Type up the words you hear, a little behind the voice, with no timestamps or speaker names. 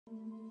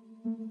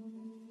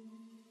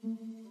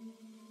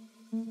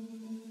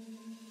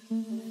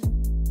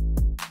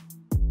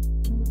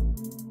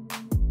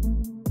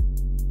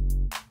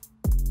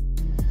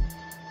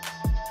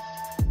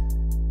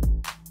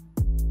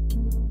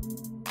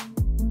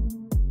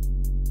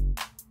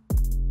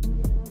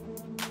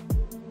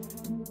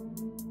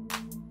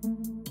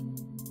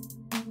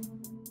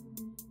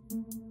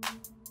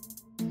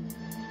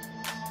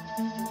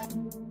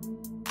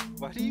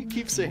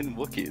keep saying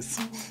Wookiees?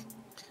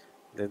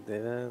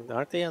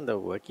 Aren't they on the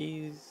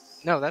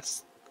Wookiees? No,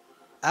 that's.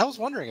 I was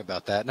wondering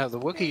about that. No, the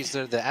Wookiees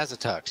are the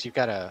Azatucks. You've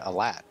got a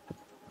lat.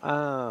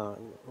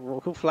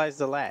 Who flies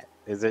the lat?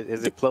 Is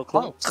it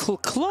clones?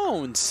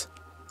 Clones.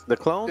 The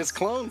clones? It's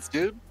clones,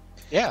 dude.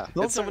 Yeah.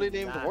 It's somebody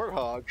named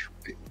Warthog.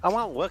 I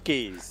want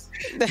Wookiees.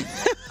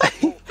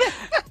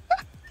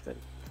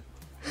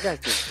 You guys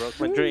just broke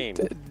my dream.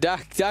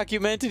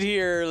 Documented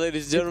here,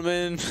 ladies and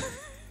gentlemen.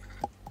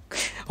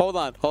 Hold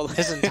on.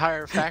 His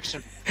entire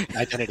faction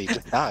identity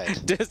just died.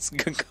 Just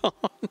gone.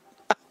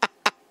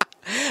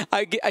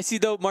 I see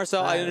though,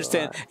 Marcel. I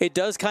understand. It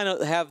does kind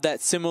of have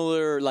that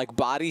similar like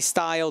body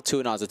style to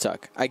an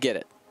Azatuk. I get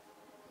it.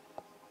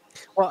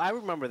 Well, I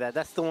remember that.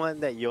 That's the one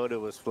that Yoda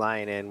was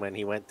flying in when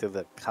he went to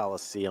the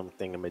Coliseum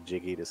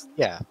thingamajiggy.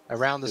 Yeah,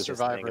 around the Do this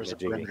survivors of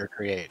thingamajiggy. Perimeter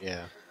Create.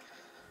 Yeah.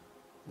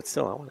 But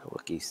still, I want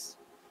Wookiees.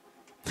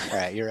 All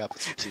right, you're up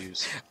with your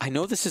twos. I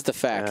know this is the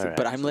fact, All right,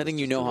 but I'm so letting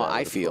let's you just know do how that I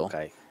with feel,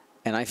 okay.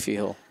 and I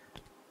feel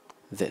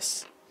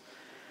this.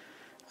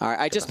 All right,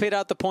 I just paid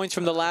out the points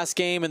from the last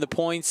game, and the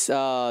points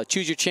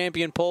choose your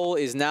champion poll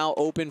is now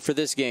open for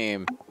this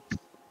game.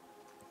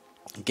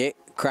 Get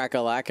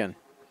crack-a-lackin'.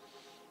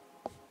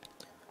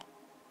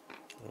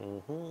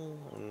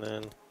 And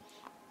then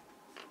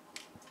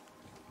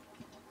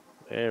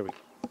there we go.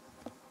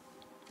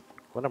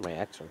 What are my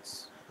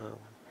actions?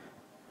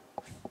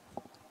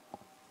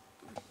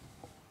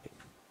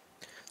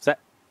 Set.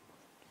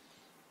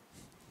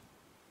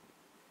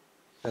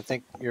 I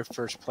think you're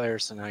first player,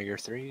 so now you're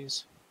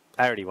threes.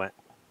 I already went.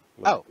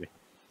 Oh.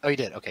 Oh, you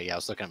did? Okay, yeah, I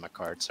was looking at my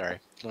card. Sorry.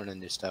 Learning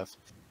new stuff.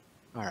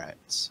 All right,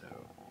 so.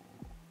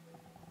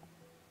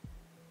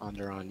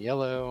 Ponder on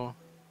yellow.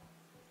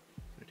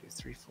 Gonna do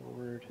 3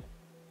 forward.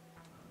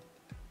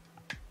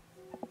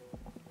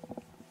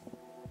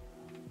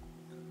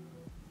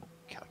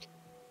 Calculate.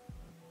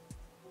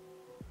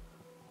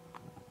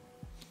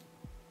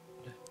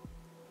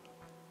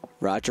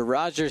 Roger,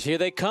 Rogers, here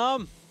they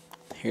come.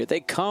 Here they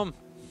come.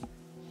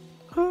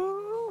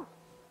 Ooh,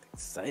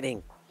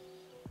 exciting.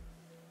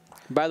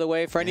 By the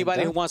way, for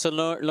anybody who wants to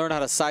learn how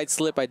to side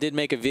slip, I did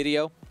make a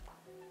video.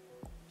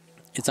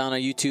 It's on our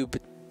YouTube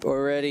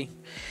already.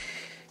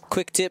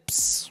 Quick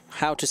tips,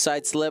 how to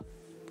side slip.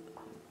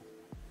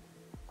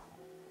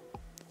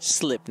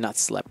 Slip, not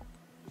slip.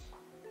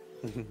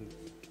 All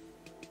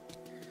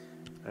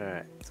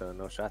right, so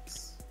no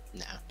shots.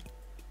 Nah.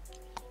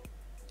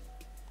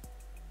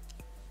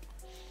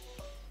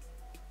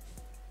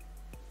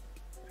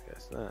 I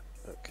guess not.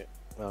 Okay.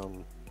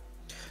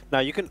 Now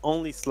you can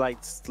only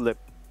slide slip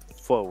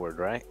forward,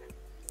 right?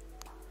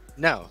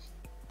 No.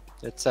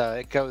 It's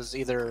it goes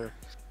either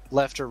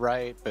left or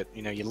right, but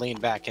you know, you lean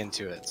back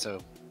into it, so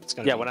it's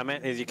gonna Yeah, be... what I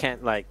meant is you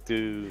can't like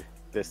do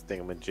this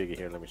thing. I'm gonna jiggy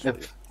here. Let me show you.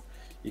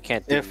 You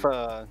can't do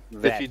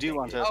If you do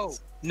want to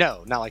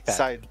No, not like that.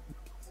 side,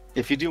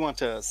 if you do want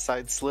to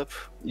side slip,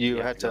 you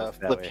Yeah, have it goes to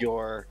that flip way.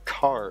 your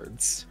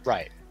cards.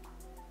 Right.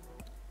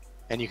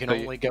 And you can So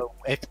you- only go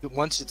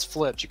once it's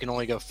flipped, you can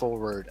only go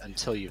forward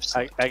until you've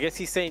slipped. I guess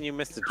he's saying you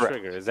missed the Correct.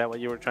 trigger. Is that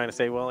what you were trying to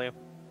say, William?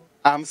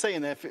 I'm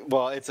saying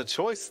well, it's a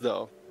choice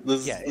though.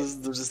 This Yeah,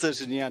 is the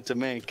decision you have to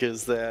make.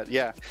 Is that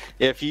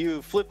if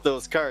you flip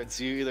those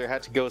cards, you either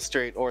have to go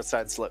straight or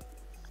side slip,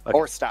 Okay.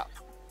 or stop.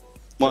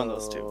 One of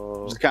those two.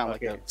 So- Just kind of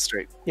like okay. a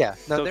straight. Yeah,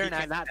 no, So they're he not.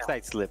 cannot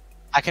side slip.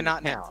 I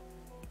cannot now.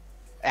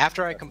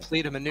 After I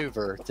complete a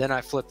maneuver, then I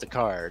flip the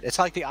card. It's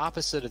like the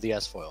opposite of the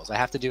S-foils. I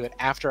have to do it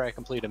after I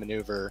complete a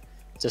maneuver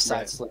to side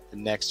Right. slip the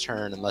next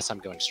turn, unless I'm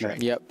going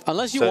straight. Yep.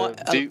 Unless you So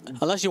want,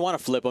 unless you want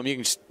to flip them, you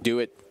can just do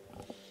it.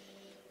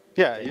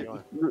 Yeah,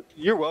 you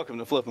you're welcome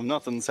to flip them.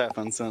 Nothing's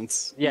happened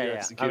since. Yeah, you yeah. I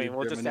executed mean,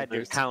 we'll your just add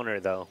your maneuvers. counter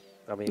though.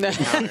 I mean, the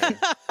counter,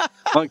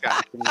 Okay.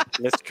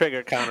 this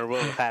trigger counter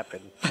will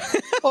happen.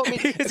 Well, I mean,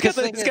 He's because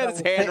got, he's got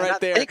his hand right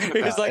there.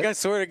 He's like, I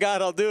swear to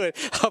God, I'll do it.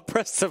 I'll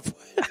press the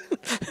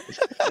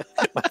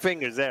button. My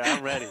finger's there.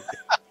 I'm ready.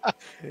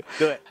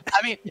 Do it.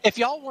 I mean, if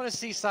y'all want to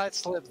see side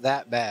slip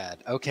that bad,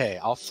 okay,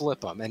 I'll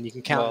flip them, and you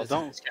can count Well, it as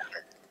don't- a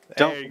discounter.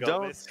 There you go.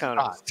 don't- This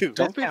counter is two.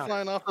 Don't be Count.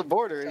 flying off the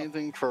board or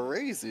anything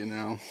crazy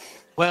now.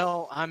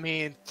 Well, I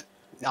mean,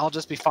 I'll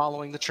just be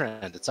following the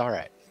trend. It's all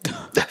right.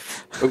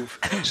 Oof,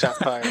 shot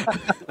fired.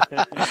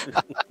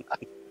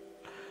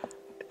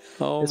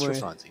 Oh, It's for my.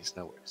 funsies,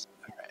 no worries.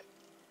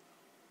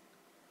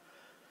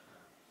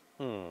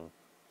 All right.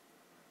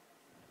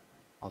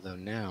 Although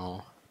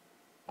now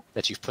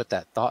that you've put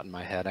that thought in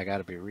my head, I got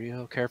to be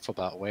real careful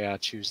about the way I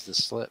choose the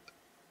slip.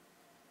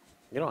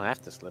 You don't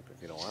have to slip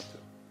if you don't want to.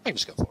 I can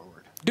just go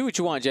forward. Do what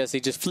you want, Jesse.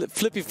 Just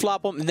flippy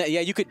flop them.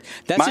 Yeah, you could.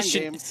 That's Mind just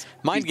shit- games.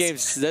 Mind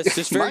games. That's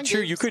just very Mind true.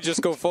 games. You could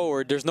just go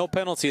forward. There's no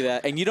penalty to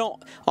that, and you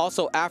don't.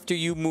 Also, after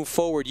you move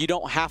forward, you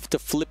don't have to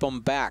flip them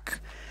back.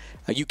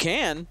 You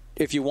can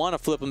if you want to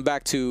flip them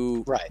back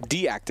to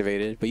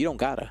deactivated, but you don't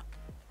gotta.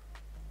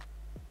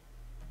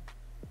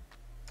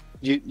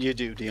 You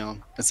do,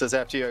 Dion. It says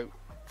after you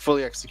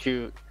fully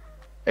execute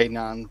a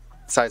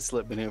non-side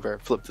slip maneuver,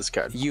 flip this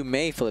card. You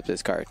may flip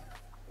this card.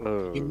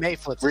 You may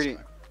flip this Reading,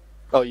 card.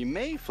 Oh, you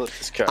may flip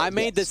this card. I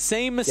made the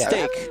same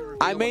mistake.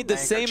 I made the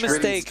same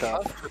mistake.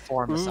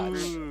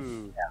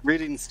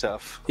 Reading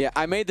stuff. Yeah,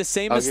 I made the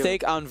same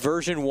mistake on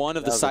version 1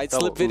 of the side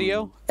slip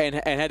video, and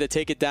had to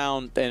take it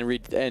down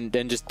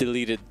and just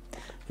deleted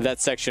that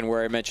section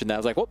where I mentioned that. I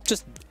was like, well,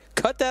 just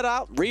cut that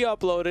out,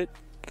 re-upload it.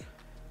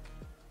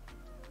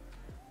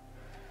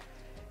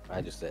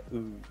 I just said,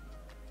 ooh.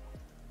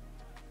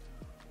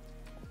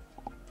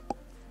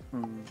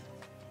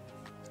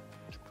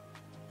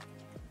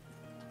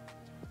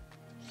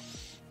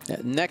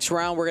 Next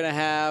round, we're going to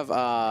have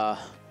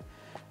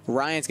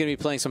Ryan's going to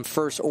be playing some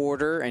First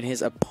Order, and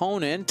his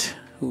opponent,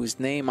 whose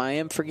name I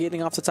am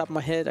forgetting off the top of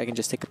my head, I can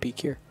just take a peek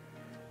here.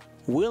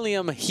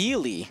 William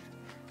Healy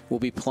will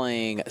be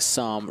playing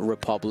some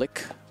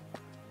Republic.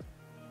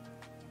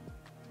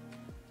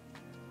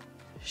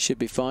 Should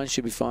be fun,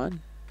 should be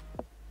fun.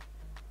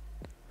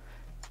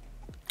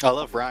 I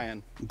love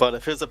Ryan, but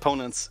if his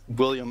opponent's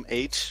William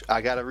H.,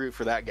 I got to root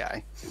for that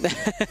guy.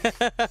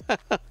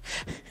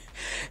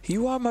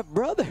 You are my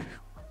brother.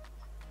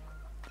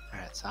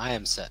 Alright, so I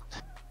am set.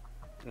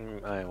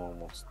 I am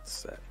almost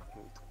set.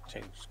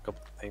 Change a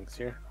couple things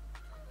here.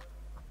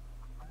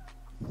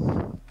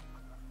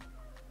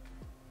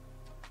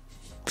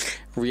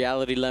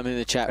 Reality Lemon in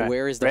the chat.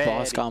 Where is the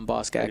Bosk on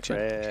Bosk action?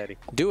 Ready.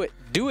 Do it.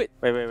 Do it.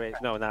 Wait.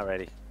 No, not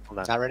ready. Hold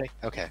on. Not ready?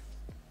 Okay.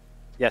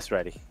 Yes,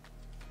 ready.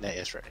 Yeah,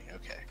 yes, ready.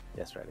 Okay.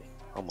 Yes, ready.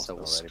 Almost So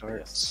we'll ready, but start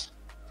yes.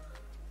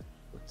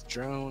 with the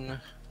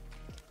drone.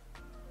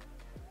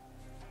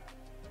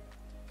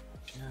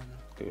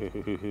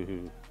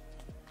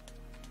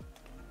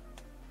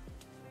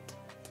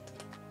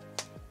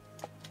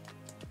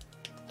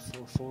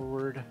 Full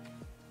forward.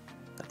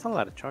 That's a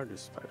lot of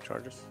charges. 5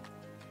 charges.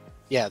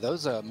 Yeah,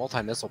 those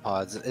multi-missile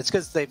pods. It's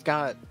because they've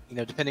got, you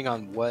know, depending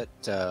on what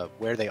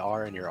where they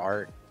are in your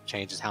art,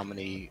 changes how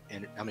many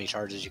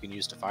charges you can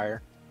use to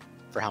fire,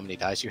 for how many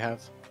dice you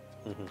have.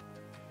 Mm-hmm.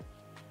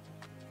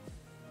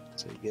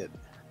 So you get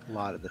a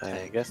lot of the I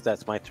tank. guess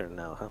that's my turn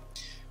now, huh?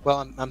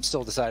 Well, I'm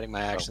still deciding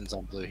my actions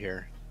on blue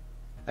here.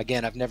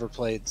 Again, I've never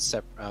played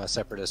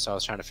Separatist, so I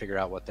was trying to figure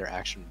out what their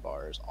action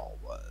bars all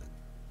was.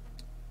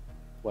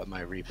 What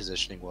my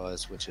repositioning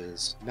was, which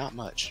is not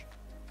much.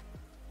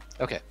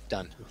 Okay,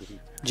 done.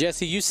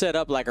 Jesse, you set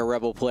up like a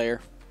rebel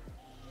player.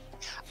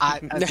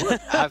 I've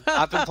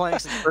been playing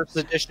since first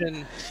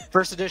edition,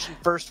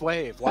 first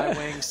wave,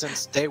 Y-wing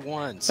since day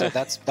one. So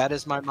that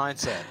is my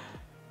mindset.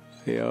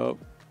 Yep.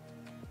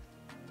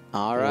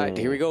 All right,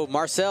 here we go.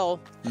 Marcel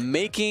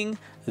making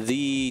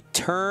the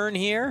turn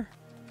here.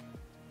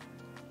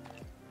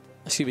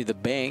 Excuse me, the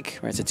bank.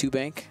 Right, it's a 2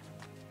 bank.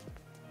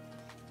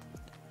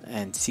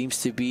 And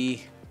seems to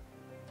be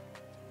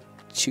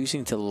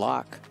choosing to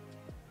lock.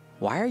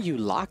 Why are you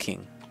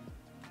locking?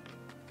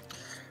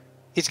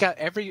 He's got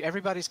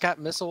everybody's got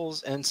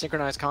missiles and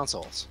synchronized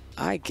consoles.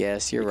 I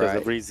guess you're Because right.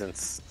 of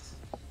reasons.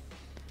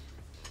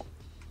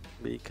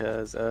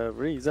 Because of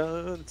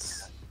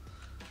reasons.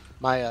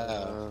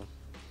 My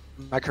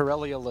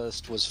Corellia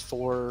list was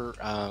 4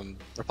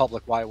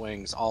 Republic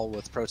Y-wings, all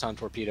with proton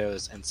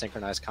torpedoes and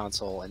synchronized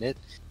console, and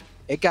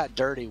it got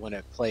dirty when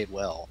it played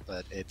well,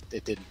 but it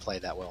didn't play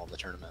that well in the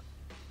tournament.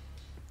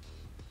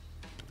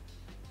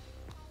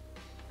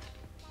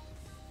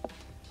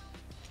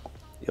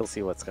 You'll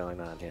see what's going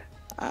on here.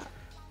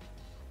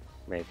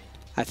 Maybe.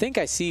 I think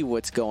I see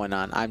what's going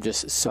on. I'm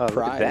just Oh, look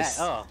at that.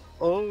 surprised.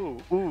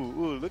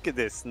 Ooh, look at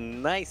this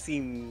nice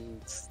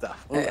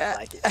stuff. Ooh, I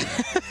like it.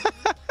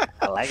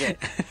 I like it.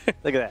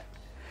 Look at that.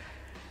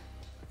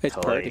 It's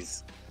pretty.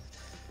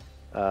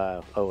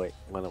 Hilarious. Oh wait,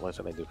 what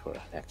should I do for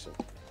action?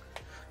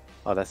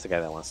 Oh, that's the guy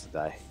that wants to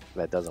die.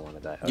 That doesn't want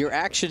to die. Your Okay.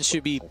 action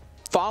should be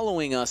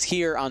following us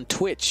here on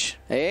Twitch.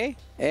 Eh?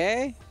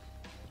 Eh?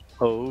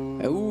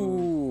 Oh.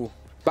 Ooh.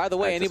 By the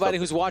way, I just anybody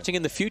hope- who's watching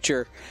in the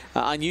future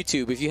on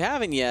YouTube, if you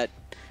haven't yet,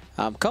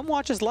 come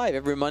watch us live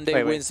every Monday,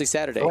 Wait. Wednesday,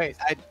 Saturday. Wait,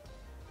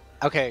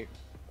 okay.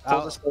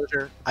 Full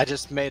disclosure, I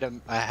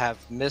have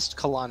missed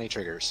Kalani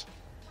triggers.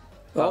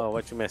 Oh,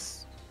 what you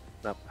miss?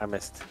 No, I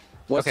missed.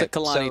 What's Okay, the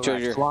Kalani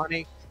trigger?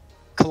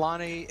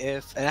 Kalani,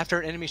 if after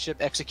an enemy ship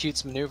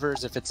executes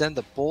maneuvers, if it's in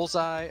the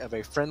bullseye of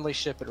a friendly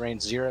ship at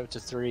range 0 to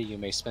 3, you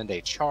may spend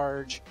a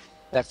charge.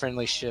 That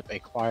friendly ship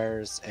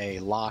acquires a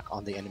lock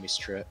on the enemy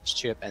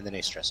ship and then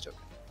a stress token.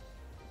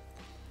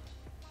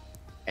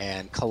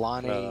 And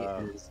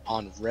Kalani is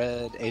on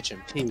red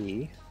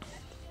HMP.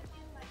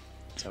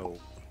 So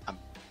I'm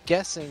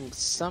guessing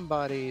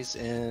somebody's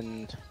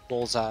in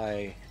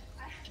bullseye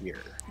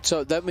here.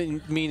 So that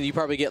mean you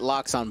probably get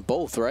locks on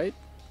both, right?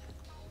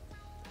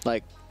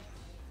 Like,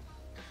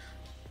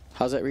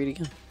 how's that read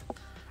again?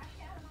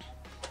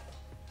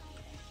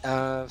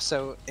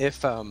 So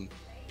if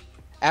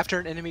after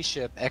an enemy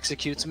ship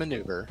executes a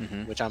maneuver,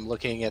 which I'm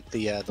looking at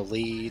the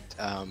lead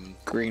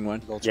Green one.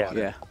 gold Yeah.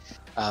 squadron,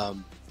 Yeah.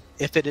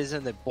 if it is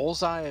in the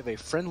bullseye of a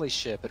friendly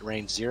ship at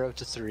range 0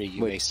 to 3,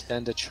 you may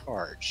spend a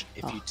charge.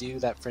 If you do,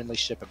 that friendly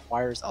ship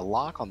acquires a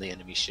lock on the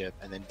enemy ship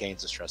and then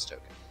gains a stress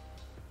token.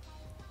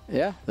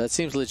 Yeah, that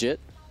seems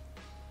legit.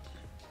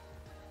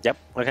 Yep.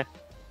 Okay.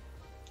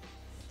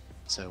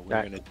 So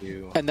we're gonna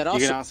do. And then You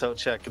also can also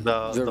check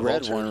the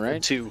red vulture, one,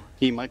 right? 2.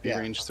 He might be Yeah.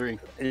 range 3.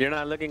 You're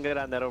not looking good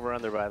on that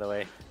over/under, by the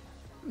way.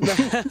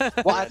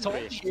 Well, I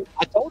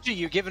told you,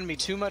 you're giving me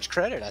too much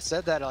credit. I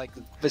said that like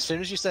as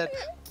soon as you said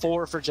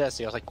 4 for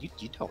Jesse, I was like,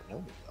 you don't know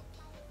me though.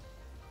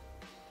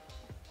 All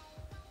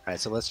right,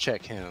 so let's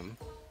check him.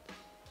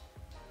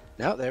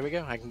 No, there we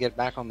go. I can get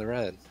back on the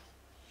red.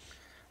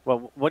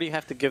 Well, what do you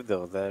have to give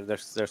though?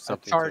 There's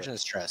something. Charge to and a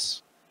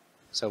stress.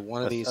 So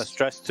one of it. these, A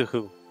stress to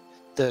who?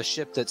 the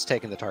ship that's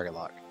taking the target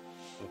lock.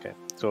 Okay,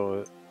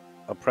 so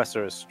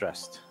oppressor is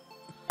stressed.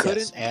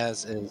 Yes,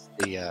 as is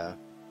the.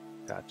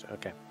 Gotcha.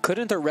 Okay.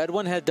 couldn't the red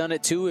one have done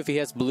it too if he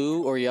has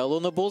blue or yellow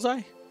in the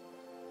bullseye?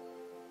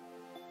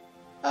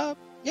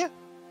 Yeah.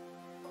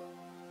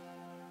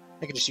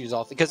 I can just use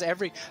all because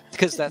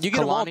that You get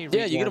them all. Kalani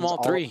Yeah, you get them all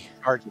reruns 3.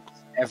 targets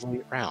every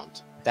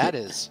round. That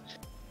is,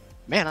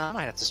 man, I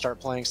might have to start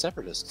playing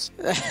separatists.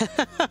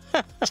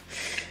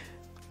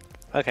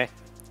 Okay.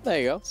 There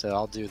you go. So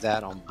I'll do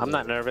that on. I'm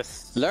not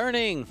nervous.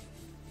 Learning.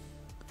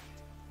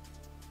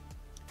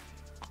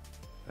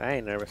 I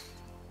ain't nervous.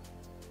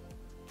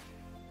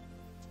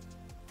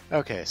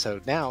 Okay, so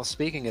now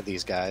speaking of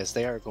these guys,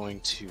 they are going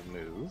to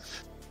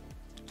move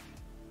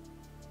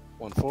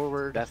one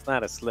forward. That's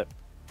not a slip.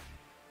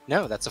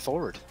 No, that's a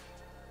forward.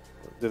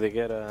 Do they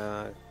get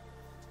a?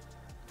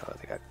 Oh,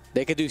 they got.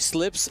 They could do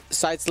slips,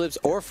 side slips,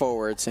 or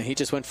forwards, and he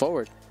just went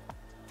forward.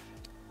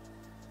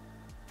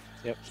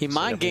 Yep. He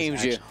mind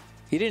games you.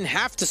 He didn't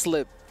have to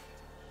slip.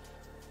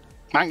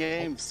 Mind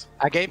games.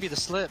 I gave you the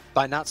slip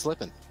by not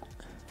slipping.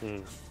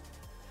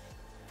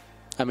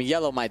 I mean,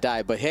 yellow might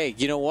die, but hey,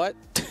 you know what?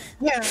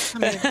 Yeah, I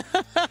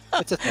mean,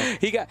 it's a thing.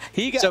 He got.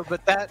 So,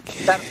 but that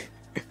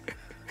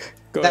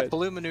Go that ahead.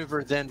 blue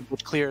maneuver then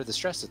would clear the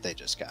stress that they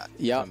just got.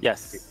 Yep. from-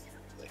 Yes.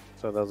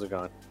 So those are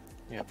gone.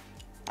 Yep.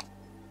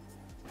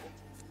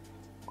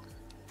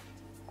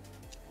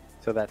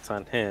 So that's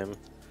on him.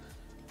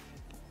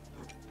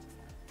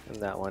 And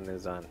that one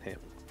is on him.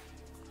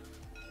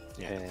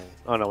 Yeah. And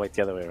oh no, wait,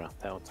 the other way around.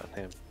 That one's on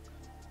him.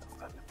 That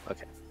one's on him.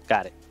 Okay,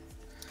 got it.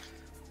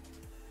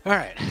 All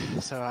right.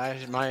 So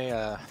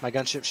my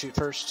gunship shoot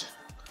first.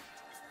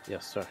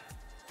 Yes, sir.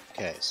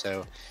 Okay.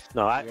 So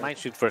No, I might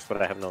shoot first,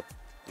 but I have no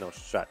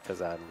shot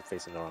because I'm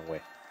facing the wrong way.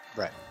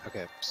 right.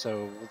 Okay.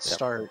 So let's Yep.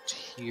 start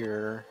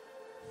here.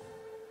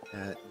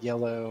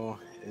 Yellow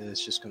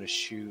is just going to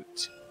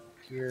shoot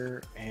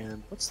here.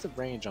 And what's the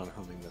range on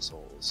homing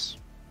missiles?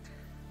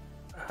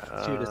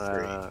 2 to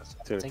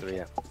 3. 2 to Thank 3, you.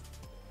 yeah.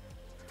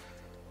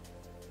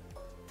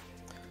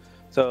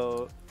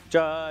 So,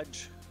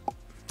 Judge.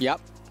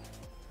 Yep.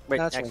 Wait,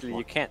 That's actually, range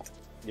you can't.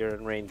 You're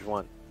in range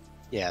 1.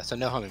 Yeah. So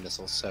no homing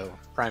missiles. So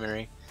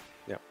primary.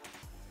 Yep.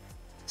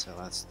 So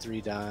that's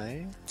 3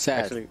 die.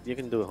 Sad. Actually, you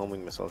can do a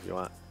homing missile if you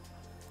want.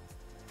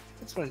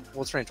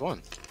 What's range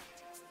 1?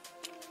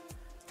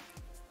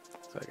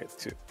 So I get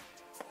 2.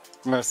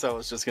 Marcel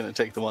is just going to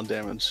take the 1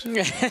 damage.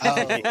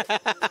 Oh.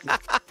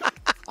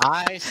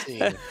 I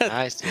see.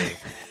 I see.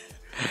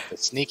 The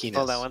sneakiness.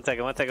 Hold on, 1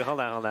 second. Hold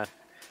on.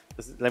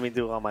 Let me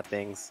do all my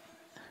things.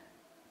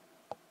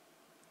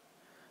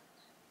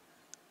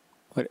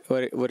 What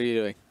are you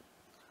doing?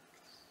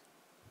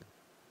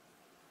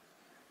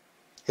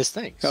 His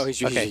things. Oh,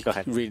 he's Okay, go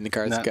ahead. reading the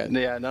cards. Good.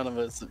 Yeah, none of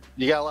us.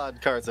 You got a lot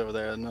of cards over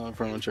there. None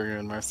from Trigger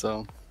and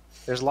Marcel.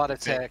 There's a lot of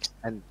text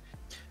and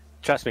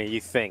Trust me, you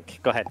think.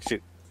 Go ahead,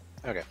 shoot.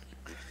 okay.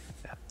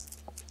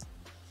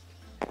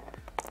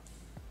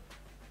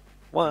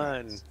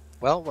 1.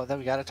 Well, then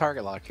we got a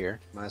target lock here.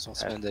 Might as well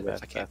spend it if I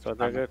That's can. what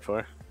they're good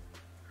for.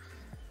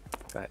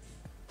 Go ahead.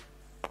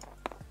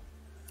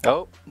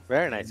 Oh,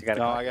 Very nice. You got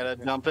no, I got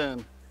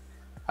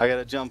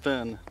to jump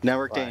in.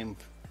 Network Why? game.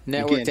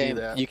 Network can't do game.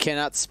 that. You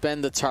cannot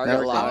spend the target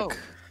Network lock.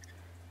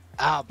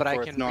 But I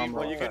Or can it's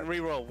normal. Well, you can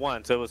reroll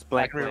 1, so it was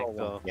blank. I can reroll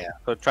so, one, yeah.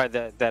 So try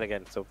that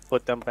again. So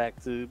put them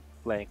back to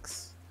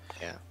blanks.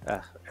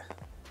 Yeah.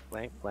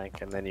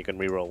 Blank, and then you can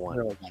reroll 1.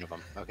 roll one of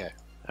them. Okay.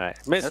 All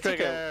right, Miss That's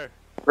okay.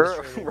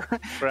 Trigger.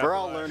 We're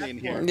all learning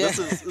here. Yeah. This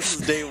is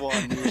day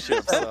 1 new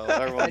ship, so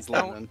everyone's I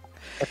don't- learning.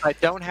 If I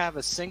don't have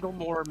a single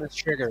more miss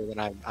trigger, then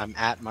I'm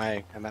at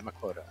my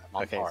quota. I'm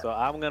on Okay, par. so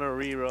I'm gonna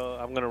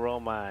reroll. I'm gonna roll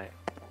my.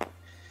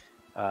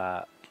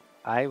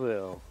 I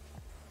will.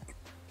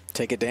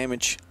 Take a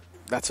damage.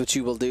 That's what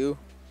you will do.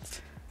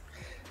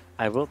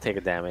 I will take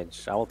a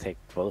damage. I will take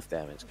both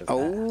damage because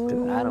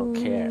Oh. I don't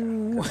care.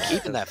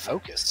 Keeping that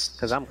focus.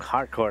 Because I'm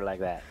hardcore like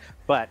that.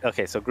 But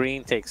okay, so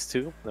green takes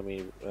 2. Let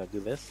me do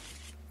this,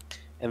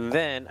 and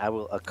then I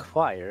will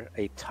acquire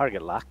a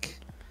target lock.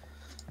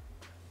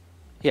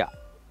 Yeah,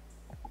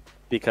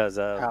 because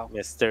of How?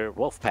 Mr.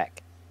 Wolfpack.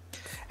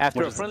 After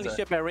What a does it friendly say?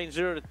 ship at range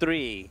 0 to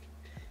 3,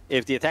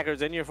 if the attacker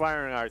is in your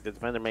firing arc, the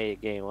defender may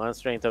gain 1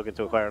 strain token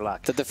to acquire a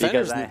lock. The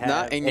defender's Because I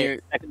not have in a your.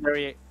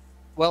 secondary.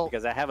 Well,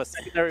 Because I have a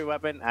secondary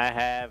weapon, I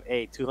have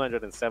a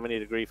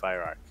 270-degree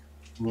fire arc.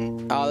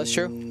 Oh, that's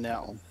true.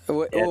 No.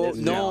 Oh, Yeah, it is.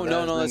 no,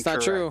 that's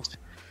not true. incorrect.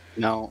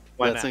 No,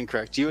 Why that's not?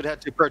 incorrect. You would have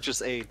to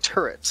purchase a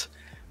turret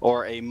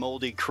or a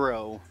moldy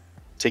crow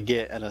to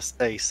get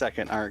a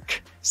second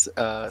arc.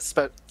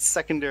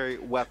 secondary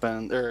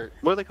weapon, or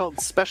what are they called?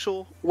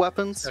 Special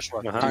weapons Special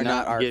weapon. Uh-huh. Are do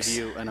not not give arcs.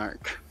 you an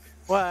arc.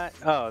 What?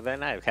 Oh,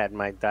 then I've had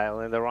my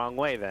dial in the wrong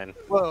way then.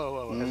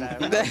 Whoa. I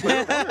was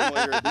wondering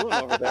what you were doing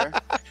over there.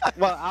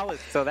 Well,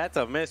 so that's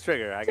a missed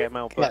trigger. I get my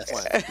own plus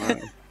Yes.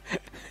 one.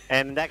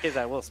 And in that case,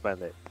 I will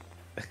spend it.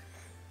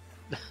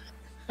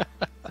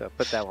 So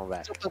put that one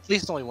back. So at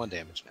least only 1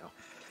 damage now.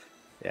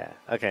 Yeah.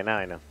 Okay. Now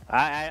I know.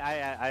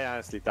 I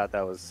honestly thought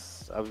that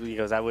was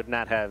because I would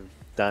not have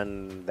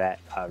done that.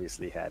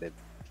 Obviously, had it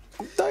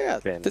Oh yeah,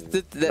 been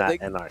that, not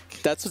like, an arc.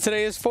 that's what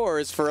today is for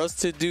us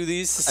to do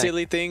these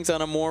silly things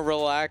on a more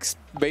relaxed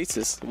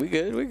basis. We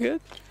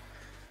good.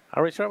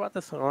 Are we sure about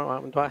this?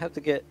 Or do I have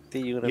to get the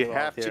unit? You involved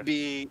have here? to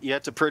be. You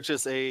have to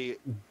purchase a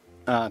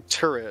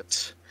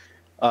turret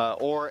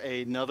or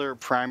another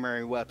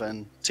primary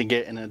weapon to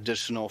get an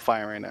additional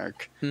firing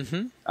arc.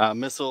 Mm-hmm.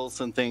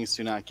 Missiles and things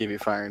do not give you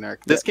firing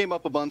arc. This came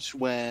up a bunch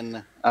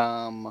when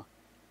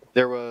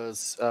there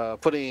was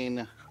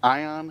putting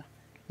ion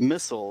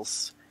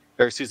missiles,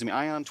 or excuse me,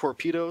 ion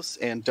torpedoes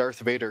and Darth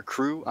Vader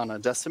crew on a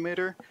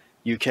decimator.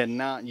 You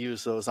cannot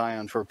use those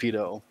ion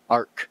torpedo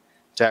arc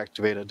to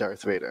activate a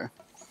Darth Vader.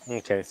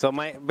 Okay, so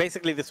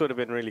basically this would have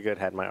been really good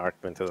had my arc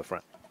been to the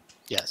front.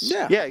 Yes.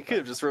 Yeah. Yeah, you could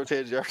have just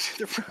rotated your arc to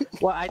the front.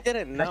 Well, I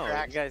didn't know.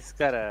 Correct. You guys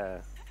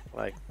gotta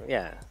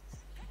yeah.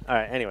 All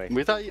right. Anyway,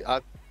 We thought you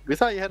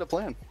had a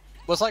plan.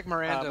 Was like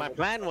Miranda. my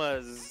plan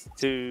was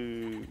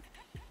to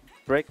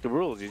break the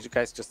rules. You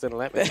guys just didn't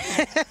let me.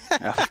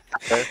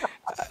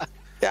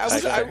 Yeah,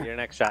 Your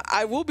next shot.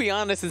 I will be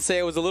honest and say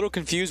I was a little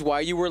confused why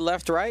you were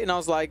left right, and I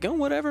was like, oh,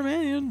 whatever,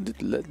 man.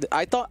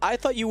 I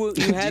thought you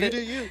had it.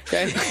 You.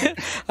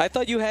 I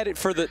thought you had it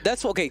for the.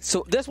 That's okay.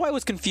 So that's why I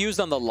was confused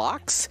on the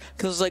locks,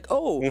 because I was like,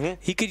 oh,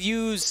 he could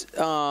use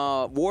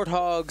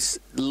Warthog's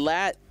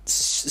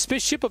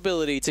ship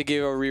ability to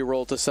give a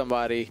reroll to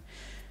somebody.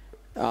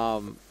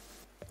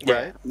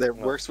 Right, that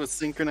works with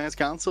synchronized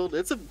console.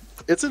 It's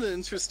an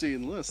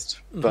interesting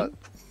list, but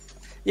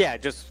Yeah,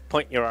 just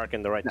point your arc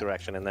in the right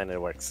direction, and then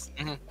it works.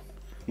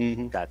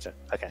 Gotcha.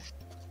 Okay.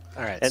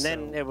 All right. And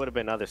then it would have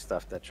been other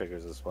stuff that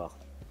triggers as well,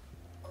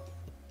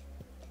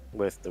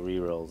 with the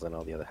rerolls and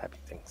all the other happy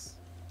things.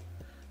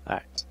 All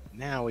right.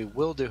 now we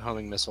will do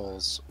homing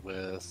missiles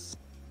with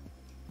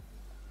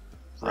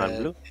On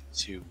red blue?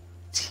 to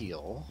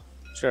teal.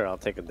 Sure, I'll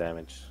take a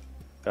damage.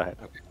 Go ahead.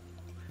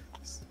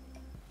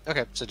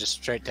 Okay, so just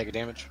straight take a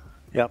damage.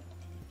 Yep.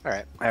 All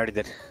right. I already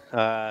did.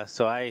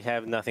 So I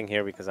have nothing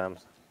here because I'm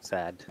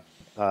sad.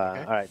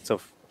 Okay. All right, so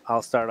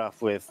I'll start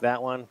off with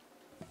that one.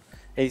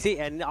 And you see,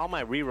 and all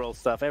my reroll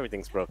stuff,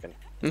 everything's broken.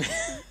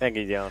 Thank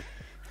you, Joan.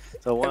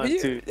 So one,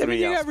 two, three.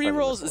 You I'll got spend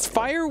rerolls. this one.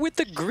 Fire with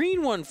the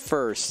green one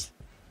first.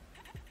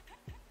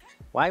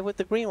 Why with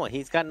the green one?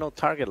 He's got no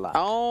target lock.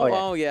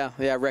 Oh, yeah.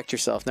 Wrecked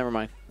yourself. Never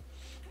mind.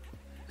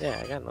 Yeah,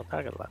 I got no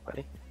target lock,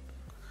 buddy.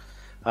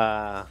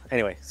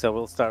 Anyway, so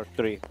we'll start with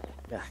 3.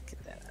 Ah,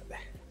 get that out of there.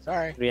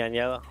 Sorry. 3 on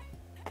yellow.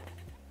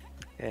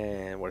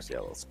 And where's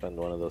yellow? Spend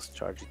one of those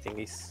chargy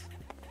thingies.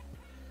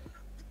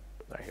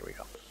 All right, here we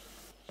go.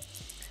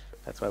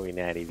 That's why we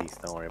natty these.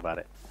 Don't worry about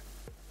it.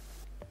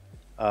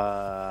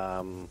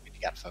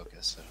 You got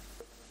focus. So.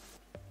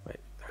 Wait,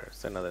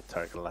 there's another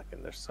target lock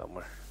in there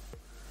somewhere.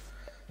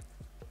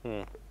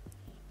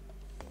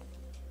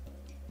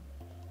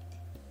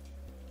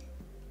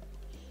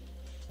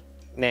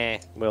 Nah,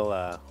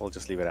 we'll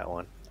just leave it at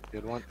 1.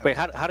 Good one. Wait,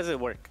 how does it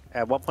work?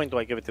 At what point do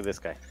I give it to this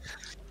guy?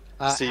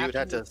 so you would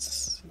have to.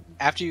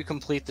 After you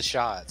complete the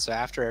shot. So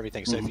after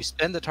everything. So if you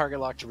spend the target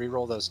lock to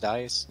reroll those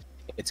dice,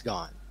 it's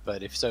gone.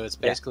 But if so, it's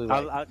basically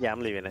like yeah, I'm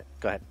leaving it.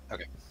 Go ahead.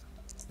 okay.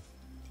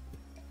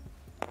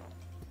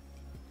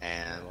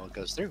 And well, it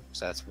goes through.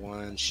 So that's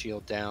 1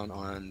 shield down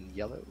on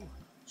yellow.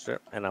 Sure.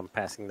 And I'm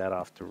passing that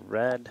off to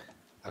red.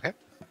 Okay.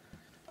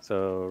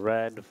 So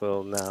red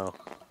will now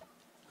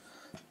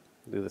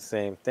do the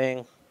same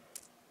thing.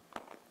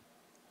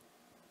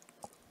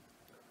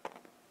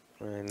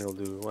 And he'll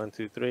do 1,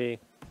 2, 3.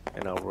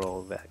 And I'll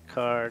roll that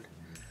card.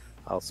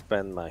 I'll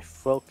spend my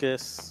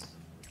focus.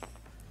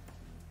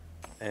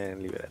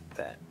 And leave it at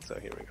that. So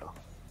here we go.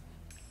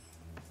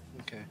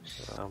 Okay.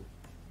 Um,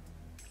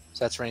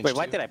 So that's range. wait,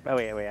 why 2. did I?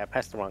 Wait, I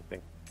passed the wrong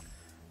thing.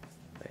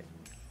 Wait,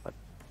 what?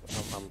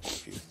 I'm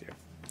confused here.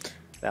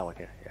 That one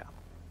here, yeah.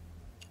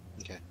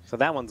 Okay. So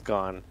that one's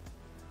gone.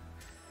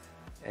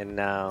 And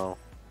now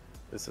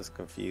this is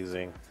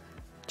confusing.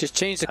 Just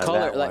change the That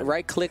color. Like one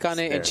right click on is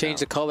it there and change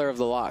now. the color of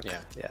the lock.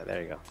 Yeah. Yeah,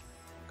 there you go.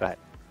 Go ahead.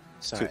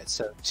 So, Two. all right,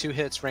 so 2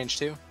 hits, range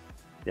 2.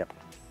 Yep.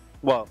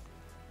 Well.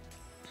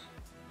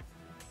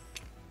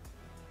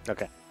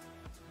 Okay.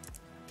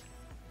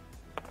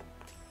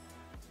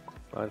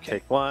 I'll Okay.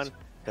 take 1,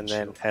 and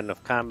then Shield. end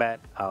of combat,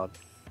 I'll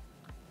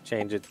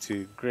change it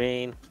to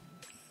green.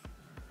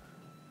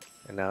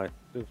 And now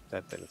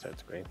that didn't turn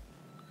to green.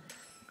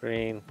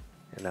 Green,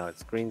 and now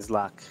it's green's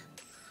lock.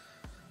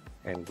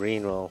 And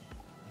green will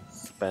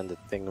spend the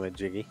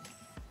thingamajiggy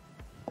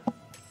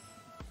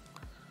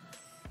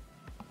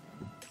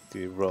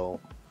to roll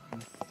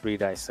 3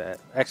 dice.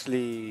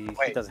 Actually, he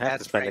Wait, doesn't have to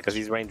that's spend it because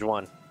range. he's range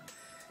 1.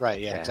 Right,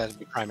 yeah, Yeah. because that'd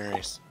be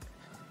primaries.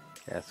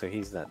 Yeah, so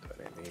he's not doing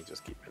anything. He's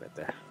just keeping it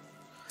there.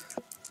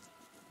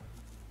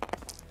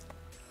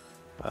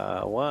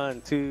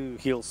 1, 2.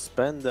 He'll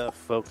spend the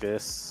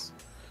focus.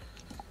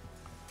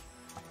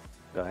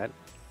 Go ahead.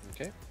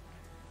 Okay.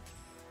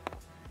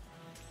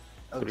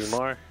 3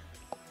 more.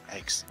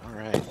 Yikes. All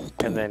right.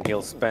 And then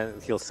he'll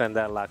send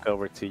that lock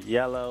over to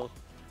yellow.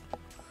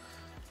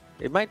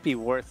 It might be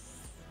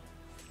worth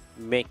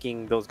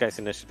making those guys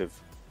initiative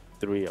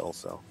 3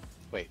 also.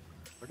 Wait,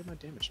 where did my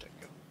damage deck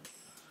go?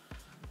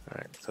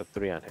 Alright, so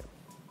 3 on him.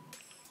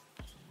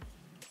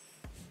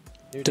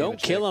 New Don't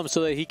damage kill deck. him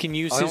so that he can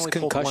use I his only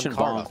pulled concussion one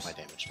card bombs. off my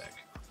damage deck.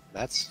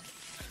 That's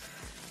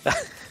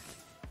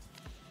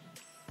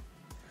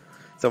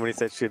Somebody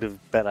said should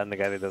have bet on the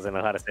guy that doesn't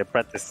know how to say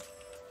apprentice,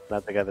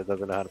 not the guy that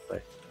doesn't know how to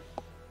play.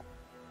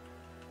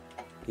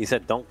 You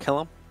said don't kill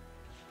him?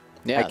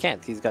 Yeah, I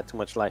can't. He's got too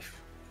much life.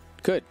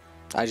 good.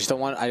 I just don't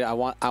want. I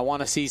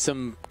want to see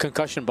some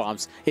concussion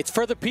bombs. It's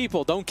for the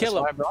people. Don't kill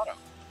why I him. brought him.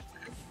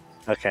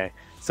 Okay,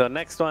 so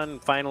next one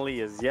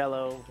finally is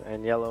yellow,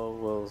 and yellow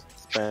will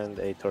spend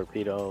a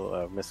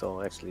torpedo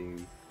missile.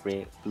 Actually,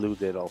 blue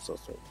did also,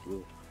 so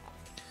blue.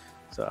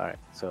 So all right,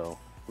 so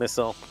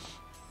missile,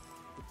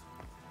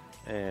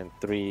 and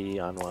 3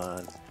 on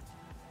 1.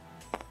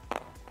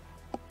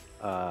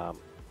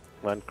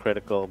 1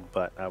 critical,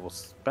 but I will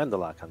spend the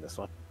lock on this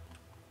one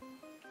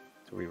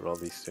to reroll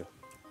these 2.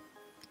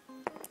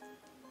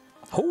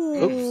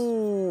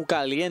 Ooh,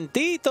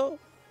 calientito.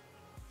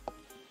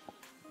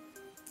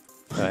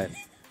 Go ahead.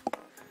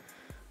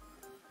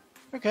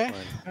 Okay. One.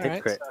 All Hit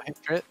right. crit. So hit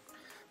crit.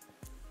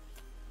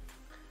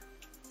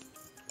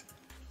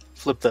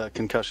 Flip the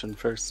concussion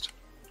first.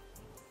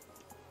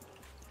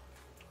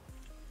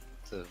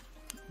 So,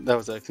 That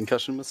was a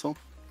concussion missile.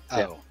 oh.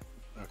 Yeah.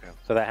 Okay.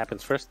 So that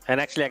happens first, and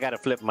actually I got to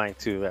flip mine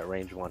too at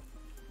range 1.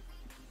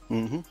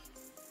 Mm-hmm.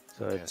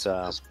 So Okay, it's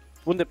so this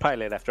wounded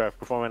pilot. After I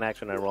perform an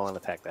action, I roll an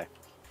attack die.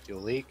 fuel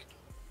leak.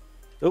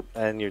 Oop,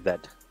 and you're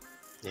dead.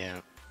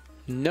 Yeah.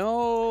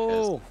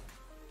 No.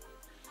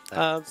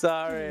 I'm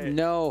sorry.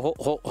 No.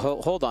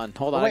 Hold on.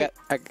 Hold on. Oh, wait.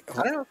 I I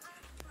don't know.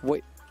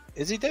 wait.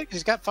 Is he dead? 'Cause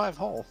he's got 5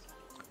 hull.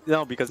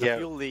 No, because the Yeah.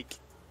 fuel leak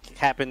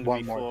happened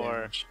One more before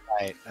damage.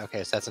 Right.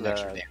 Okay, so that's an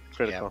extra the damage.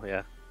 critical.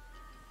 Yeah.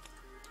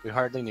 We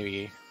hardly knew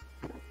ye.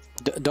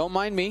 Don't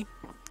mind me.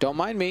 Don't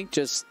mind me.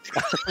 Just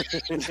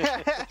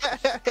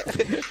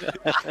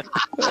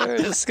we're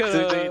just gonna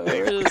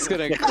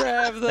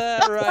grab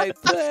that right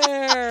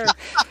there.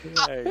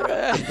 There you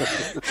go.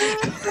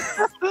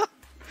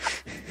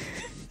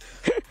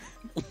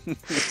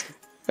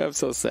 I'm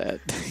so sad.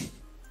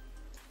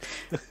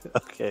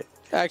 Okay.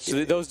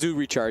 Actually, those do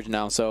recharge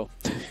now, so.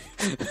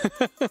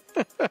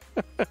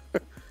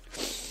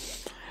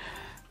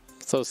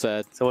 So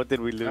sad. So what did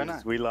we lose?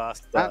 not? We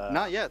lost.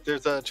 Not yet.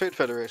 There's a trade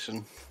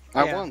federation.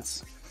 At Yeah.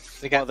 once.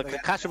 They Well, the they got-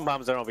 concussion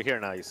bombs are over here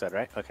now. You said,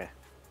 right? Okay.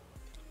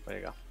 There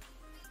you go.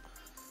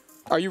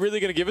 Are you really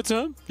gonna give it to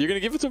him? You're gonna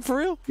give it to him for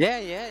real?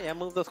 Yeah.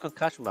 Move those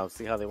concussion bombs.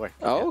 See how they work.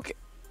 Oh, okay.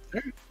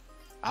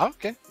 Oh,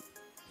 okay.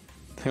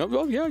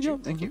 Oh, yeah.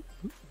 Thank you.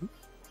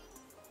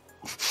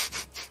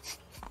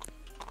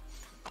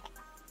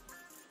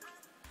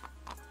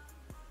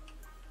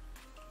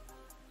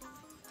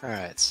 All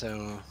right,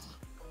 so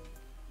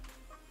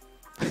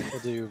we'll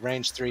do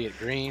range 3 at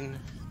green.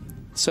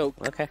 So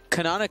Okay.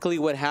 canonically,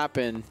 what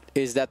happened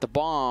is that the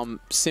bomb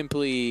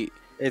simply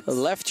It's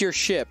left your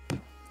ship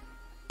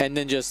and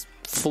then just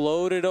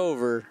floated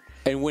over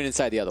and went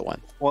inside the other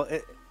one. well,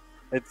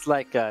 it's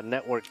like a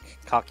network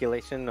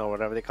calculation or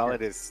whatever they call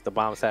it. Is the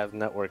bombs have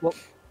network Well,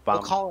 bomb?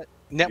 We'll call it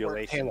network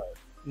violation.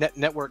 payload.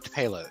 Networked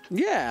payload.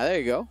 Yeah, there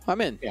you go.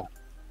 I'm in. Yeah.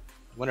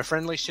 When a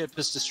friendly ship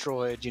is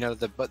destroyed,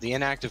 the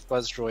inactive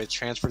buzz droids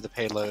transfer the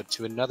payload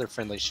to another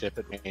friendly ship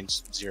at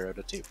range 0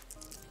 to 2.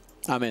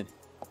 I'm in.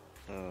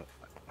 All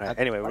right,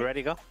 anyway, we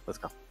ready to go? Let's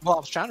go. Well, I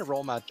was trying to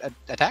roll my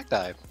attack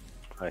die.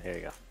 All right, here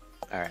you go.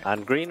 All right.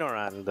 On green or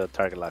on the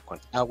target lock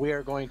one? We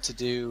are going to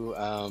do.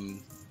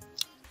 Let's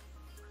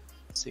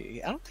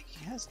see. I don't think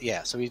he has.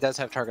 Yeah, so he does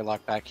have target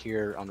lock back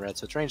here on red,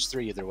 so it's range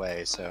 3 either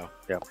way. So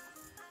Yep.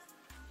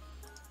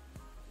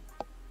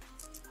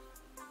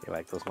 You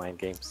like those mind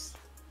games?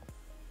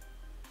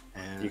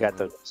 and You got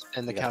the-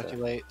 and the you got the-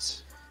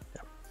 calculate.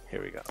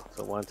 Here we go.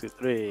 So 1, 2,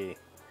 3,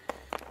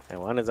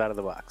 and 1 is out of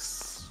the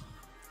box.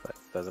 But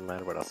doesn't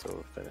matter what else.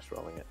 We'll finish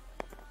rolling it.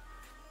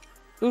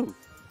 Ooh,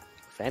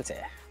 fancy.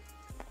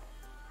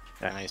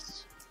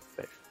 Nice.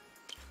 Safe.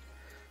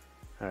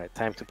 All right,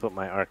 time to put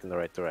my arc in the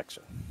right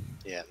direction.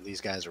 Yeah,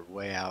 these guys are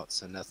way out,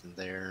 so nothing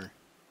there.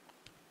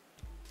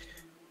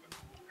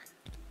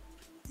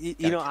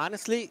 You know,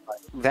 honestly,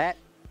 that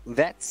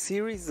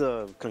series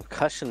of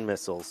concussion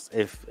missiles,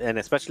 and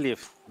especially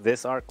if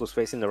this arc was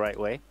facing the right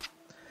way,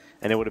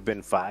 and it would have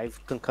been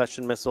 5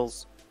 concussion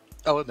missiles,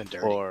 Oh, it'd been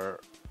dirty. or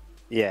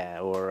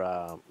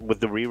with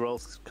the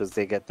rerolls, because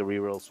they get the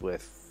rerolls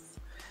with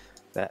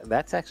that.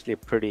 That's actually a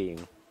pretty.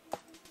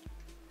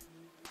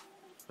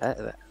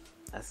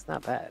 That's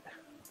not bad.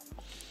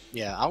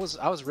 Yeah, I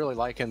was really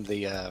liking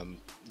the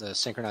the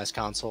synchronized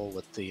console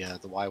with the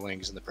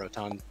Y-wings and the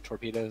proton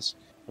torpedoes.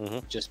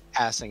 Mhm. Just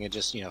passing and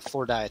just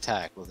 4-die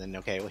attack. Well then,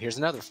 okay, well here's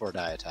another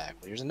 4-die attack.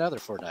 Well here's another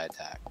 4-die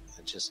attack.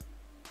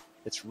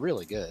 It's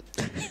really good.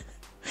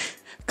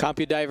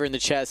 CompuDiver in the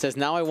chat says,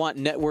 now I want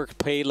network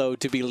payload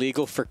to be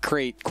legal for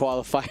crate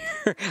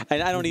qualifier.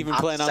 And I don't even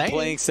plan on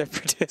playing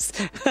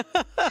Separatist.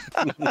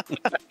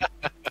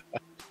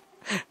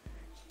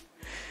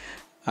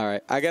 All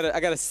right, I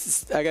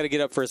gotta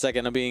get up for a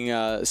second. I'm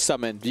being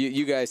summoned.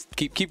 You guys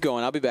keep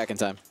going. I'll be back in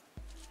time.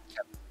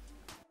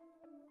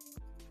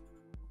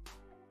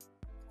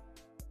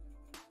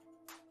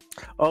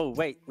 Oh,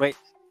 wait.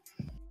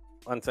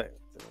 1 second.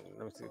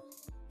 Let me see.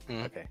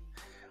 Okay.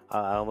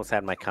 I almost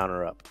had my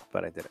counter up,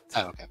 but I didn't.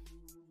 Oh, okay.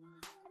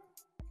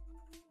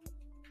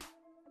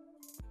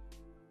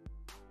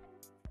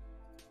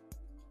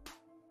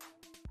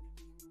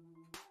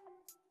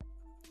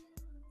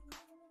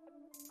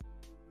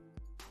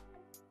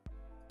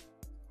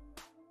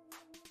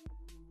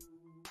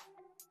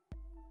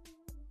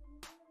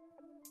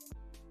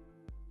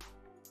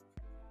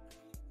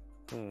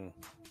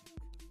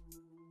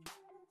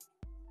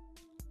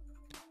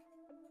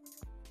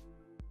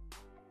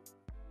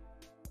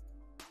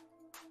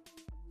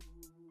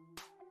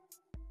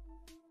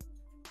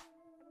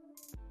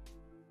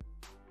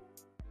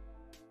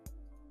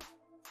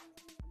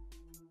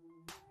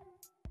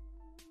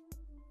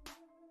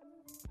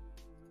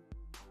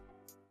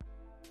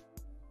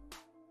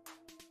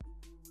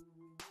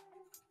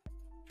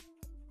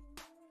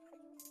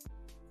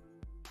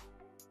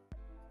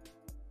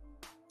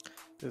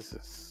 This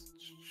is.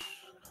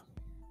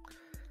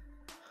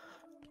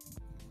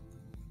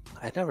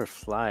 I never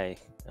fly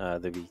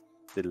the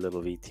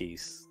little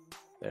VTs.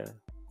 They're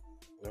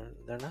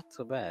not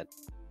so bad.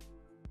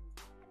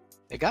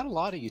 They got a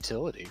lot of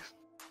utility.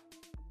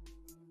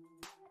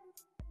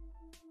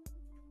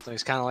 So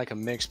it's kind of like a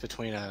mix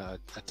between a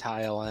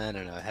TIE LN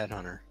and a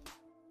Headhunter.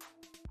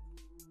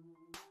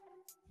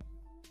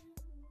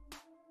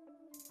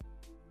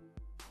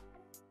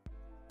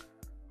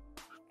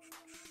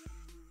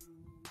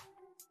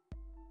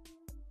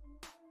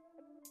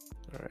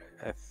 All right,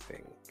 I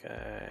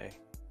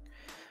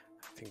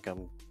think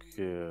I'm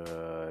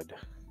good.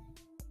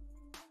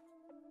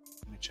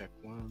 Let me check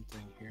one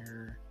thing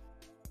here.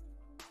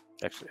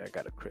 Actually, I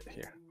got a crit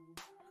here.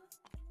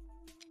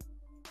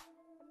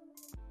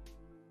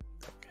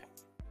 Okay.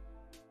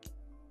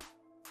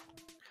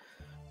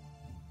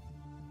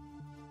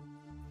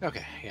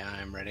 Okay, yeah,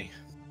 I'm ready.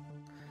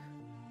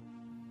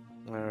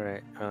 All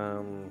right.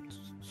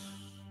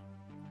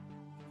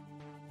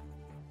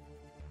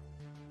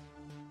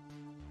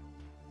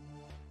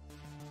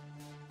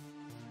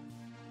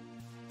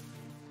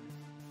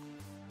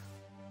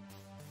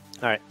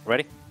 All right,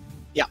 ready?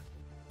 Yeah.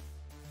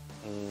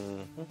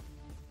 Mm-hmm.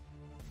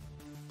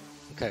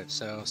 Okay,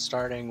 so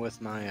starting with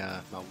my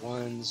my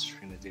ones,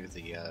 we're gonna do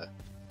the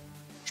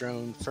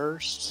drone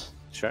first.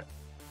 Sure.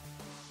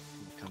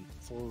 Come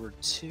forward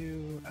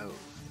 2. Oh,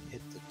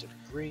 hit the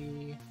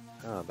debris.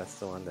 Oh, that's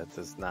the one that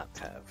does not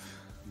have.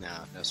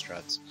 No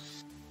struts.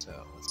 So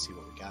let's see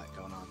what we got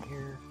going on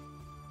here.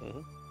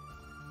 Mm-hmm.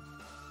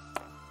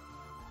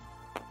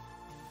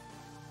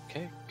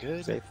 Okay,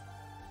 good. Safe.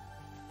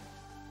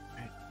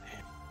 Right,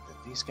 and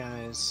these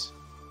guys.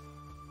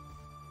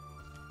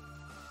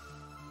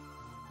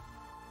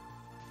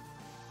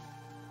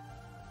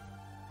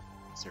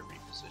 What's their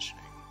repositioning?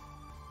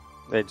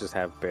 They just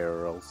have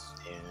barrels.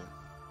 Yeah.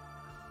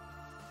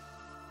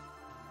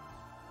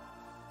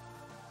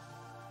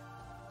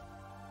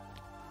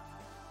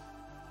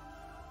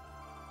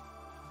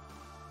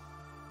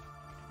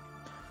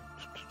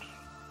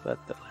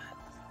 But the lad.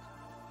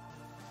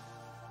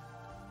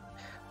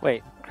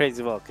 Wait,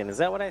 Crazy Vulcan, is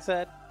that what I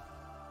said?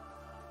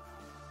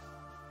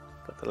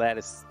 But the lad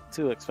is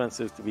too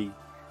expensive to be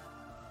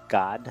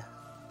God.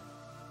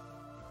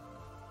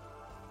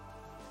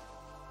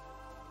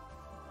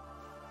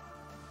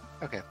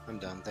 Okay, I'm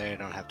done. They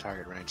don't have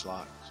target range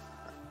locked.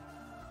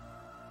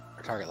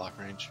 Or target lock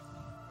range.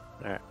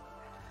 Alright.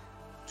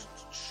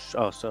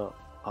 Oh, so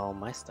all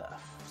my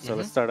stuff. So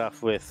let's start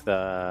off with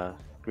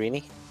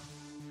Greenie.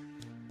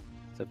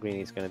 So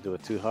Greenie's gonna do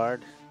it too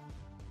hard.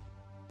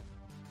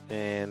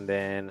 And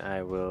then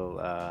I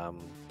will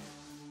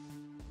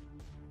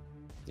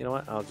you know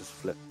what? I'll just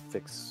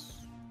fix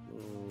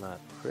my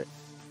crit.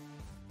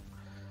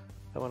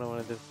 Is that what I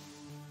wanna do?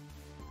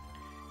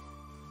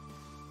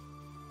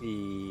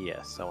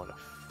 Yes, I want to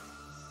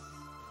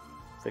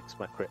fix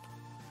my crit.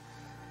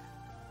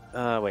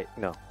 Wait,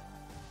 no.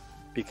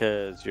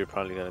 Because you're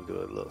probably going to do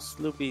a little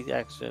sloopy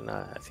action.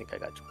 I think I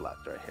got you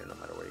blocked right here no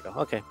matter where you go.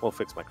 Okay, we'll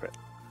fix my crit.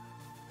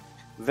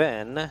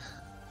 Then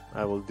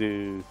I will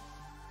do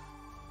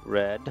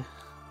red.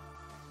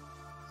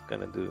 It's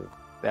going to do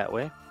that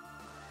way.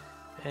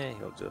 And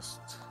he'll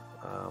just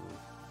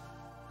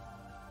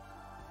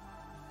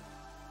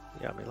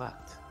got me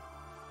locked.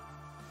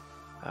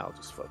 I'll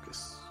just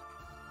focus.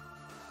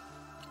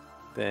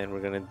 Then we're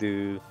gonna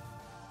do.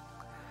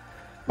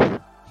 I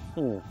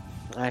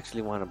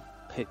actually want to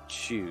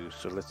hit you,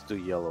 so let's do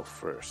yellow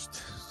first.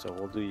 So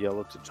we'll do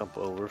yellow to jump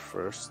over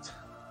first.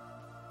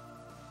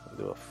 We'll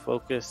do a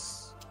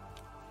focus,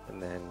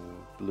 and then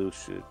blue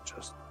should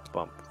just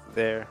bump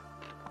there.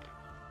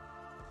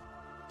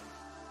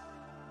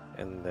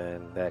 And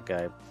then that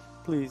guy,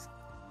 please.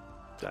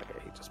 Okay,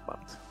 he just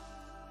bumped.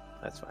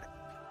 That's fine.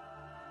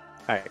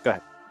 All right, go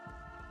ahead.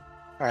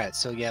 All right,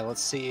 so yeah,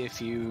 let's see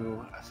if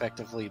you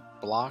effectively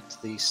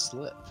blocked the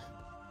slip.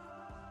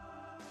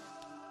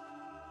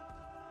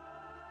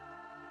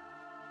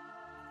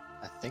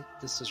 I think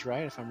this is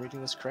right, if I'm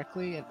reading this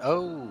correctly. And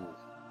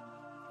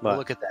What?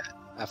 look at that!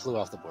 I flew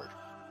off the board.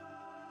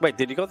 Wait,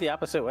 did you go the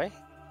opposite way?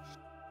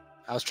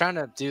 I was trying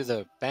to do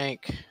the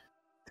bank.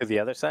 To the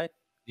other side?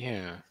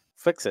 Yeah.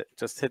 Fix it.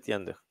 Just hit the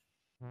undo.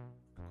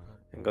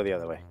 And go the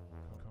other way.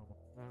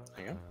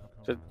 There you go.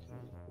 Just,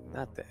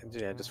 not that.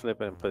 Yeah, just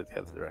flip it and put it the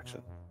other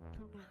direction.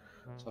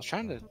 So I was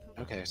trying to.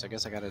 Okay, so I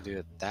guess I got to do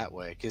it that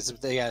way because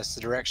yeah, it's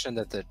the direction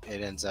that it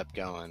ends up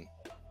going.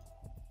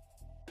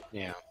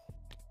 Yeah.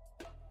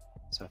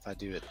 So if I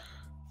do it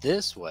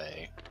this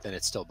way, then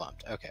it's still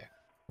bumped. Okay.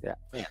 Yeah.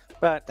 Yeah.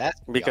 But That's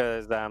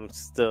because I'm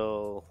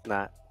still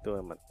not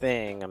doing my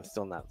thing, I'm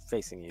still not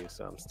facing you,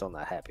 so I'm still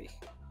not happy.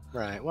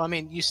 right. Well, I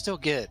mean, you still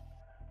get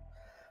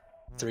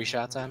 3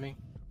 shots at me.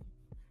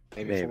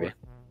 Maybe 4.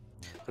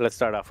 Let's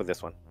start off with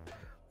this one.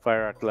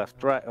 Fire arc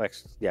left, right. Oh,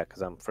 actually, yeah,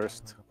 because I'm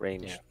first.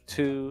 Range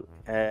 2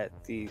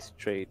 at the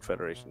Trade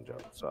Federation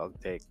zone. So I'll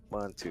take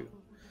 1, 2.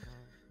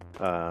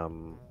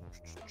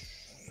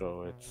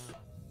 So it's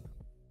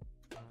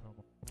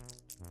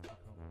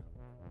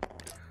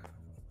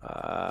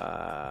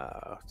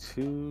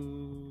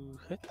 2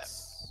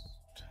 hits.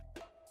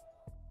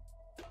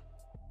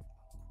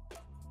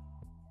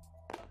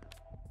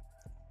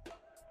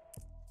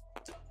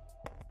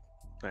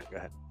 All right, go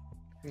ahead.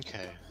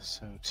 Okay,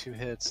 so 2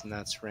 hits, and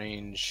that's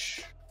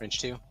range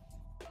 2.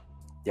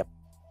 Yep.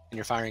 And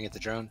you're firing at the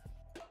drone.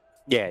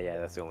 Yeah,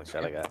 that's the only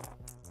shot I got.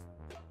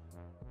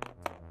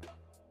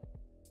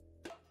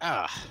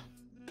 Ah.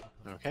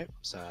 Okay,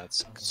 so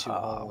that's 2.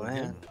 Oh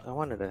man, I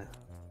wanted to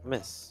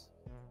miss.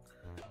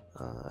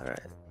 All right.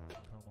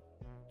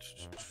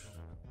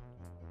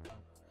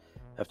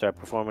 After I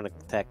perform an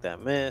attack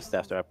that missed,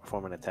 after I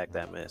perform an attack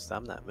that missed,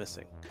 I'm not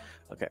missing.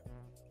 Okay.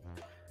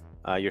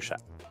 Your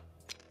shot.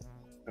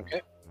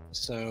 Okay,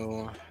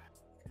 so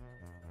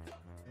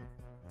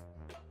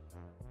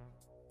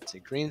let's see.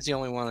 Green's the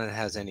only one that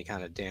has any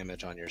kind of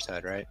damage on your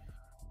side, right?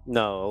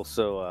 No,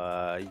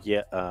 also,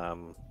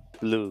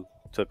 blue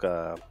took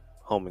a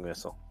homing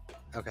missile.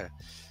 Okay,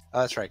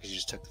 that's right, because you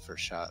just took the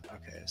first shot.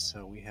 Okay,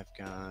 so we have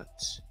got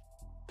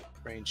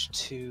range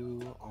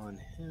 2 on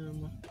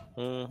him.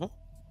 Mm-hmm.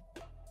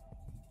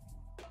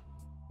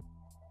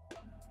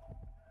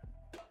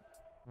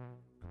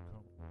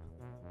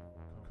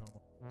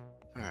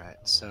 Alright,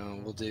 so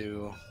we'll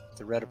do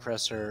the red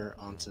oppressor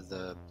onto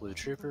the blue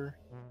trooper.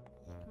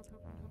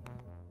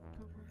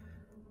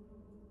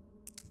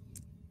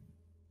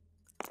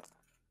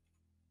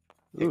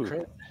 Ooh,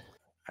 Crit.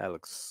 that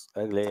looks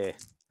ugly. Here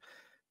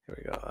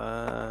we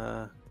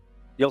go.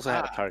 You also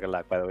have a target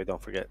lock, by the way.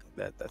 Don't forget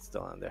that that's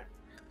still on there.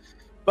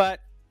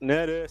 But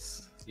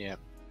notice. Yep.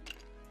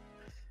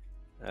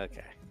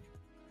 Okay.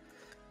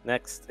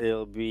 Next,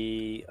 it'll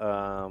be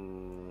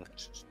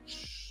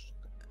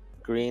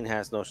green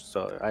has no.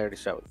 So I already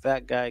shot with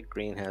that guy.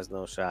 Green has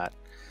no shot.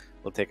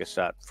 We'll take a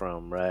shot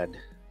from red.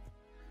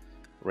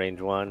 Range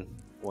 1,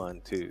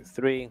 1, 2,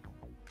 3,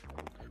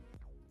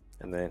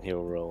 and then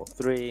he'll roll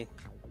 3.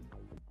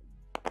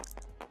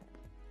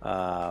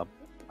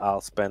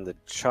 I'll spend the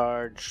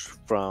charge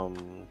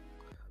from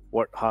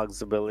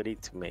Warthog's ability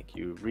to make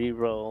you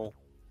re-roll.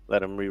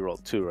 Let him re-roll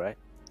 2, right?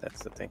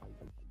 That's the thing.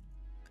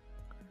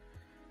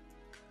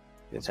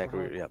 The attack,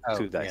 yeah,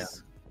 2 dice. Yeah.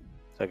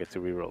 So I get to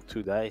re-roll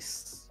 2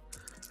 dice.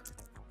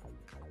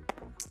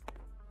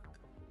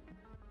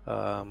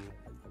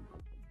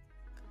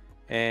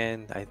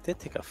 And I did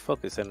take a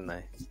focus, didn't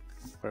I?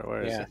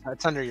 Where is it?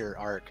 It's under your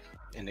arc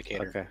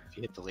indicator. Okay. If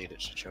you hit delete,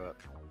 it should show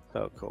up.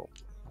 Oh, cool.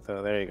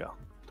 So there you go.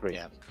 3.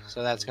 Yeah.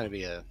 So that's going to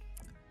be a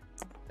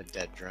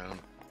dead drone,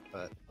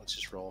 but let's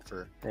just roll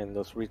for. And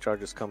those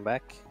recharges come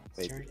back.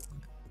 Wait.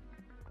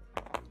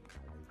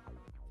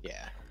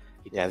 Yeah.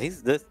 Yeah,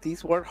 these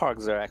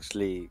warthogs are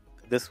actually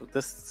this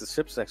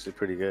ship's actually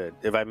pretty good.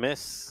 If I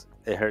miss,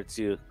 it hurts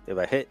you. If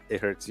I hit,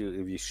 it hurts you.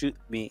 If you shoot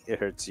me, it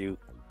hurts you.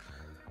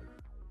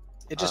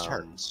 It just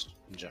hurts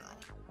in general.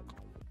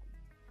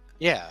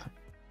 Yeah.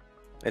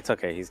 It's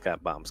okay. He's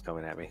got bombs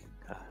coming at me.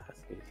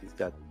 He's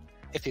got.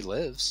 If he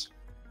lives.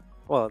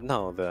 Well,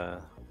 no,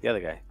 the other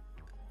guy.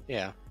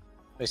 Yeah.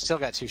 But he's still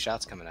got 2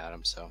 shots coming at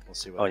him, so we'll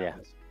see what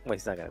happens. Yeah. Well,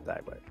 he's not gonna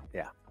die, but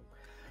yeah.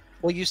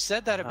 Well, you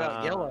said that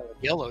about Yellow.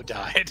 Yellow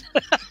died.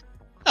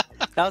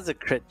 That was a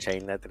crit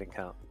chain. That didn't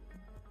count.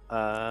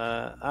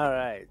 All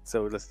right.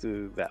 So let's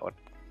do that one.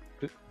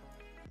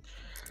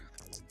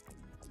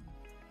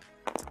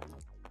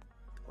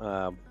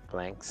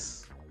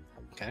 Blanks.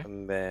 Okay.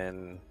 And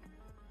then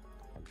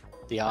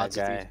The odds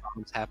of guy- these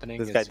bombs happening.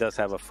 this is- guy does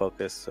have a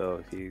focus,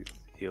 so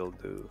he'll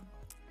do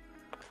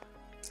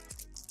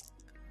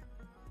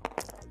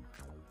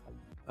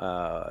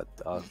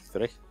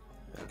 3.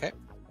 Okay.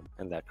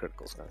 And that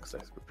critical's gone because I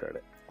prepared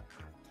it.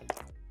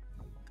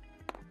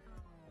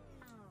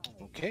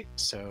 Okay,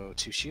 so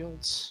 2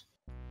 shields.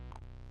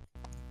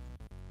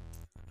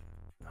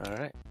 All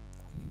right.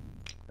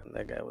 And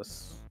that guy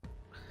was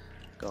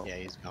gone. Yeah,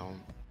 he's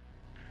gone.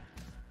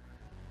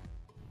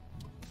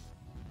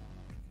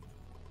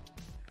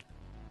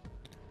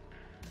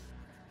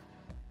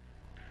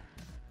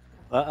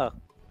 Uh-oh.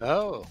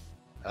 Oh.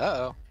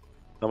 Uh-oh.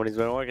 Somebody's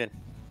been working.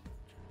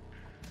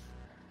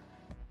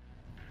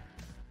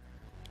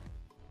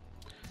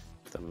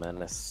 The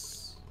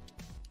menace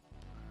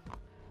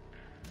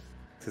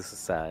to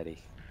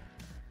society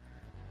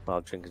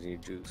while drinking your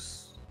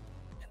juice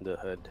in the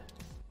hood.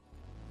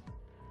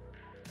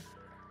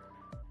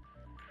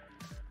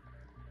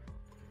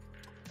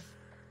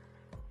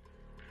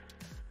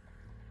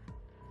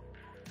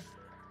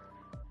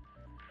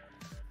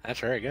 That's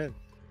very good.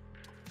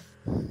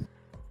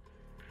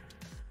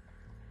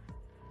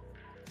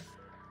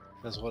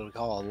 That's what we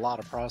call a lot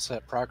of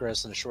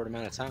progress in a short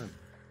amount of time.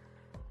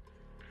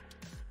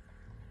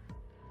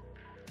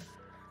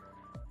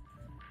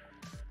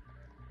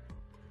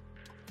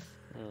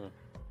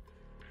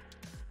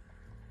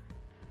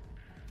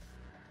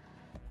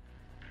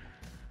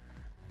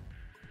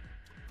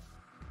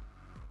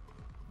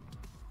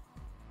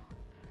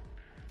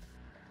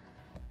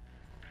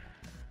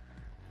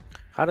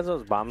 How does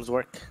those bombs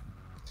work?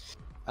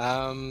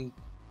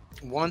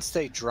 Once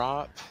they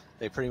drop,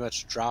 they pretty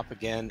much drop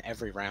again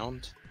every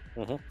round.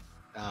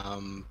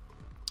 Mm-hmm.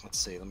 Let's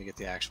see. Let me get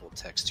the actual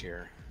text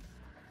here.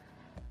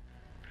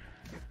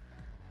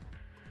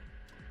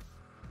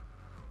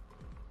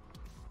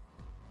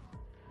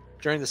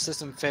 During the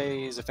system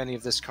phase, if any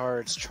of this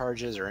card's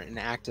charges are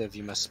inactive,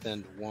 you must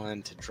spend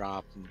 1 to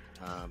drop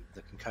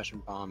the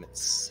concussion bomb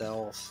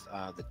itself.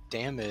 The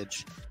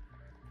damage.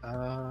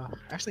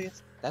 Actually,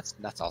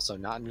 that's also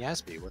not in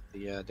Yasby what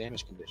the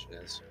damage condition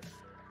is.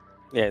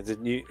 Yeah,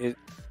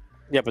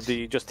 yeah, but do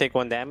you just take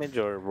 1 damage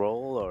or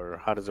roll, or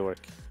how does it work?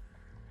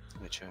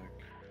 Let me check.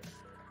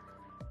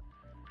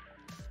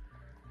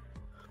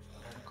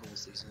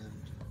 Articles these in.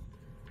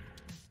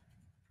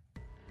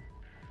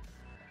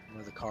 I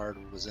know the card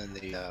was in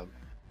the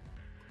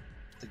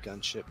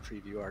gunship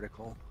preview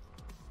article.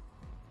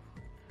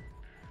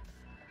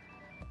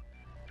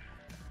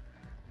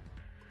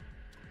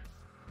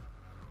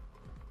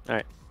 All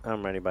right,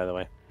 I'm ready. By the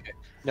way. Okay.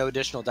 No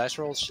additional dice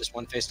rolls, just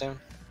 1 face down.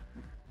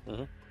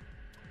 Mm-hmm.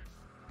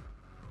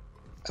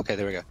 Okay,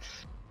 there we go.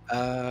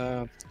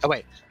 Oh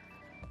wait.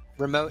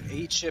 Remote.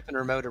 Each ship in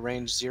remote at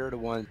range 0 to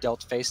 1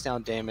 dealt face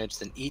down damage.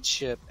 Then each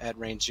ship at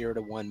range 0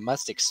 to 1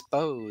 must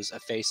expose a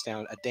face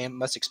down.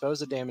 Must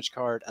expose a damage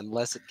card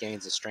unless it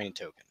gains a strain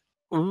token.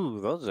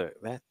 Ooh, those are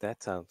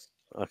that sounds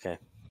okay.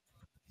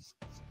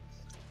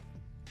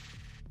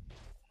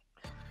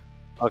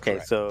 Okay,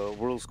 Correct. so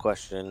rules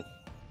question.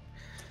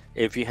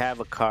 If you have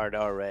a card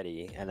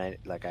already, and I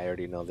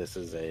already know this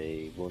is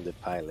a wounded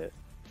pilot,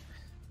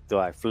 do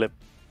I flip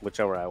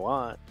whichever I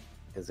want?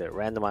 Is it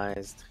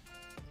randomized?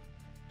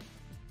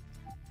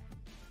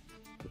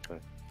 Okay.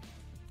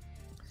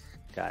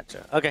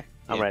 Gotcha. Okay,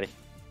 I'm Yeah. ready.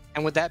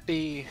 And would that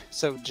be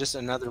so? Just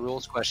another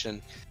rules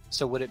question.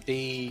 So would it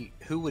be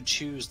who would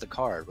choose the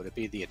card? Would it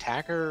be the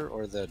attacker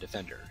or the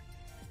defender?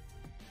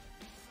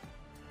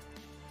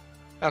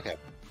 Okay.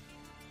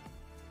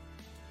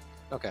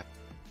 Okay.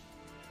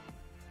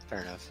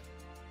 Fair enough.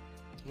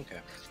 Okay.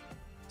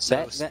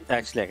 So That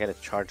actually, I got a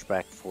charge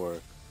back for.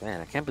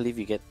 Man, I can't believe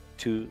you get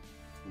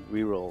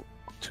reroll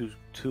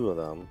two of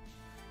them,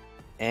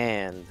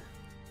 and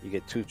you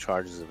get 2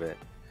 charges of it,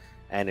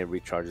 and it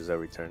recharges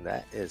every turn.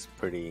 That is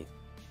pretty.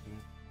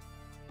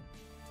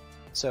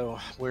 So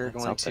we're That's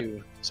going something.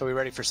 to. So we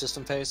ready for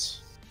system phase?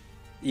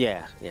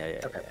 Yeah.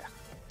 Okay.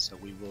 So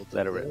we will do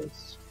Literally.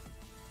 this.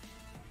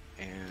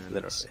 And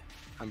Literally,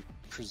 I'm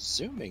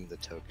presuming the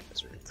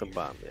tokens are in it's a here.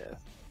 bomb. Yeah.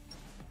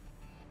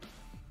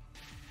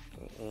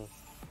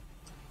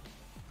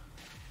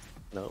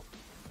 Nope.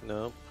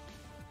 Nope.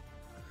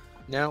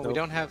 No, we Nope.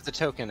 don't have the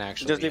token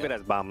actually. Just leave it yet.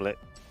 as bomblet.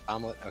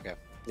 Bomblet. Okay.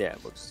 Yeah,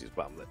 we'll just use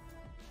bomblet.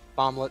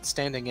 Bomblet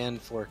standing in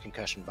for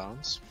concussion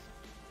bombs.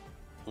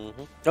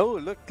 Mm-hmm. Oh,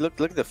 look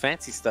at the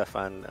fancy stuff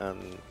on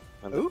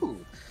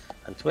Ooh,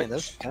 on Twitch. man,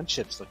 those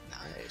gunships look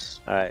nice.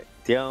 All right,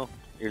 Theo,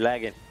 you're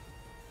lagging.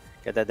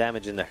 Get that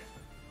damage in there.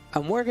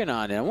 I'm working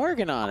on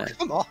it.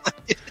 Come on.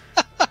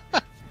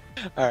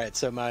 All right,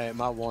 so my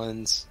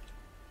ones.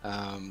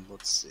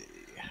 Let's see.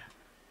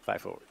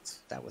 5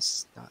 forwards. That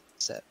was not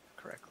set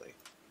correctly.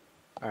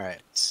 All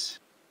right.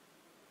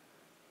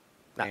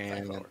 Not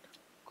And 5 forward.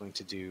 Going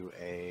to do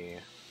a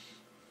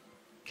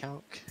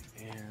calc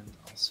and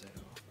also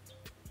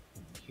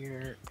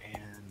here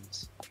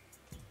and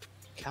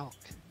calc.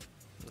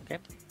 Okay.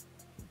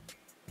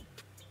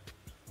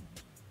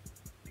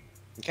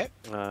 Okay.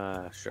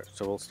 Sure.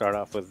 So we'll start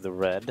off with the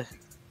red.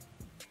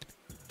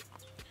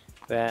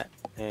 That,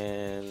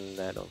 and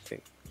I don't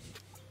think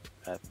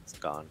that's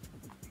gone.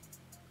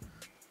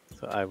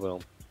 So I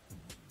will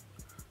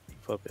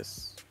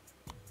focus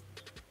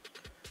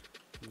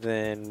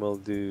Then we'll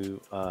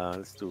do,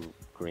 let's do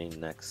green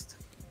next.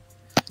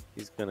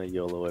 He's gonna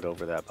YOLO it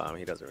over that bomb.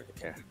 He doesn't really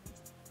care.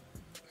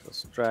 So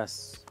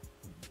stress.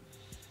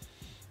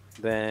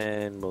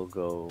 Then we'll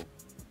go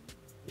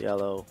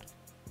yellow.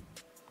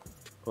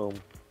 Boom.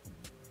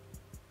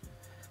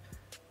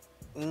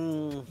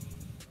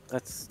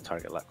 Let's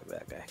target lock with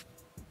that guy.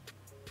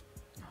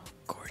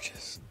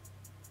 Gorgeous.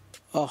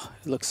 Oh,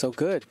 it looks so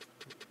good.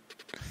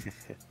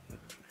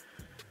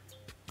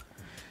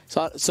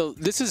 So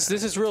this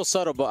is real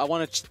subtle, but I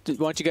want you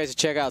guys to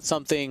check out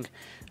something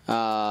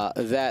that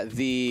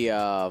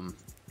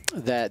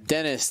that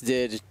Dennis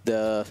did,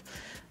 the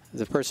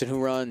person who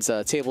runs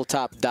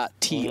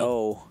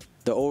tabletop.to,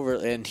 the over,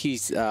 and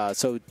he's he does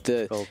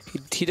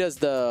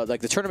the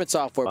the tournament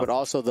software, but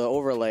also the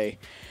overlay.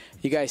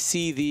 You guys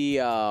see the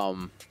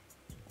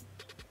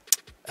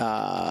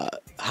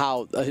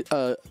how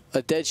a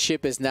dead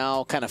ship is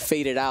now kind of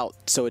faded out,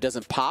 so it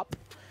doesn't pop,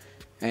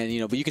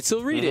 and but you can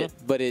still read it,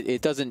 but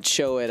it doesn't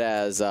show it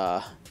as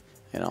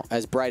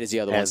as bright as the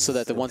other ones, so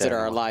that the ones that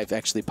are alive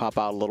actually pop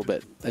out a little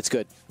bit. That's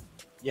good.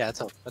 Yeah,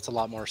 that's a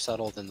lot more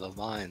subtle than the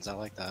lines. I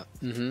like that.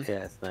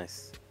 Yeah, it's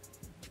nice.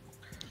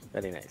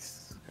 Very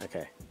nice.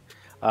 Okay.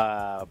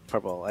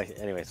 Purple.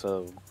 Anyway,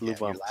 so blue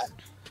bump.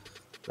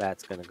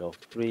 That's gonna go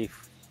 3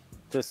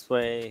 this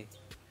way.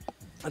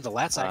 And the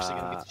lat's actually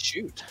gonna get to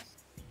shoot.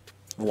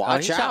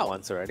 Watch he out! Shot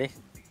once already.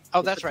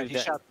 Oh, that's right. He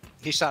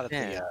shot at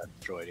the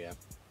droid. Yeah.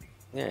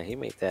 Yeah, he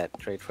made that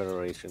Trade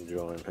Federation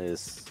drone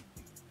his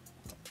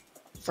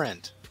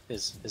friend.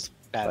 His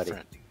bad buddy.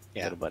 friend.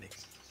 Yeah. Little buddy.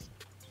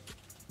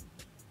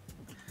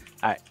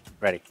 All right,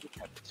 ready.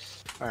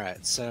 All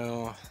right,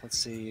 so let's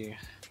see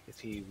if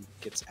he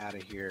gets out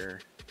of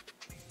here.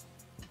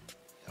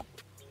 Nope,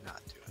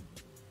 not doing.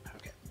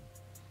 Okay.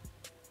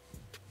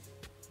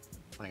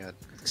 Like it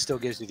still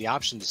gives you the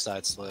option to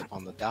side slip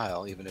on the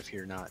dial, even if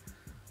you're not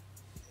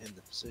in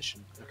the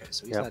position. Okay,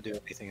 so he's not doing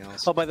anything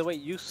else. Oh, by the way,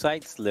 you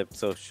side slipped,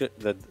 so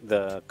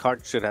the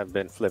card should have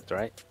been flipped,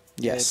 right?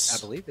 Yes,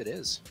 I believe it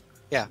is.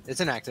 Yeah, it's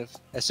inactive.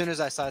 As soon as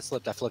I side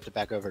slipped, I flipped it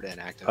back over to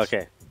inactive.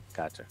 Okay,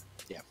 gotcha.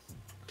 Yeah.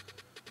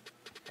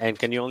 And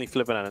can you only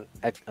flip it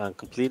on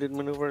completed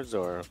maneuvers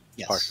or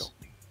partial?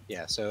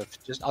 Yeah, so if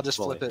I'll just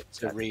flip it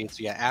to read.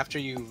 So yeah, after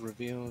you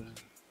review.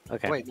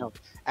 Okay. Wait, no.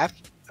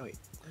 After. Oh wait.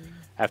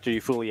 After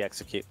you fully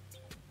execute.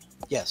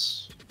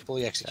 Yes,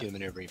 fully execute a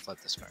maneuver. You flip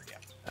this card. Yeah.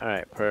 All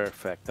right,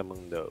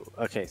 perfectamundo.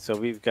 Okay, so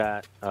we've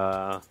got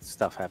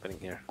stuff happening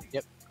here.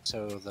 Yep.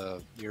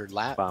 So your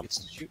lat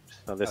gets to shoot.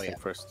 No, this thing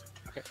first.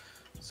 Okay.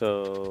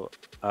 So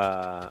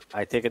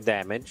I take a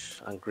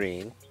damage on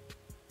green,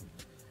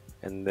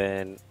 and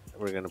then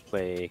we're gonna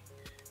play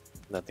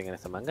nothing in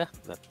the manga.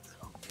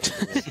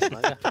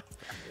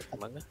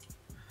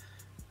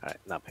 All right,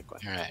 now pick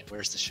one. All right,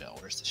 where's the shell?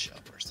 Where's the shell?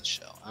 Where's the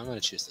shell? I'm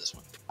gonna choose this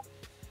one.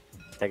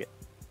 Take it.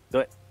 Do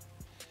it.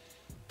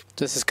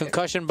 This is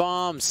concussion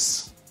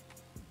bombs.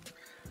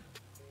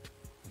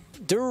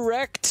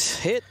 Direct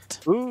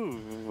hit.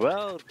 Ooh,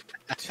 well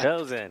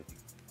chosen.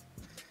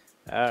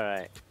 All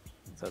right,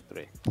 so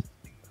 3.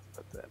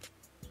 Put that.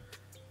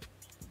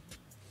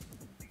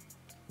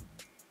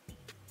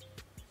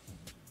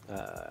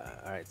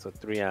 All right, so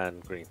 3 on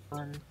green.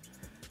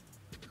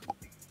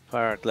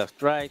 Park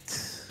left,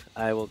 right.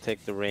 I will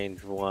take the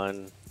range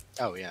 1.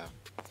 Oh yeah.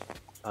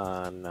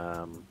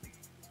 On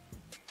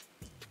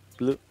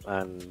blue,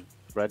 on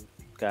red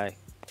guy. I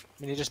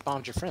mean, you just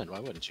bombed your friend. Why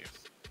wouldn't you?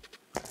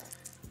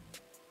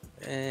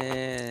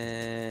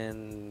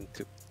 And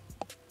 2.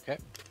 Okay.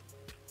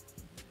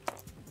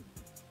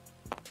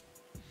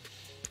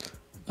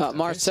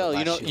 Marcel,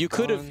 so you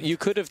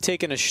could have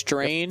taken a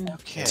strain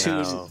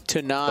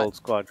to not. Gold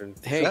Squadron.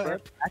 Hey,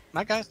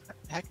 my guys,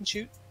 hack and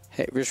shoot.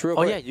 Hey, just real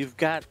Oh quick. yeah,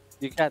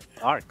 you got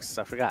arcs.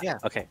 I forgot. Yeah.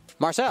 Okay.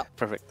 Marcel.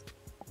 Perfect.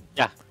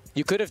 Yeah.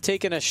 You could have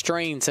taken a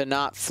strain to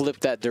not flip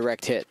that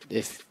direct hit.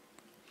 If.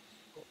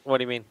 What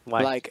do you mean?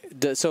 Why?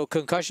 So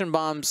concussion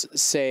bombs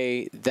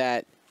say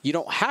that you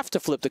don't have to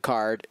flip the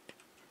card.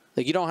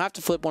 Like you don't have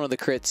to flip one of the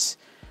crits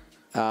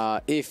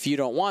if you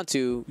don't want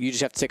to. You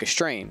just have to take a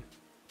strain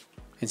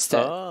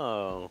instead.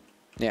 Oh.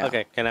 Yeah.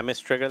 Okay. Can I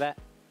mistrigger that?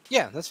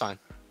 Yeah, that's fine.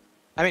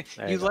 I mean,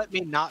 There you you go. let me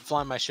not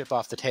fly my ship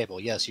off the table.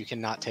 Yes, you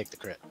cannot take the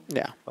crit.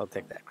 Yeah. I'll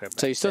take that crit.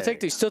 So you still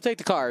take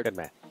the card, Good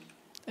man.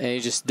 and you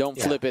just don't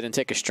flip it and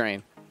take a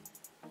strain.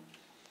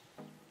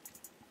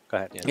 Go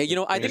ahead.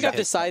 Yeah, I think I've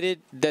decided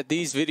that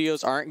these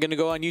videos aren't going to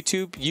go on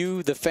YouTube.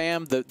 You, the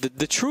fam,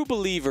 the true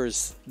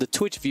believers, the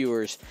Twitch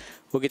viewers,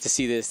 will get to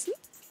see this.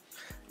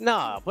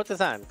 No, put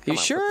this on. You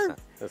sure?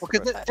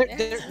 Because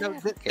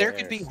there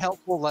could be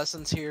helpful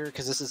lessons here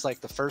because this is like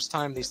the first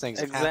time these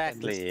things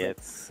Exactly. happen.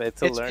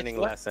 It's a learning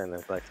lesson.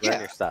 It's like learn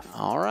your stuff.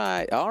 All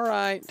right.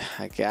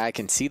 I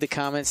can see the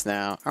comments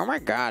now. Oh my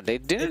God, they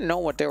didn't know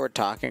what they were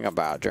talking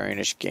about during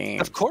this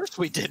game. Of course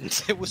we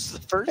didn't. It was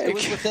the first. It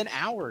was within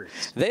hours.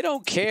 They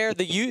don't care.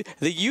 The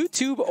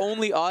YouTube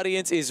only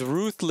audience is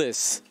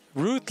ruthless.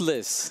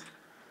 Ruthless.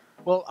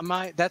 Well,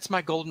 that's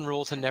my golden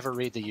rule to never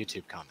read the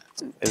YouTube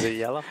comments. Is it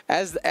yellow?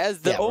 As the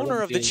Yeah, we're owner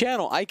gonna of the be-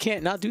 channel, I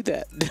can't not do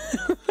that.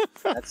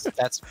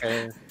 That's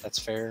fair. That's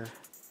fair.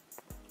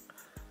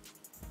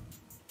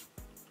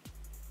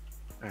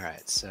 All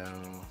right, so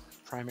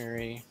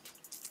primary.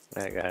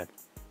 All right, go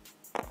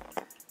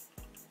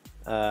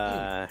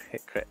ahead.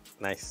 Hit crit.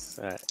 Nice.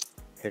 All right.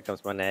 Here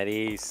comes my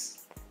natties.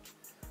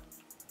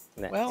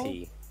 Nat Well-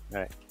 T. All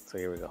right. So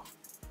here we go.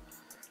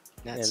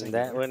 Nat And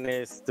singular. that one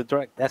is the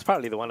direct. That's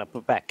probably the one I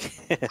put back.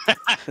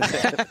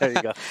 There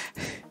you go.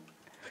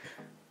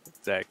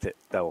 Direct hit.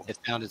 Double. It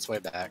found its way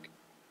back.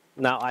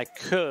 Now I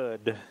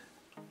could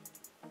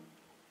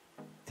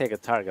take a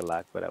target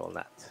lock, but I will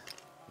not.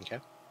 Okay.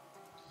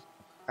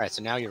 All right,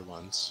 so now your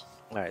ones.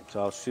 All right.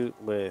 So I'll shoot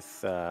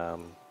with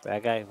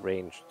that guy,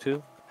 range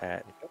 2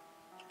 at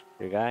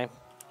your guy.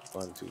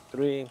 1, 2,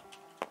 3.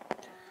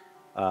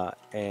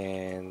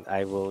 And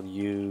I will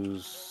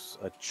use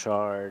a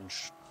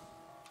charge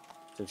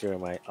since you're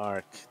in my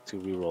arc to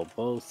reroll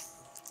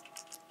both.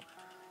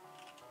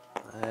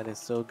 That is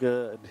so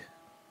good.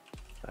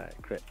 All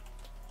right, crit.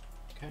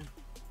 Okay.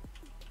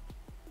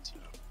 So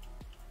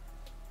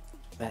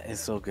That is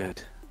so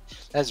good.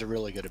 that's a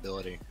really good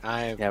ability.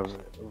 Yeah,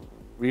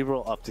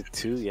 reroll up to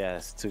 2. Yeah,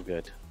 it's too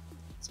good.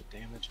 Some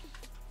damage.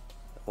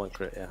 1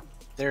 crit. Yeah.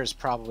 There's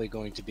probably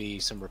going to be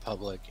some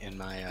Republic in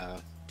my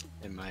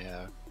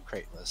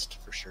crate list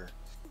for sure.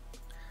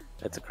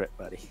 That's a crit,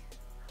 buddy.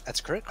 That's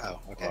crit. Oh,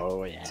 okay.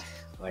 Oh yeah.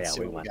 Oh yeah, Let's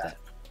see we what we want got. that.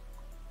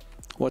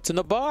 What's in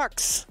the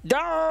box?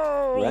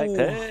 No! Right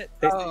hit.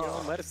 Take Oh. your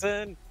own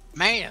medicine.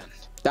 Man.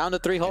 Down to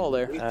 3 hull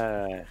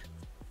there.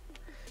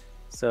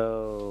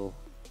 So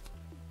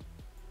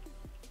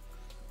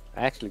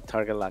I actually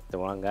target locked the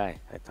wrong guy.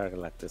 I target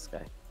locked this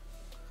guy.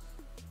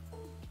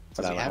 But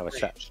Does I he don't have a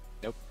shot. range?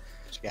 Nope.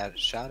 She got a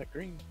shot at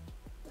green.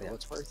 For Yeah. what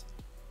it's worth.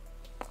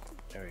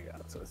 There we go.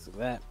 So let's do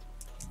that.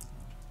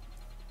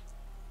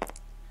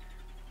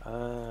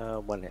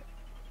 1 hit.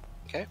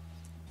 Okay.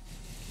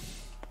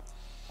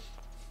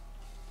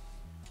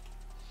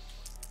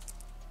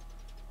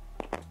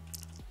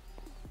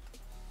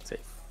 Safe.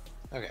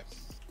 Okay.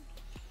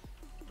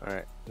 All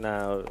right.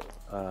 Now,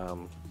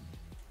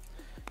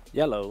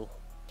 yellow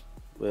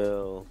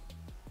will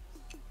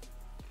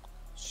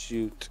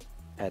shoot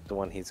at the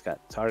one he's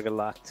got target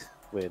locked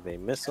with a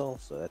missile.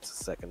 So that's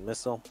a second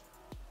missile.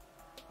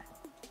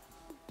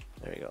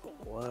 There you go.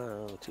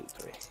 1, 2,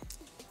 3.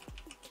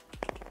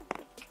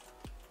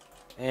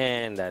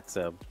 And that's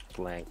a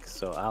blank.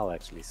 So I'll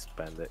actually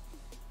spend it.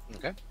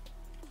 Okay.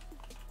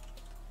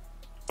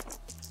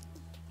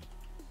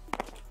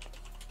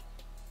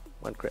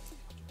 One crit.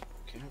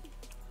 Okay.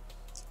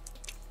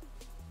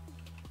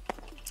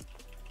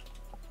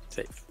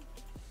 Safe.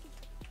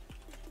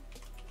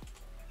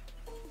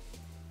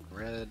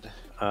 Red.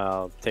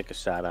 I'll take a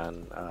shot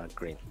on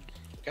green.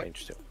 Okay.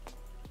 Range 2.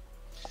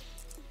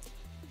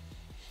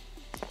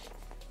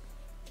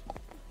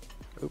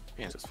 Oop,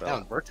 Yeah, just that fell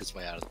one worked its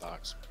way out of the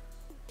box.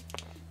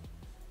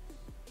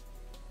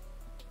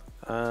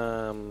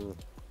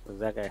 Was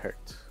that guy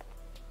hurt?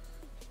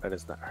 That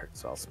is not hurt,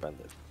 so I'll spend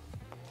it.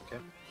 Okay.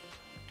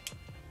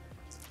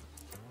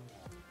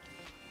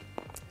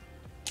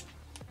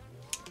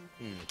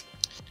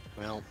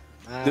 Well,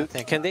 I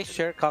think Can they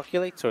share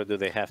calculates, or do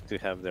they have to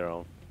have their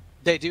own?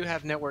 they do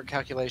have network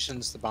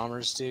calculations. The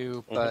bombers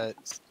do, Mhm.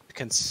 but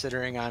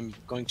considering I'm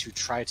going to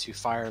try to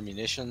fire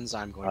munitions,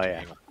 I'm going Oh, to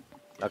yeah. aim up.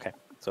 Okay,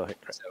 so hit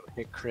crit. So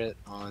hit crit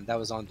on that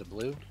was on to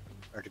blue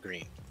or to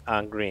green.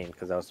 On green,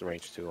 because that was the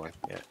range 2 one.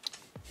 Yeah.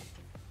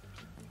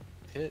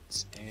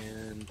 Hits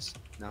and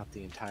not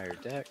the entire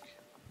deck.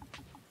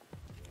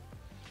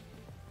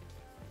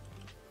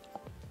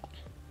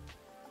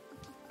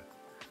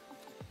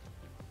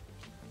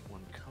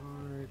 One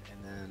card,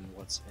 and then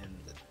what's in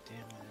the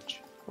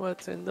damage?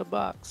 What's in the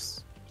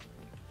box?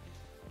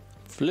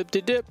 Flipped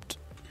dipped.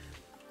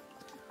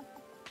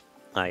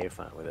 Ah, you're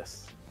fine with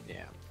this.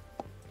 Yeah.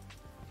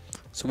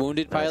 So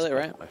wounded pilot,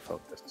 right? My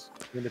focus.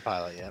 Wounded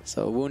pilot, yeah.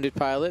 So wounded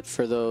pilot,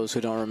 for those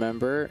who don't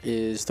remember,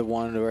 is the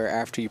one where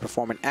after you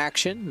perform an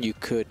action, you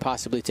could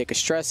possibly take a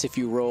stress if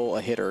you roll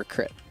a hit or a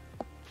crit.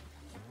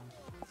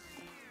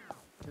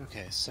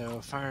 Okay,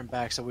 so firing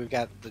back. So we've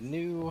got the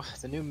new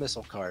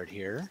missile card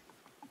here.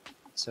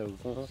 So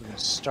we're gonna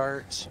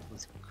start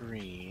with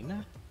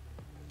green.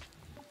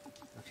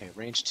 Okay,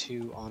 range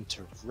 2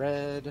 onto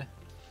red,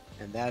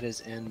 and that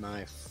is in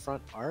my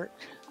front arc.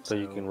 So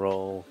you can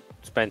roll,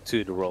 spend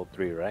 2 to roll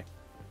 3, right?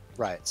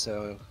 Right.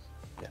 So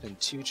then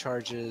 2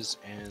 charges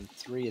and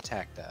 3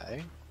 attack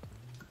die.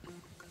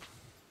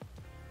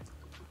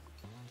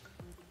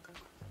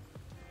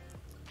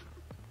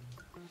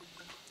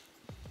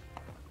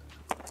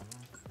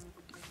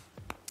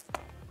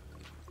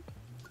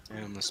 And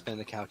I'm gonna spin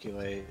the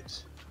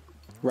calculate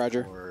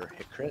Roger. or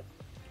hit crit.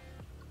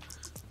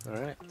 All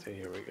right, so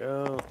here we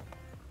go.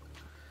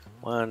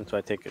 1, so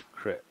I take a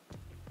crit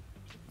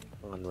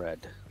on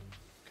red.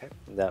 Okay.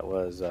 That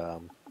was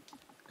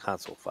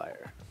console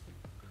fire.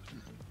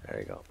 There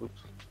you go.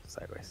 Oops,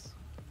 sideways.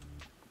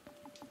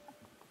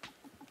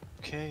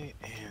 Okay,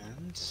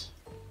 and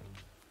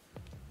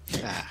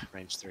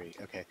Range 3.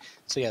 Okay.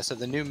 So yeah, so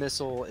the new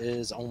missile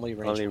is only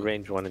range Only 1.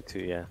 range 1 and 2,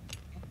 yeah.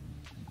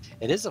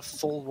 It is a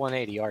full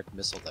 180 arc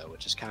missile though,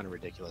 which is kind of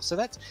ridiculous. So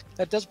that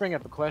does bring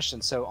up a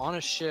question. So on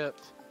a ship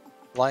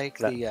like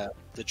the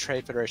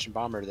Trade Federation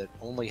bomber that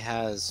only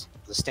has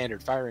the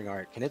standard firing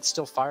arc, can it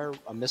still fire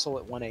a missile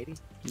at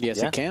 180? Yes,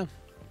 Yeah. it can.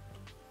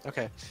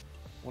 Okay.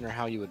 Wonder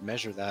how you would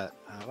measure that.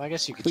 Well, I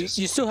guess you could But just.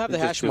 you still have the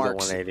Just hash do the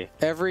marks.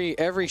 180.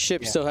 Every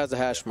ship Yeah. still has the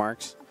hash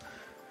marks.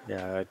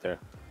 Yeah, right there.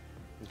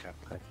 Okay.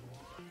 All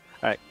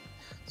right.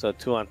 So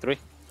 2 on 3.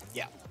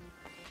 Yeah.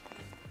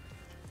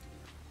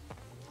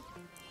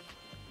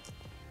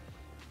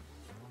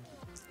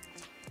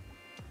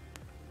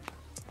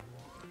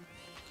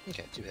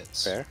 Okay, 2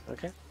 hits. Fair.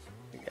 Okay.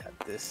 We got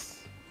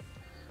this.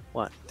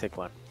 One. Take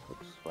one.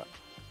 Oops. What?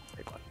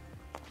 Take one.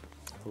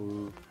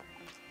 Ooh.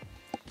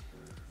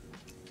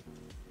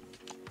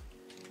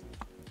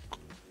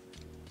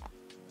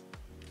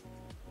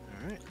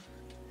 All right.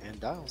 And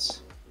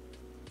dials.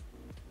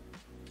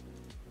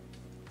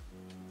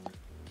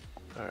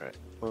 All right.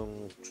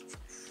 Boom.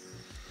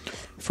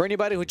 For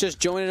anybody who just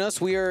joining us,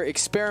 we are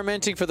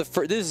experimenting for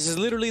this is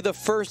literally the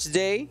first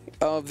day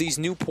of these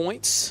new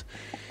points.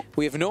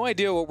 We have no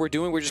idea what we're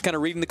doing. We're just kind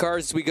of reading the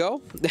cards as we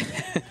go.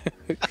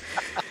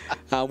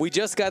 We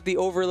just got the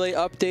overlay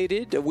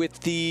updated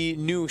with the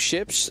new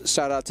ships.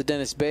 Shout out to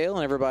Dennis Bale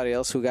and everybody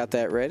else who got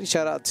that ready.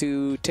 Shout out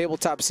to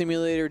Tabletop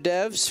Simulator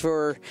devs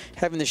for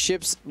having the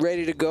ships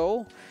ready to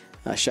go.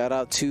 Shout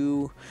out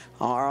to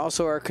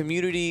also our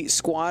community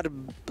squad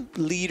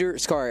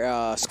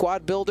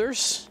squad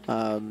builders.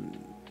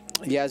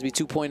 Yasby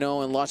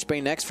 2.0 and Launch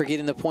Bay Next for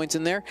getting the points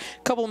in there.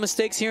 A couple of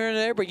mistakes here and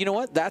there, but you know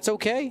what? That's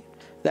okay.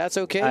 That's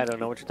okay. I don't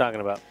know what you're talking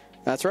about.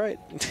 That's right.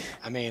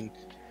 I mean,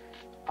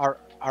 our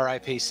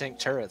RIP sync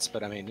turrets,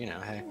 but I mean, you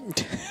know, hey.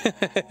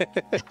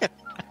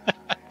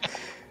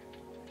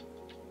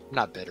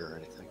 Not bitter or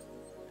anything.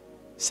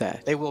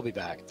 Sad. They will be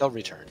back. They'll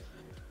return.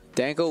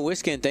 Danko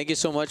Wiskin, thank you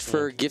so much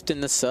for gifting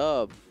the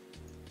sub.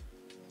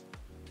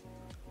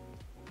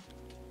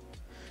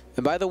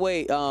 And by the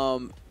way,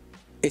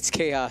 it's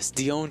chaos.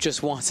 Dion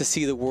just wants to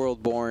see the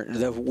world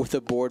with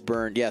the board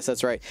burned. Yes,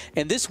 that's right.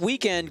 And this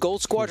weekend,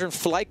 Gold Squadron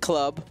Flight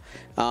Club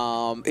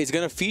is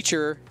going to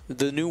feature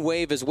the new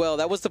wave as well.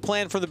 That was the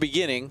plan from the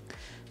beginning.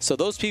 So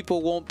those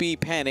people won't be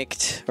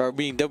panicked, or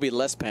they'll be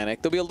less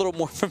panicked. They'll be a little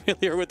more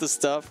familiar with the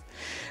stuff.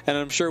 And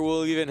I'm sure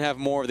we'll even have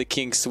more of the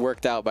kinks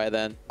worked out by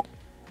then,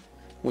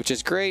 which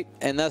is great.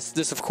 And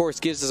this, of course,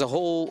 gives us a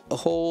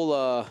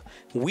whole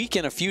week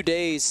and a few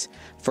days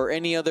for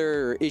any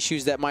other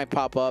issues that might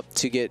pop up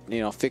to get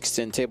fixed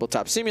in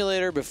Tabletop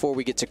Simulator before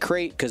we get to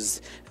Crate,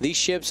 because these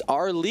ships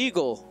are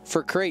legal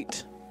for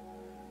Crate.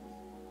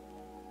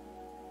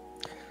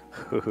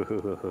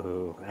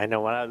 I know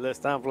what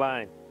list I'm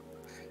flying.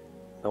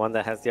 The one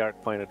that has the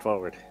arc pointed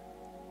forward.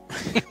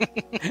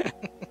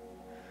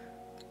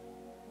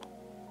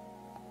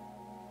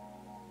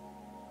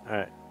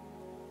 All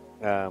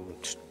right.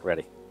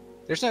 Ready.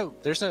 There's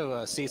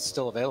no seats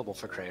still available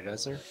for Crate,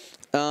 is there?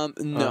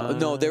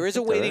 No, there is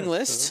a waiting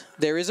list.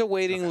 There is a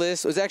waiting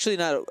list. It's actually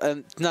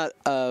not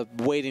a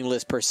waiting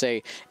list per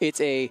se.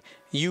 It's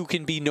you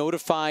can be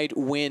notified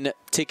when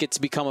tickets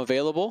become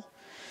available.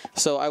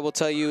 So I will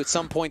tell you at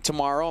some point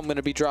tomorrow, I'm going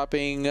to be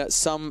dropping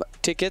some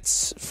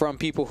tickets from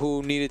people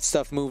who needed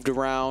stuff moved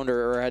around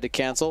or had to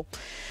cancel.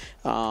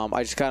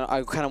 I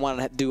kind of want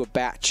to do a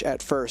batch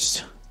at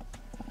first.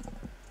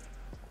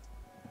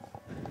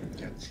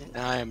 Okay.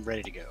 I am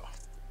ready to go.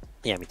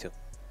 Yeah, me too.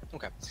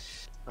 Okay.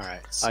 All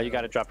right. Oh, you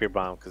got to drop your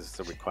bomb because it's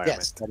a requirement.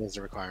 Yes, that is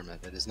a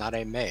requirement. It is not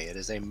a may. It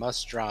is a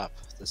must drop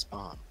this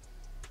bomb.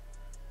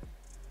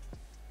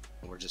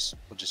 And we'll just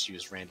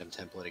use random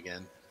template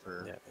again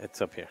for. Yeah,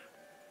 it's up here.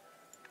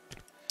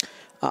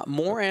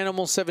 More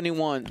Animal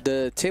 71.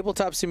 The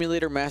Tabletop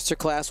Simulator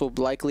Masterclass will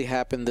likely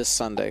happen this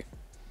Sunday.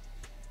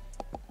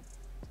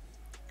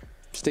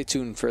 Stay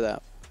tuned for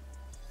that.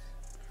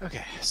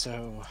 Okay,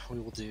 so we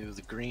will do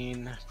the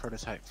green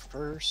prototype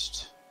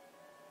first.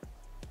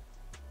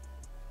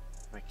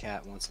 My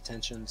cat wants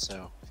attention,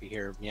 so if you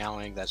hear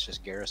meowing, that's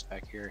just Garrus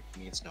back here.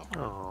 He needs no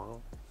harm.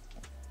 Oh.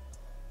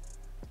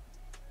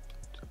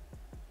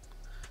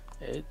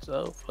 It's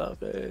so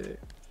fluffy.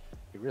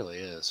 He really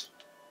is.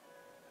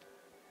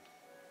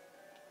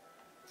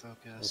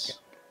 Focus. Okay.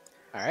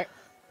 All right.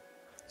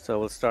 So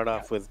we'll start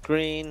off with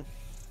green.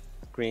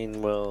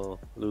 Green will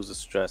lose the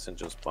stress and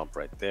just bump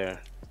right there.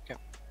 Okay.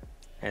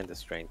 And the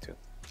strain too.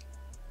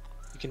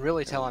 You can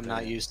really tell I'm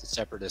not used to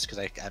separatist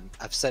because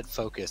I've said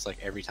focus like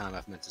every time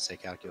I've meant to say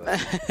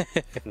calculation.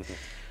 And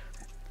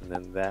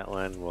then that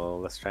one,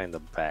 well, let's try in the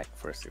back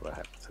first, see what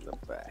happens in the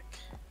back.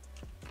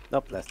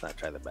 Nope, let's not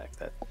try the back.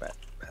 That's bad.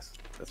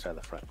 Let's try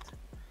the front.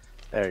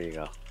 There you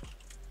go.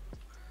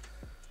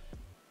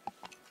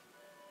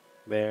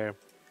 There.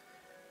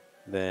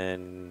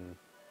 Then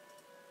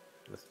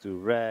let's do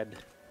red.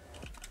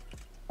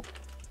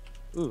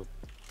 Ooh.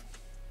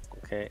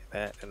 Okay,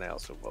 that, and I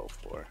also vote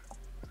for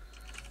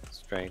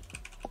strength.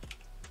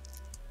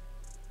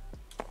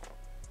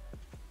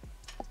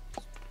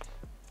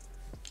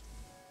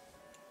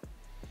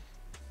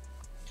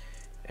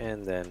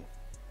 And then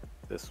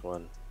this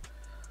one,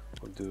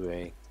 we'll do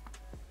a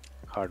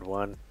hard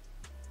 1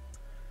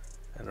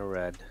 and a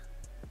red.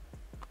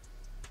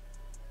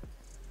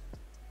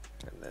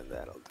 And then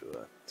that'll do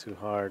a 2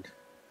 hard.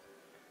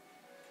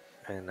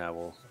 And I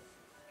will...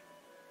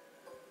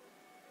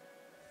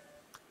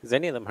 Is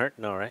any of them hurt?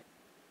 No, right?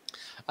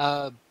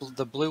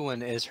 The blue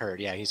one is hurt.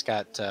 Yeah, he's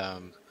got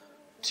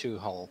 2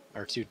 hull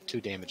or two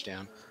damage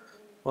down.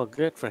 Well,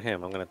 good for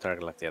him. I'm gonna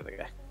target like the other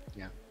guy.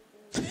 Yeah.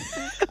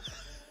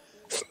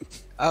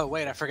 Oh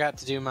wait, I forgot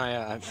to do my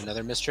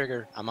another miss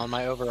trigger. I'm on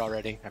my over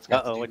already. I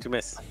forgot. Uh oh, what'd you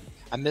miss?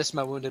 I missed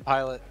my wounded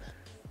pilot.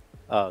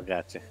 Oh,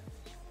 gotcha.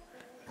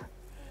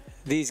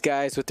 These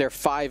guys with their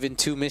 5 and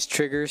 2 miss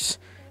triggers.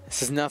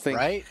 This is nothing.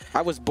 Right?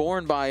 I was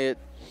born by it,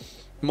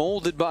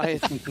 molded by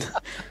it.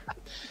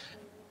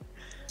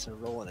 So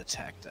roll an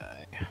attack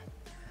die.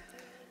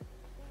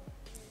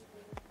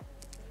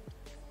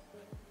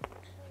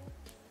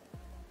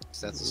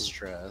 So that's a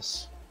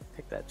stress.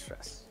 Take that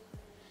stress.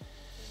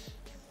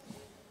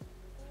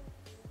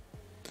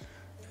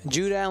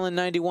 Jude Allen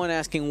 91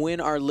 asking when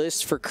our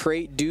lists for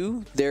crate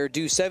due. They're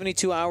due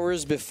 72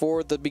 hours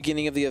before the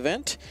beginning of the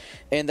event,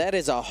 and that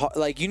is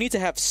like you need to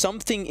have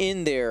something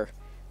in there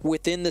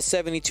within the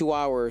 72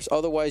 hours,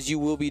 otherwise you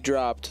will be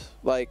dropped.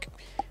 Like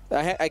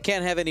I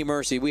can't have any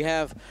mercy. We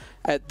have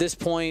at this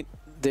point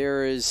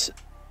there is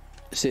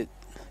it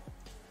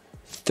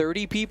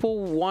 30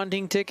 people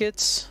wanting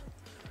tickets?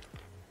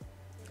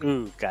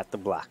 Ooh, got the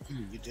block.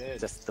 You did.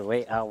 Just the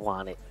way I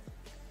want it.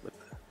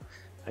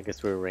 I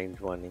guess we're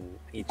range 1 in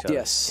each other.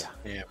 Yes.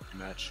 Yeah, pretty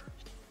much.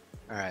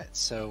 All right,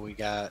 so we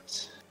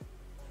got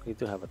We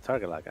do have a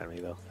target lock on me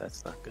though.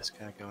 That's not good. this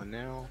guy going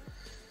now.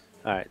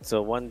 All right,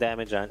 so 1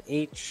 damage on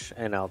each,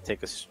 and I'll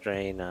take a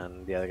strain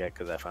on the other guy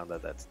because I found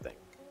out that's the thing.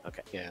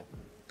 Okay. Yeah.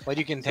 Well,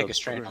 you can take So a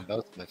strain on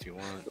both of them if you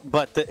want.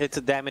 But it's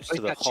a damage Oh,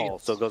 to he's the got hull,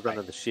 shields. so it goes Right.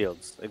 under the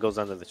shields. It goes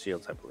under the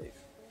shields, I believe.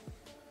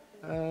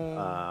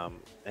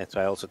 And so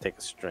I also take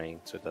a strain,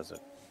 so it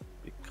doesn't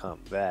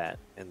become that.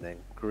 And then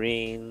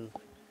green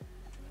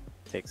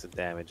takes a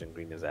damage, and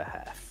green is at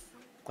half.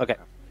 Okay.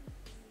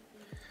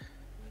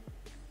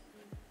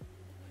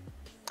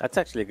 That's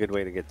actually a good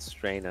way to get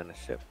strain on a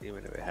ship,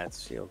 even if it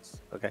has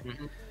shields. Okay.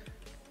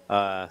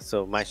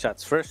 So my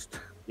shot's first.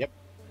 Yep.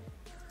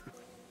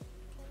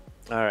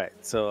 All right.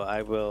 So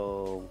I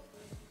will.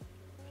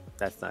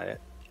 That's not it.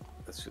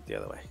 Let's shoot the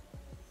other way.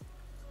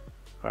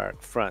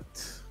 Arc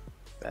front.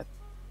 That.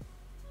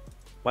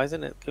 Why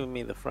isn't it giving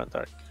me the front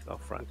arc? Oh,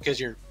 front. Because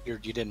you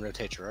didn't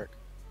rotate your arc.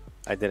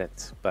 I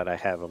didn't, but I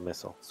have a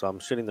missile, so I'm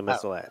shooting the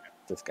missile at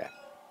this guy.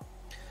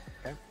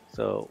 Okay.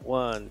 So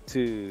 1,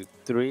 2,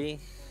 3.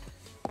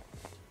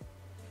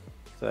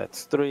 So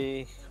that's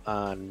 3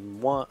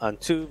 on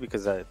 2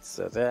 because that's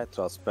that.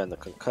 So I'll spend the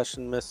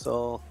concussion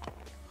missile,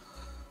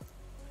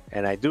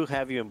 and I do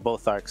have you in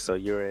both arcs, so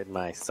you're in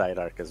my side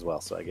arc as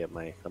well. So I get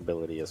my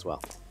ability as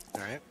well.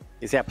 All right.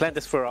 You see, I planned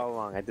this for all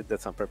along. I did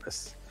this on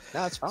purpose.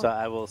 No, it's fine. So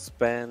I will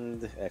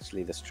spend.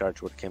 Actually, this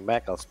charge would came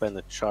back. I'll spend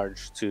the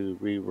charge to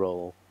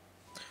re-roll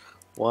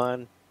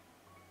 1,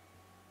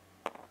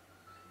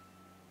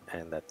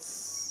 and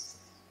that's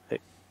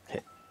hit.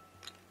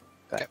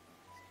 Okay.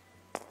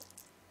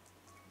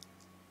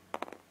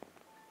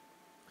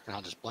 And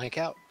I'll just blank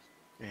out.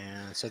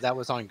 And so that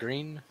was on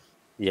green.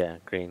 Yeah,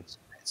 green.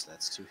 So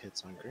that's 2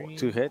 hits on green.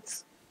 2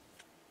 hits.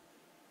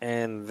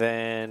 And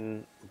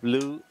then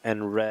blue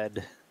and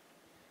red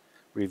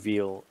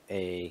reveal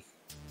a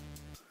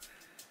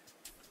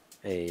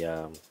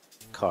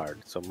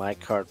card. So my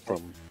card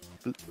from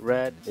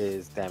red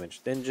is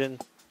damaged engine.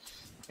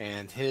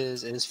 And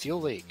his is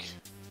fuel leak.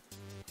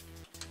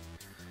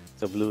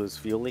 So blue is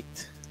fuel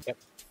leaked. Yep.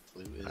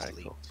 Blue is Alright,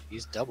 leaked. cool.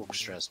 He's double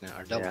stressed now.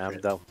 Or double Yeah, I'm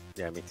crit. double.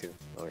 Yeah, me too.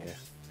 Over here.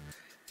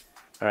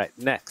 All right,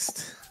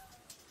 next.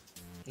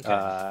 Okay.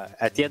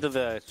 At the end of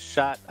the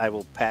shot, I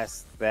will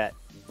pass that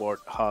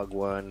warthog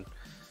one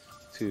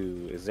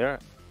to. Is there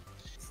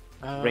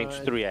range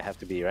 3? I have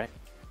to be right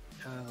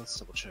Let's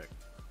double check.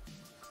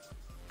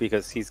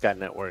 because he's got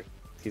network.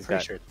 He's Pretty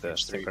got sure it's the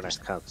range 3.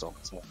 synchronized console.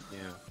 So,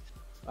 yeah.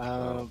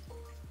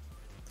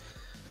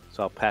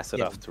 So I'll pass it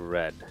Yeah. off to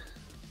red.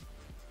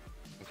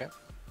 Okay.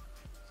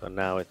 So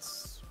now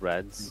it's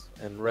reds,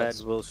 and red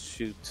Reds. will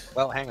shoot.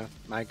 Well, hang on.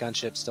 My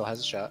gunship still has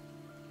a shot.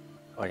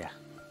 Oh yeah,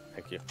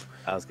 thank you.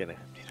 I was getting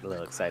a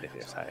little excited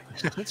here. Sorry.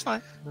 That's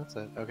fine. That's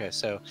it. Okay,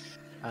 so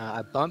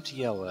I bumped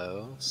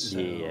yellow. So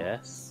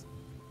Yes.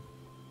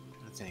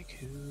 I think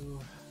who?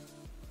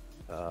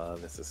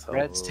 This is so.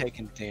 Red's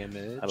taking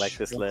damage. I like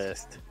this Red's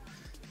list.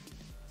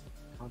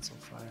 Console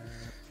fire.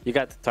 You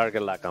got the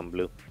target lock on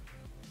blue.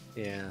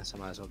 Yeah, so I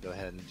might as well go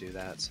ahead and do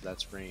that. So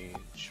that's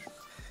range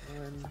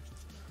 1.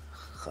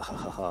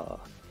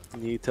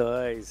 New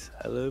toys.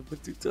 I love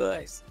new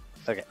toys.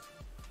 Okay.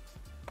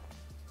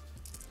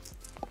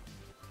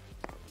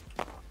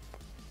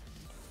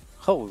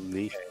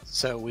 Holy.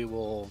 So we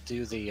will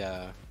do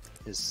the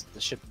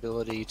ship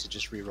ability to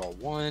just reroll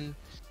 1,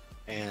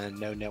 and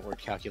no network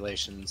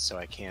calculations, so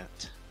I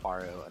can't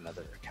borrow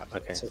another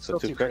calculator. Okay, so still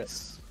 2 two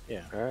crits.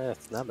 Yeah. Alright,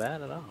 that's not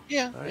bad at all.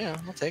 Yeah, All right. yeah,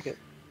 I'll take it.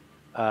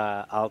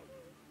 I'll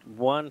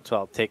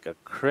I'll take a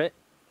crit.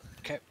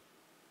 Okay.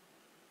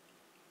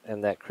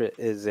 And that crit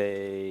is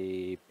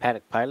a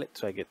panic pilot,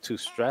 so I get 2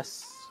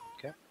 stress.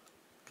 Okay.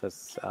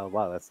 Because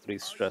wow, that's 3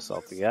 stress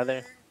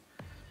altogether.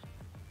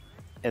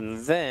 And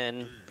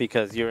then,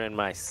 because you're in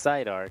my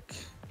side arc,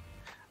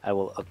 I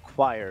will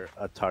acquire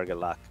a target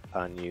lock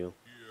on you.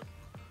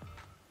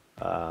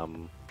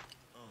 I'll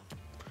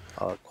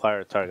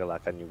acquire a target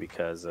lock on you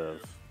because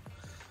of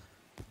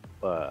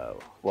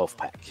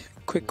Wolfpack.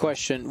 Quick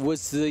question: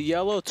 was the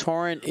yellow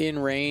torrent in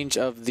range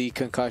of the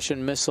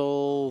concussion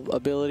missile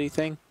ability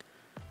thing?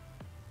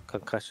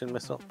 Concussion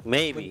missile?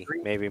 Maybe.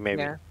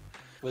 Yeah.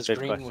 Was Good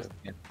green question. with?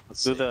 Yeah,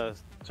 let's Do see. the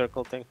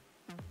circle thing.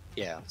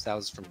 Yeah, so that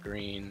was from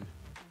green.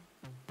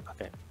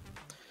 Okay.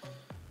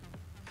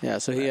 Yeah,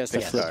 so he has to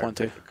Pick a flip card, one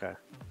too.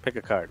 Pick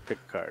a card. Pick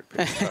a card.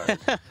 Pick a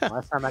card.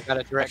 Last time I got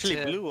a direct Actually,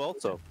 hit. blue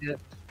also. Yeah.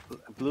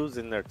 Blue's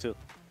in there too.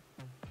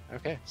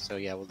 Okay, so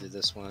yeah, we'll do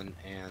this one,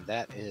 and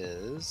that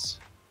is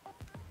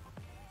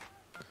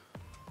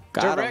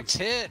Got him. direct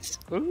hit.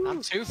 Ooh.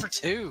 I'm 2 for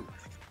 2.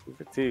 2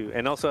 for 2.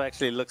 And also,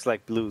 actually, it looks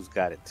like blue's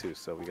got it too,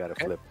 so we got to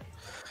Okay. flip.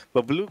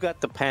 But blue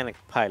got the panic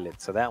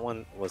pilot, so that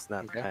one was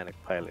not Okay. the panic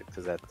pilot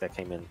because that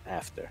came in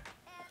after.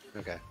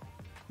 Okay.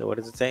 So what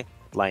does it say?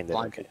 Blinded.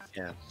 Blinded.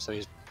 Okay. Yeah. So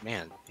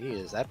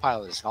that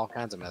pilot is all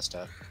kinds of messed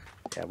up.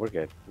 Yeah, we're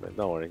good. But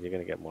don't worry, you're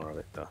gonna get more of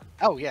it though.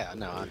 Oh yeah,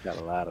 no. We've got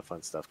a lot of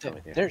fun stuff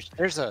coming here.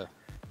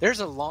 There's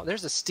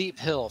a steep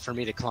hill for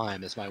me to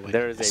climb. Is my way.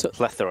 There is a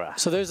plethora.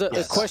 So there's a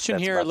Yes, question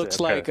that's here. about It looks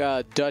to like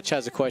occur. Dutch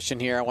has a question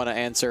here. I want to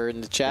answer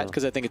in the chat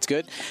because I think it's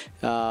good.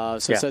 So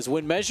Yeah. it says,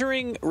 when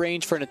measuring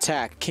range for an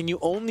attack, can you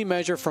only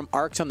measure from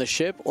arcs on the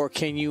ship, or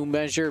can you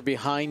measure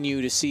behind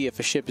you to see if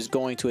a ship is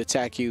going to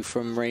attack you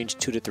from range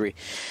 2 to 3?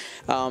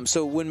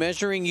 So when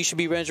measuring, you should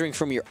be measuring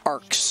from your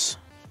arcs,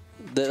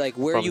 like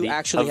where From you the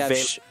available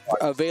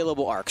available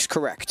available arcs.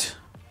 Correct.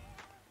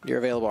 Your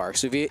available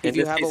arcs. So if In you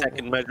this have case, I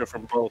can measure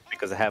from both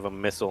because I have a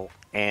missile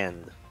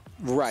and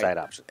right, side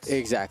options.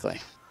 exactly.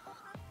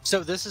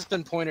 So this has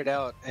been pointed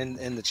out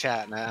in the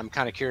chat, and I'm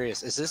kind of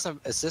curious. Is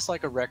this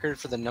like a record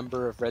for the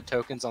number of red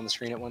tokens on the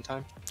screen at one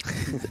time?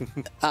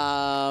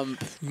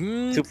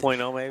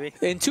 2.0 maybe.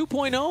 In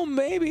 2.0,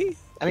 maybe.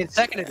 I mean,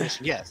 second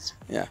edition, yes.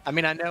 Yeah. I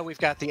mean, I know we've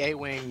got the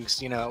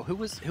A-wings. You know, who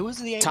was the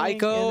A-wing?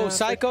 Tycho,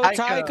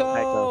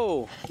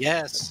 Tycho.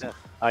 Yes.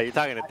 Oh, you're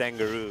talking to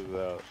Dangaroo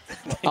though.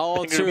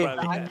 Oh, Dangaroo true.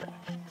 probably got it.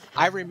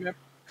 I remember.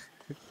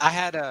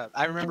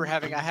 I remember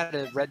having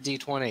a red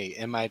D20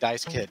 in my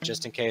dice kit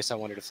just in case I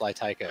wanted to fly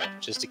Tycho,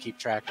 just to keep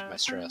track of my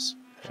stress.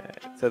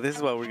 So this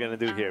is what we're gonna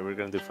do here. We're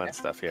gonna do fun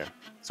stuff here.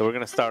 So we're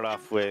gonna start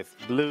off with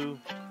blue.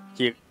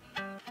 He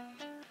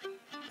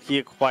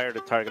acquired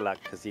a target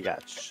lock because he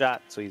got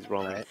shot, so he's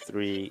rolling Right.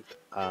 3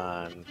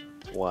 on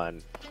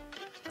 1.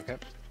 Okay.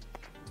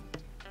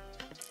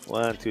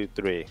 1, 2,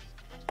 3.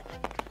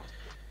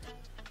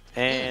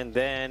 And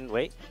then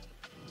wait,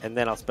 and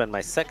then I'll spend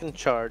my second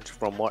charge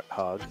from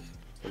Warthog.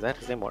 Is that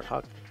his name,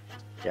 Warthog?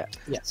 Yeah.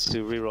 Yes.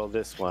 To reroll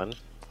this one.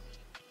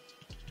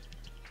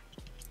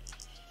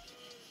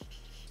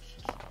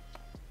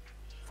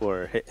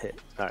 For hit.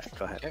 All right,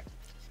 go ahead. Okay.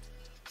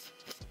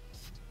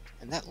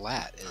 And that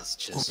lat is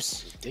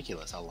just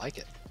ridiculous. I like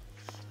it.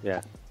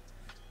 Yeah.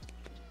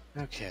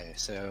 Okay,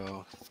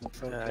 so.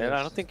 I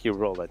don't think you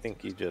rolled. I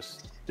think you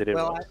just did it.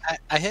 Well, roll.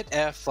 I hit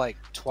F like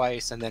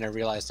twice, and then I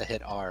realized I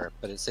hit R,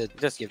 but it said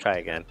Just try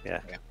again.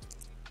 Yeah.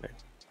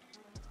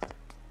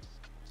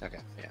 Okay,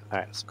 yeah. All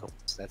right, that's cool.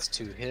 So that's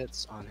 2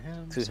 hits on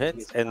him. 2 so hits,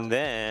 he's and down.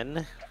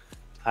 then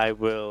I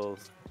will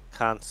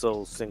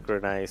console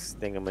synchronize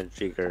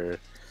thingamajigger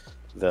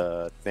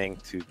the thing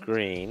to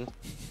green.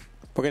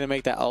 We're gonna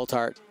make that alt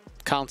art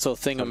console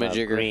So now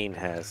thingamajigger. green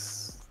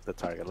has the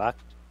target lock.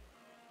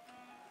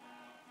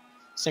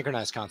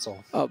 Synchronized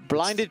console.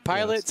 Blinded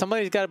pilot. Yes.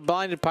 Somebody's got a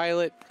blinded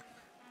pilot.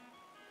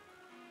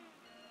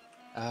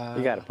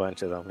 You got a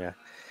bunch of them, yeah.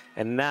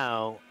 And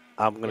now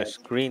I'm gonna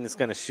green is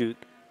gonna shoot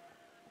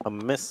a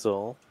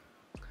missile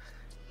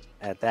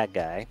at that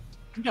guy.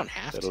 You don't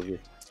have That'll to. be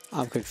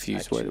I'm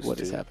confused. I What choose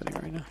is to. happening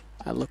right now?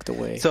 I looked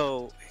away.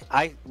 so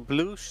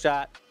blue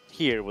shot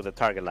here with a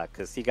target lock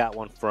because he got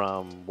one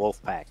from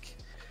Wolfpack.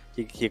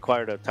 He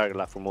acquired a target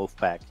lock from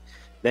Wolfpack.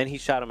 Then he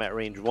shot him at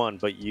range 1,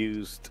 but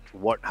used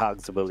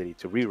Warthog's ability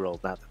to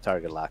reroll, not the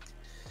target lock.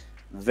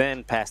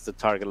 Then passed the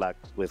target lock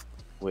with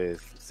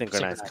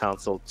synchronized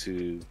console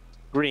to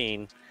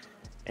green,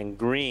 and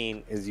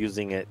green is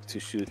using it to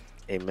shoot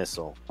a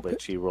missile,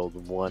 which he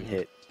rolled 1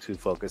 hit, 2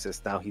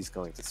 focuses. Now he's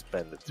going to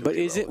spend it. But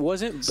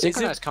wasn't is it?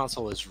 Synchronized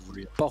console is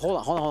real. But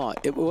hold on.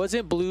 It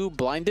wasn't blue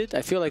blinded.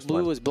 I feel like Which blue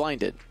one? was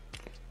blinded.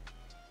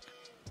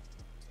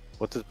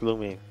 What does blue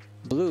mean?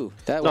 Blue.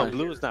 That No, one.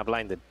 blue is not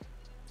blinded.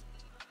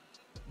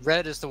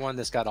 Red is the one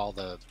that's got all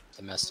the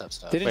messed up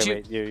stuff. Didn't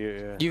Wait,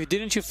 you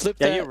didn't you flip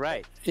yeah, that? you're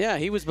right. Yeah,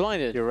 he was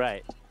blinded. You're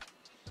right.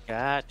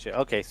 Gotcha.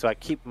 Okay, so I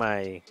keep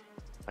my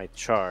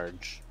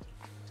charge.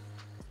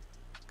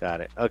 Got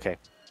it. Okay,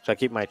 so I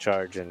keep my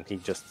charge, and he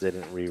just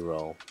didn't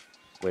re-roll.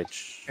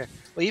 which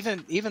Well,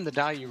 even the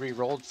die you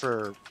re-rolled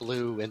for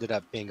blue ended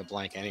up being a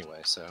blank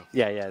anyway. So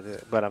yeah,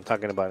 but I'm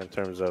talking about in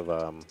terms of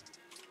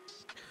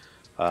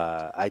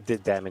I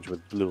did damage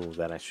with blue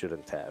that I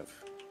shouldn't have.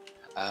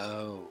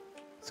 oh,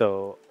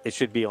 So it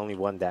should be only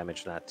 1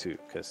 damage, not 2,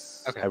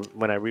 because Okay.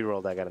 when I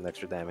re-rolled, I got an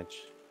extra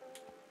damage.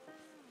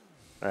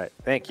 All right,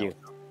 thank you.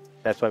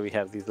 That's why we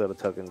have these little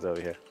tokens over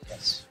here.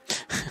 yes.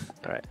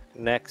 All right,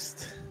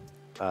 next.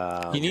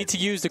 You need to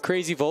use the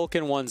crazy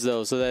Vulcan ones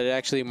though, so that it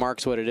actually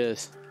marks what it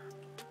is.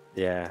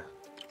 Yeah,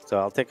 so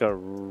I'll take a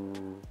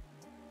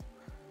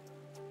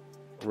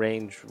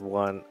range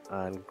 1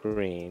 on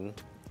green.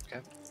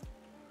 Okay.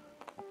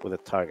 With a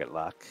target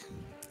lock.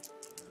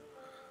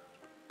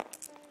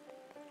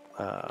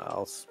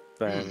 I'll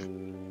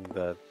spend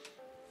the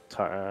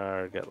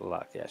target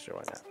lock. Yeah, sure,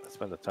 why not? Let's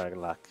spend the target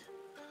lock.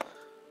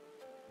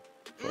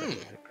 For a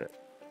crit.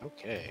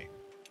 Okay.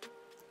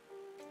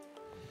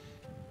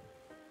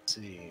 Let's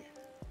see.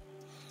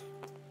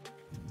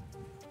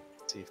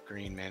 See if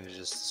green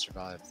manages to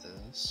survive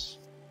this.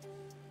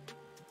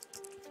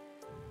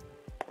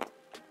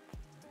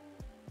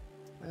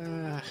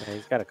 Yeah,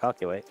 he's got to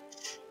calculate.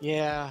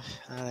 Yeah,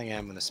 I think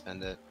I'm gonna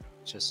spend it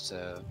just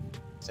to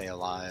stay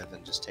alive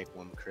and just take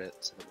 1 crit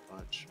instead of a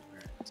bunch.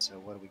 Alright, so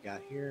what do we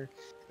got here?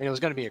 I mean, it was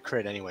gonna be a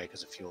crit anyway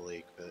because of fuel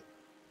leak, but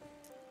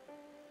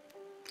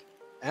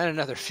and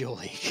another fuel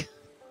leak.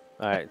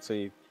 All right,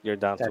 so you're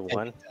down to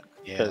 1.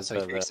 Yeah, Because so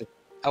he of takes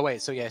oh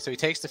wait, so he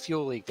takes the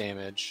fuel leak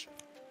damage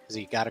because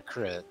he got a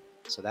crit.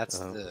 So that's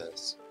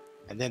this,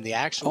 and then the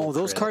actual. Oh,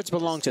 those crit cards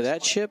belong is to this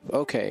that one. ship.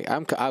 Okay,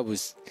 I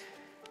was.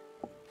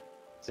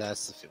 So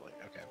that's the fuel leak.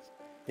 Okay.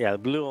 Yeah,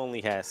 blue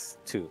only has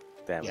 2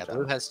 damage. Yeah, on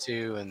blue it. has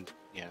 2, and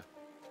yeah,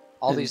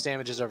 all these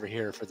damages over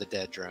here for the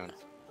dead drone.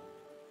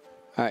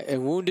 All right,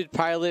 and wounded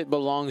pilot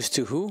belongs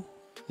to who?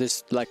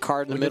 This like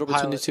card in the Wounded middle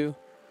between the pilot. two.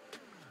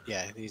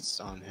 Yeah, he's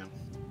on him.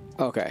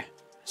 Okay,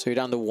 so you're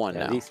down to 1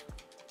 Yeah, now.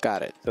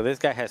 Got it. So this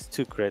guy has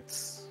 2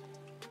 crits.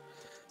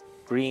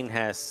 Green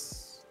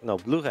has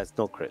blue has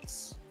no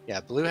crits. Yeah,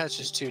 blue has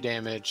just 2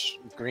 damage.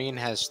 Green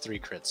has 3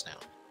 crits now.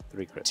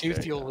 3 crits. 2 there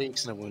you fuel go.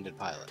 leaks and a wounded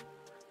pilot.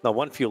 No,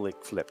 1 fuel leak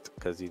flipped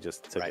because he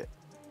just took Right. it.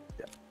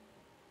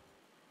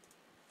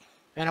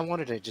 And I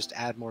wanted to just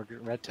add more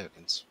red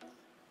tokens.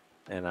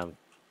 And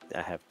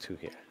I have 2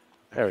 here.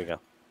 There we go.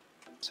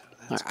 So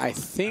that's I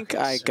cool. think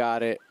Okay, I so-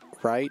 got it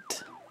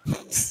right.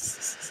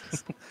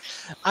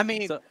 I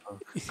mean, So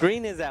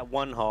green is at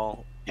 1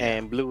 hull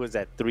and blue is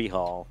at 3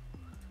 hull.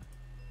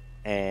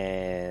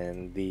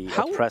 And the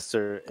How-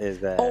 oppressor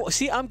is at Oh,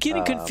 see, I'm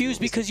getting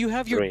confused because you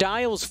have your 3.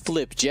 dials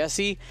flipped,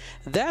 Jesse.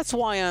 That's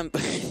why I'm.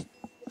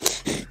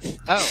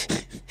 oh.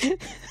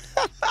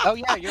 Oh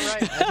yeah, you're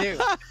right. I do.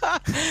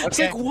 It's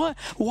Okay. like what?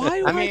 Why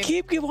do I I mean-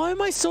 keep? Why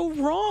am I so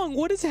wrong?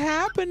 What is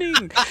happening?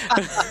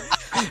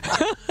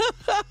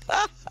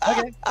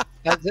 Okay.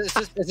 Is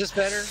this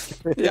better?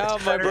 Yeah,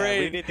 my We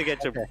brain. need to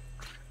get your.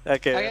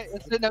 Okay. Okay.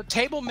 No,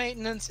 table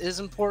maintenance is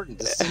important.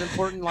 This is an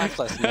important life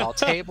lesson, y'all.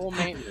 Table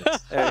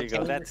maintenance. There you go.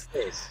 Table That's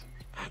space.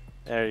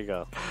 there you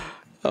go.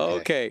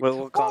 Okay.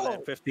 We'll call Oh.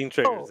 that 15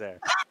 triggers there.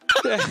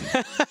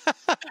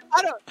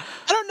 I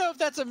don't know if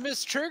that's a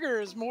missed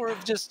trigger. Is more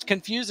of just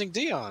confusing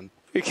Dion.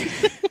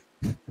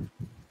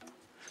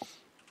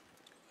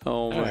 Oh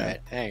All man.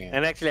 right, hang on.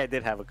 And actually, I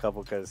did have a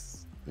couple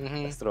because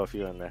Mhm. let's throw a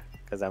few in there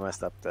because I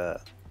messed up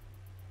the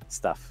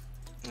stuff.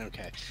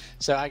 Okay,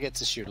 so I get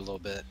to shoot a little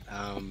bit.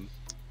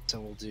 So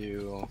we'll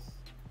do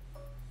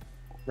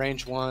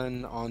range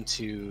 1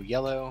 onto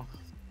yellow.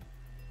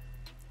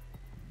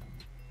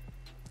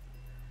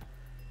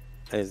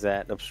 Is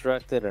that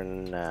obstructed or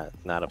not?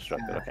 Not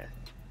obstructed. Yeah. Okay.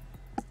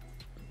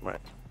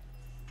 Right.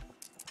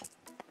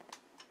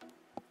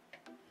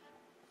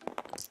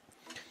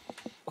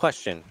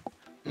 Question: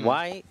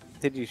 Why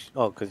did you?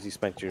 Oh, because you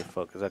spent your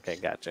focus. Okay,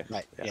 gotcha.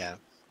 Right. Yeah.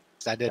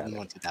 'Cause I didn't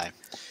want to die.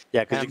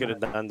 Yeah, because you Um, could have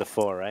done the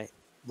 4, right?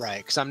 Right.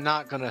 Because I'm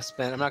not gonna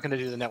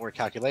do the network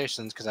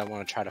calculations because I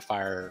want to try to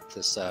fire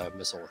this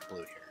missile with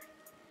blue here.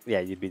 Yeah,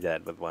 you'd be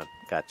dead with 1.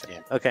 Gotcha.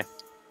 Yeah. Okay.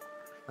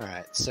 All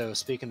right. So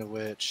speaking of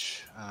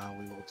which,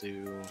 we will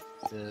do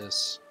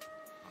this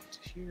onto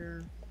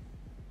here.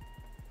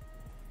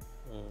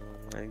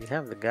 And you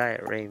have the guy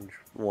at range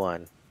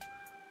 1,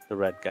 the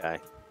red guy,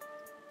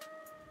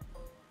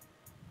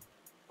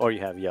 or you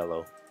have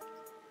yellow.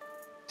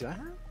 Do I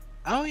have?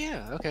 Oh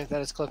yeah. Okay, that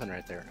is clipping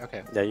right there.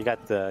 Okay. Yeah, you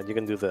got the. You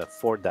can do the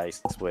 4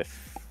 dice with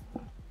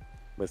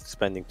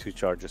spending 2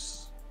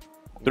 charges,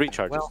 3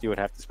 charges. Well- You would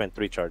have to spend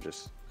 3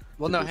 charges.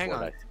 Well, to no, do hang 4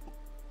 on. dice.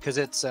 Because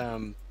it's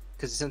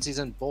because since he's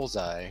in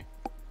bullseye.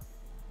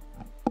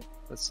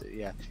 Let's see.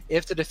 Yeah.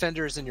 If the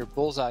defender is in your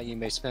bullseye, you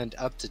may spend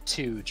up to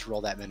 2 to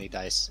roll that many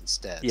dice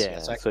instead. Yeah, I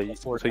so can you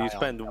afford so you die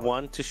spend on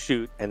 1 to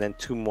shoot, and then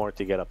 2 more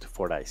to get up to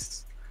 4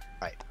 dice.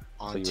 So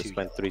onto you would spend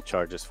yellow. 3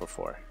 charges for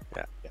 4.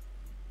 Yeah. Yeah.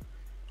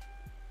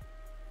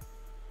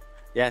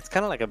 Yeah, it's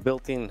kind of like a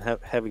built-in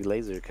heavy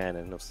laser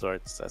cannon of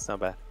sorts. That's not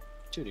bad.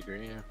 To a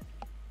degree, yeah.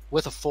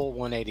 With a full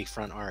 180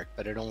 front arc,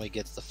 but it only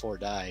gets the 4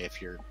 die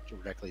if you're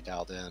directly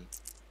dialed in.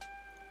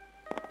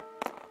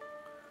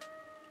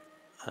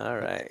 All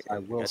right. I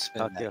will Got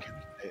spin Tokyo.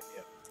 that.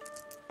 Yep.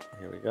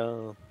 Here we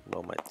go.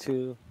 Roll my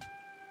 2.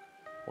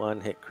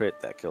 1 hit crit,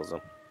 that kills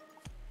him.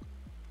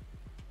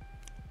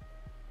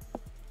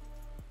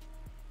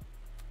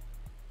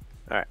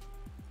 All right.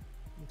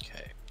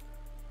 Okay.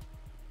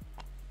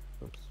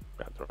 Oops,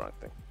 grabbed the wrong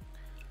thing.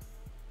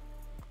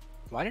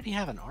 Why did he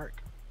have an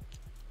arc?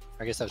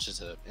 I guess that was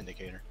just an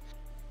indicator.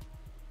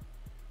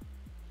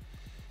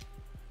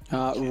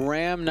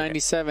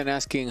 Ram97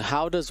 asking,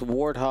 how does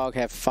Warthog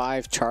have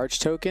 5 charge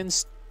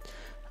tokens?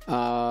 2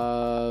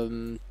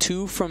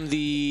 from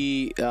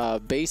the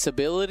base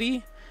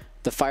ability,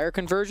 the fire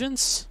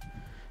conversions,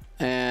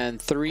 and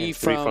 3 And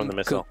 3 from from the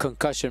missile.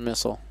 concussion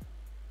missile.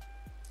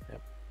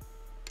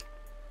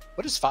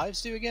 What does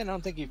 5s do again? I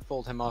don't think you've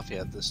pulled him off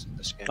yet this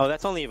game. Oh,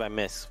 that's only if I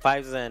miss.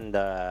 5s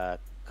and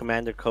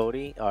Commander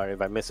Cody, or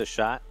if I miss a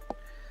shot,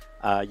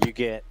 you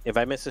get. If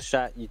I miss a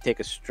shot, you take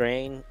a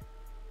strain,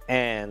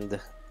 and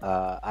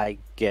I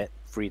get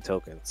free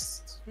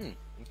tokens. Okay.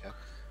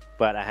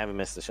 But I haven't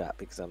missed a shot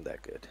because I'm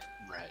that good.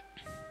 Right.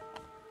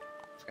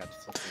 Forgot to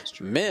flip those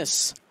triggers.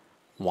 Miss?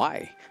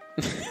 Why?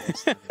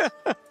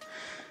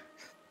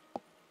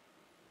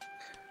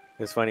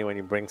 It's funny when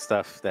you bring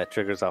stuff that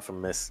triggers off a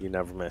miss, you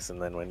never miss, and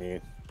then when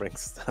you bring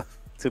stuff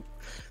to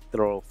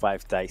throw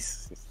 5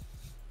 dice,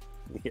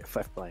 you get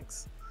 5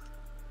 blanks.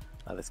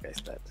 Oh, this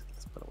guy's dead.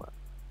 Let's put him up.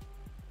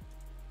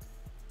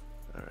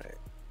 All right.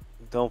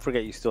 Don't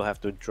forget, you still have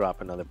to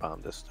drop another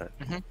bomb this turn.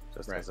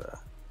 Just Right. as a.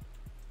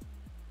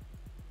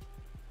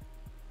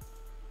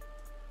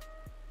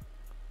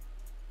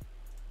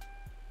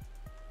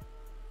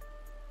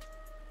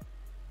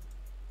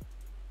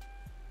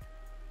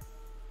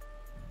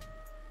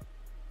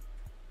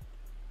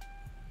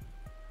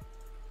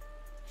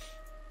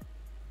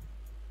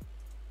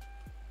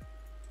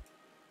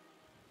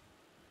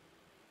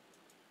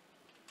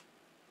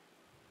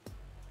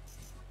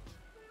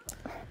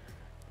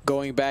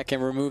 Going back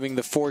and removing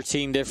the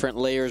 14 different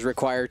layers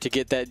required to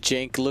get that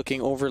jank looking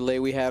overlay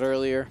we had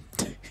earlier.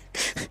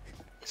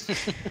 Yeah,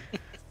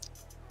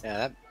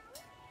 that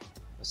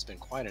must have been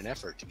quite an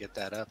effort to get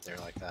that up there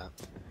like that.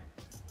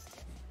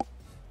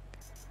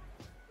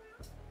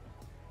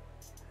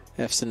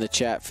 F's in the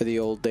chat for the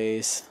old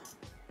days.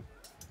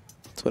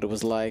 That's what it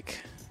was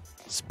like.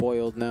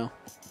 Spoiled now.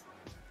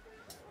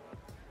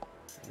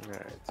 All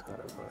right. How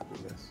do I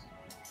do this?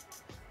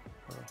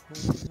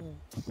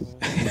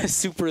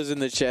 Supra's in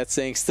the chat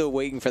saying still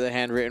waiting for the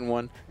handwritten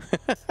one.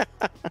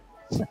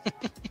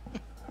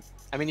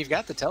 I mean, you've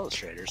got the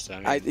telestrator, so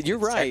I mean, you're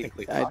it's right.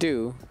 technically I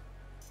do.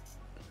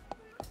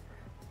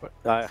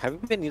 Have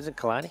you been using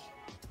Kalani?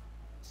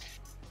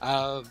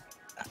 I've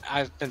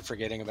been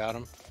forgetting about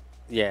him.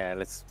 Yeah,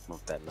 let's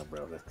move that number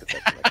over.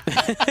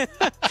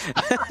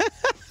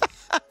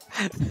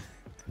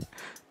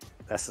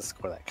 That's the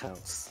score that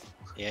counts.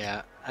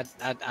 Yeah,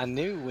 I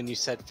knew when you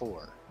said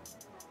 4.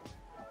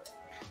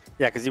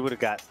 Yeah, because you would have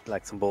got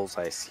like some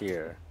bullseyes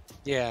here.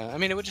 Yeah, I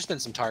mean, it would just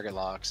been some target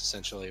locks,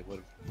 essentially,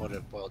 would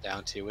have boiled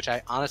down to, which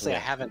I honestly I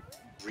haven't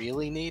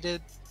really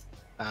needed.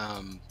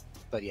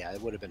 But yeah,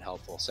 it would have been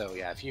helpful. So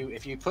yeah, if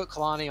you put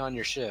Kalani on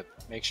your ship,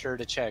 make sure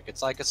to check.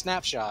 It's like a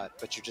snapshot,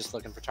 but you're just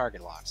looking for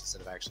target locks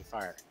instead of actually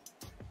fire.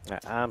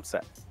 I'm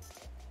set.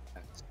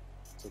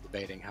 Still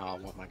debating how I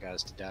want my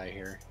guys to die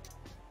here.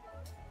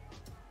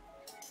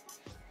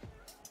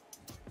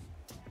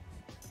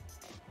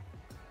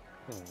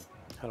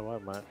 How do I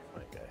want my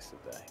guys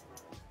to die?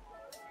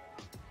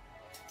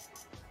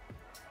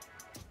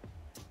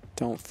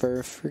 Don't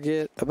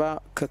forget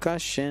about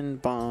concussion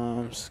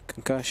bombs.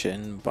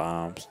 Concussion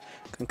bombs.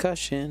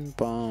 Concussion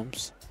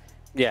bombs.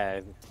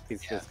 Yeah,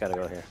 he's got to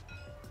go here.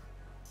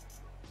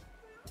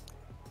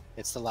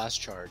 It's the last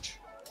charge.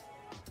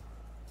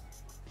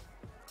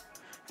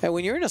 Hey,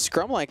 when you're in a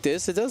scrum like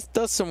this, it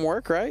does some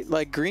work, right?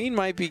 Like green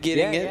might be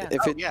getting it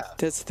if it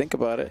does. Think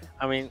about it.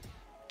 I mean,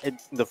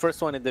 the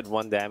first one it did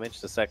 1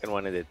 damage. The second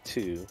one it did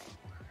 2,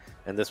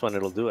 and this one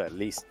it'll do at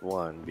least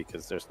 1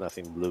 because there's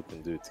nothing blue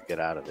can do to get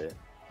out of it.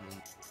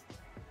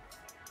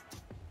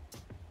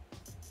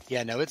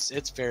 Yeah, no, it's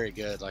very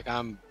good. Like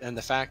and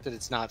the fact that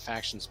it's not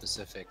faction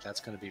specific, that's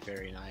going to be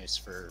very nice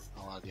for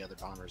a lot of the other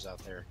bombers out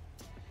there.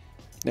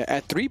 Now,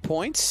 at 3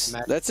 points,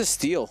 that's a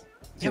steal.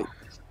 Yeah.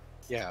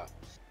 Yeah.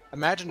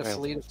 Imagine a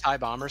fleet of TIE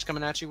bombers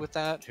coming at you with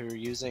that, who are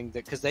using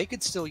because they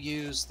could still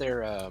use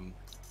their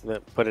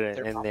put it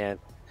in there,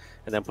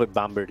 and then put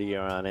Bombardier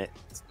on it.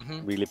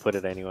 Really put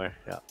it anywhere.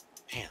 Yeah.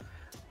 Man.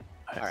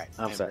 All right.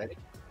 I'm set. Ready?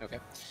 Okay.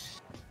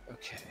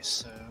 Okay.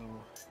 So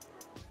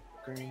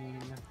green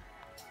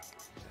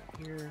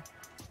here.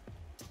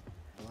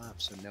 Lap,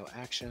 so no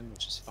action,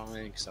 which is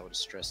fine because I would have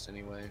stressed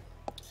anyway.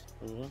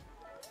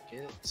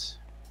 Get.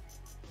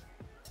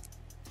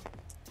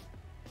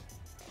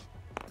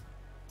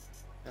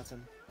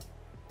 Nothing.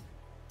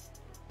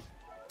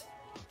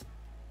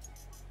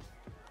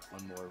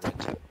 One more red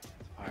tip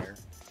fire.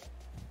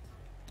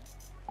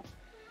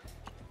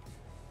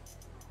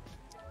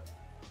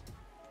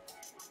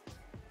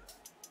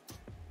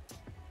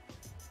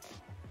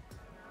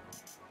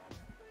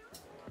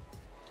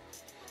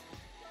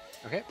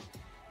 Okay.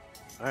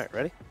 All right,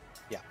 ready?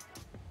 Yeah.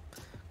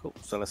 Cool.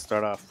 So let's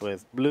start off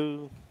with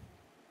blue.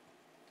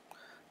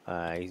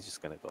 He's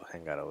just gonna go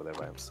hang out over there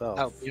by himself.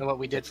 Oh, you know what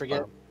we did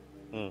forget?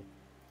 Hmm.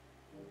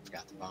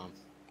 Forgot the bomb.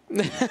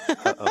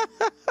 Uh-oh.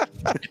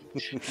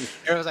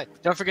 Everyone's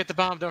like, "Don't forget the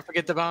bomb! Don't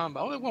forget the bomb!"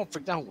 Oh, we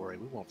won't. Don't worry,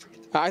 we won't forget.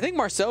 I think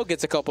Marcel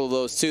gets a couple of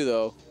those too,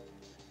 though.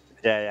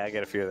 Yeah, I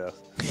get a few of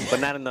those, but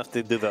not enough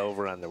to do the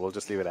over/under. We'll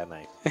just leave it at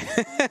 9.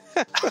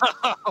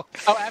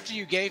 Oh, after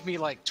you gave me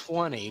like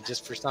 20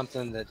 just for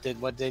something that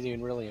didn't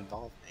even really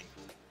involve me.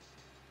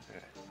 All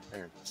right,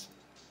 there it is.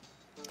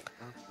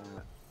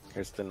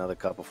 Here's another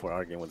couple for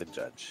arguing with the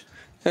judge.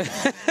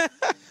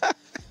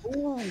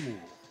 Ooh,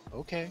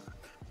 okay.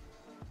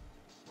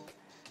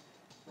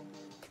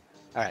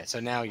 All right, so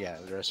now, yeah,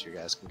 the rest of you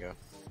guys can go.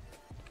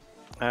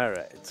 All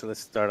right, so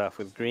let's start off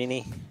with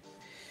Greenie.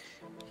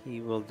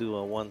 He will do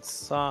a 1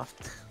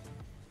 soft.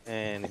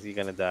 And is he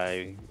going to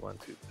die? 1,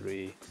 2,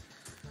 3.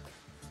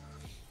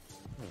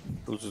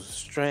 Loses a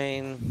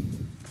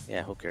strain.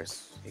 Yeah, who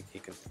cares? He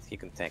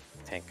can tank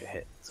a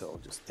hit. So we'll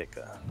just take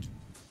a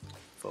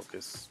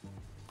focus.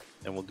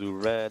 And we'll do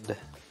red.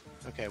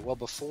 Okay, well,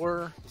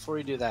 before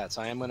you do that,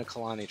 so I am going to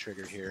Kalani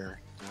trigger here.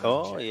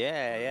 Oh, check.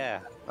 yeah.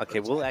 Okay,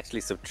 we'll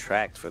actually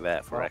subtract for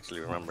that, for Well,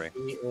 actually remembering.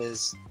 He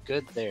is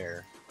good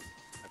there.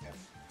 Okay,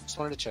 just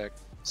wanted to check,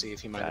 see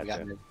if he might have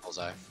Gotcha. gotten a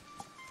bullseye.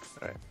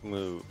 All right,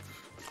 move.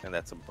 And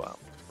that's a bump,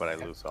 but I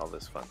lose all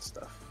this fun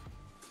stuff.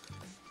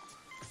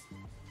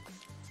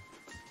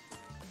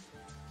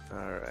 All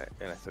right,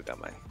 and I still got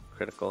my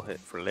critical hit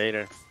for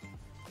later.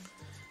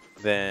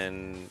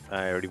 Then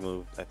I already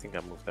moved. I think I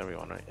moved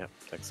everyone, right? Yeah,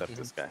 except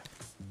this guy.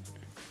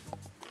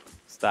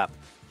 Stop.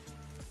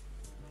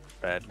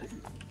 Red.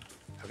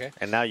 Okay.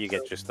 And now you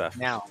get your stuff.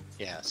 Now,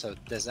 yeah. So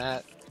does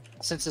that,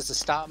 since it's a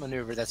stop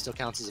maneuver, that still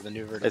counts as a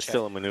maneuver? To It's check?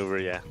 still a maneuver,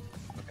 yeah.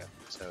 Okay.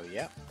 So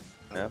yeah.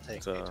 I Yeah, will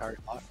take so- a target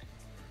lock.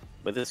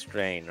 But it's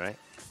strain, right?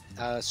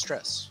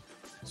 Stress.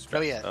 Stress.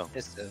 Oh yeah. Oh.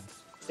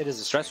 It is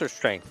a Stress or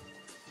strain?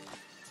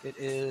 It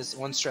is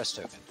 1 stress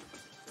token.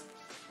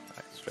 All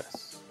right,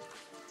 stress.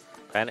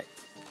 Panic.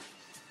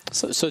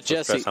 So So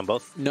Jesse, stress on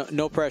both.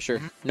 no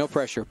pressure, no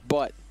pressure,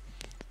 but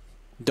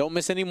don't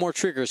miss any more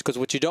triggers, because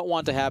what you don't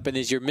want to happen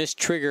is your missed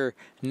trigger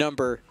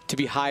number to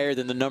be higher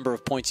than the number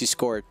of points you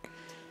scored.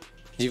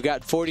 You've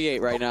got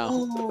 48 right now.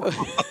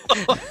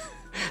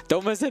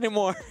 Don't miss any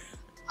more.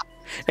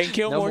 And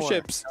kill No more more.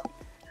 ships.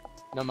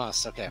 No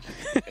muss. Okay.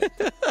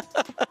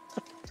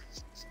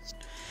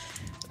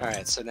 All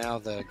right. So now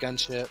the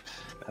gunship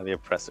Now the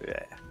oppressor,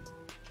 yeah.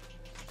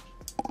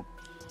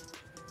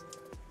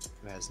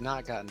 has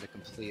not gotten to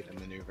complete a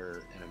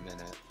maneuver in a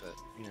minute, but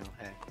you know,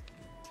 hey.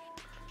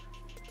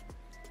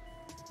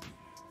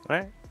 All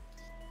right.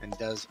 And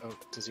does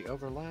he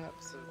overlap?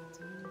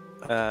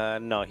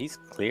 No, he's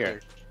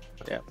clear.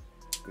 Yeah,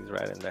 he's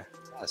right in there.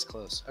 That's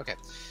close. Okay.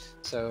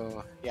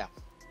 So yeah.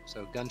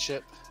 So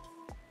gunship.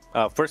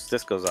 First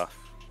this goes off.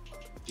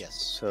 Yes.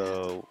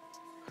 So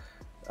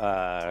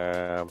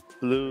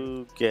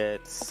blue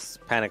gets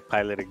panic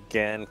pilot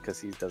again because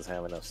he doesn't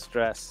have enough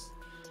stress.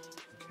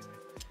 Okay.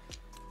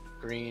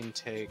 Green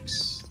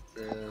takes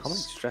this. How many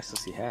stress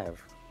does he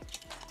have?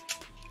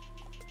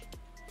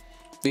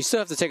 You still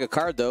have to take a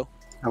card, though.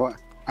 I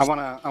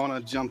want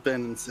to jump in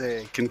and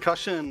say,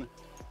 concussion.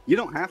 You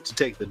don't have to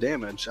take the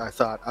damage. I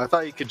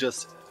thought you could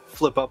just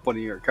flip up one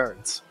of your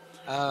cards.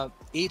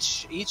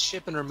 Each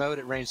ship in remote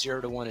at range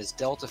 0 to 1 is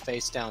dealt a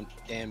face down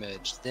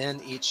damage.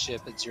 Then each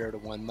ship at 0 to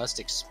 1 must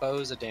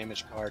expose a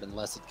damage card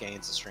unless it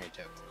gains a strain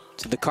token.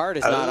 So the card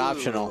is not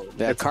optional.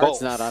 That it's card's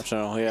both. not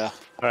optional, yeah.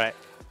 All right,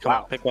 come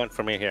Wow. on, pick one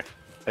for me here.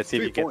 Let's see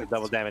if 3 you get points. the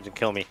double damage and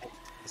kill me.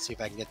 Let's see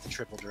if I can get the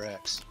triple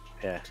directs.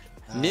 Yeah.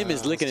 Nim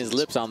is licking his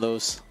lips on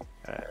those.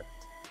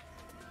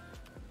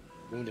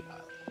 Wounded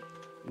pilot.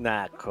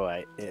 Not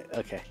quite. Yeah,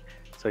 okay.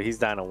 So he's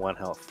down to 1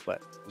 health,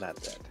 but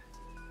not dead.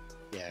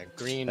 Yeah,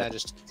 green. I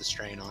just took the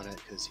strain on it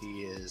because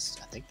he is.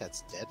 I think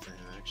that's dead for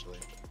him actually.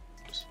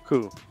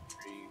 Cool.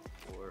 3,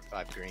 4,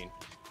 5 green.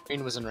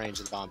 Green was in range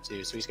of the bomb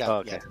too, so he's got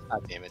Okay.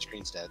 5 damage.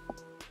 Green's dead.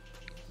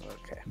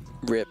 Okay.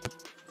 Rip.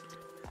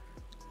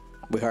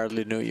 We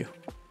hardly knew you.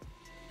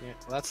 Yeah,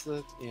 well, that's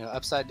the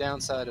upside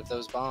downside of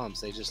those bombs.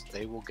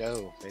 They will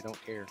go. They don't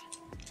care.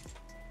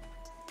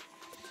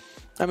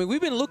 I mean,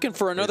 we've been looking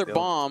for another don't.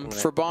 bomb Right.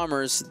 for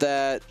bombers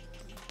that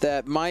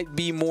might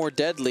be more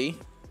deadly.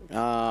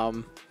 I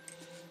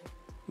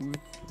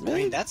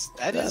mean, that is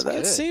that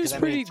good, seems 'cause, I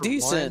pretty mean, for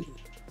decent. one-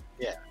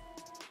 yeah,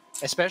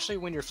 especially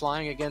when you're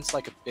flying against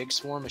like a big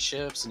swarm of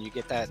ships and you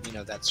get that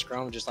that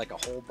scrum, just like a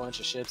whole bunch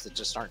of ships that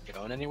just aren't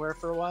going anywhere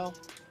for a while.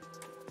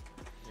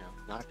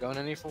 Not going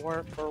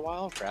anywhere for a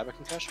while. Grab a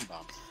concussion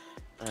bomb.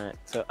 All right.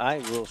 So I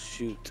will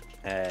shoot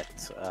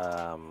at.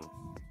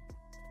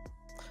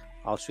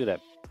 I'll shoot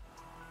at.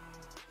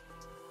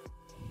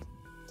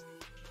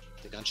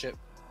 The gunship.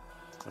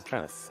 I'm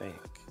trying to think.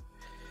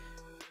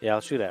 Yeah,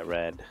 I'll shoot at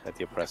red at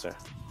the oppressor.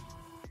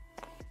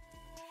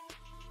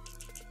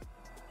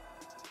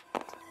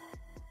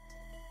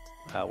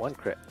 One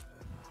crit.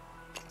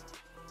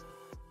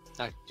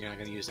 You're not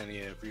going to use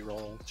any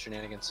reroll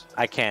shenanigans?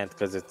 I can't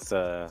because it's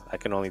I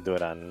can only do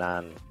it on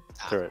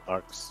non-turret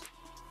arcs.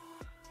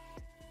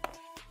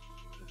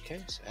 Okay,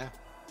 so yeah.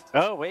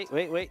 Oh,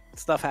 wait.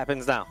 Stuff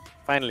happens now.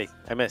 Finally,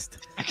 I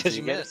missed. Because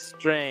you get a missed.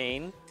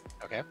 strain.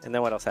 Okay. And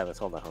then what else happens?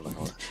 Hold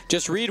on.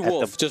 Just read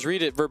Wolf. Just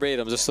read it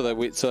verbatim, just so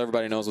that so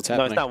everybody knows what's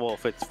happening. No, it's not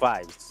Wolf. It's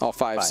fives. Oh,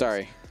 five.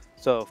 Sorry.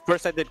 So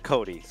first I did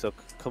Cody. So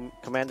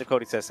Commander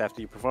Cody says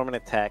after you perform an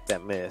attack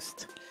that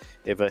missed,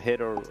 if a hit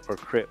or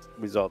crit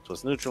result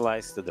was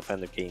neutralized, the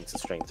defender gains a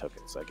strain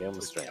token. So I gave him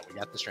a strain. Yeah, we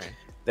got the strain.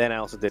 Then I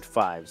also did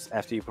fives.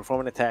 After you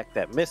perform an attack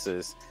that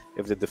misses,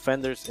 if the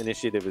defender's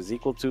initiative is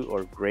equal to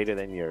or greater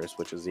than yours,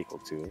 which is equal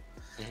to,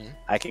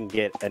 I can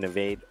get an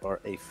evade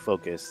or a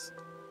focus,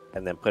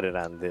 and then put it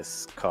on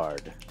this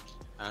card.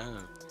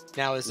 Oh.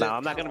 Now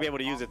I'm not going to be able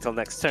to use it till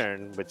next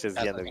turn, which is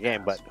the end of the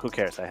game. But who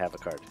cares? I have a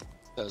card.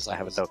 So I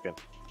have a token.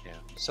 Yeah.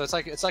 So it's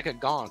like a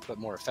gaunt, but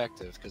more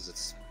effective because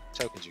it's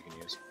tokens you can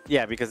use.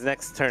 Yeah, because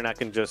next turn I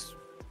can just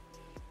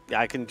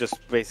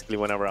basically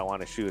whenever I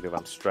want to shoot, if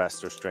I'm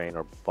stressed or strained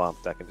or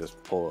bumped, I can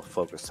just pull a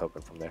focus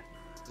token from there.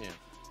 Yeah.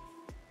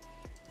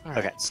 All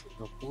right. Okay.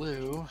 So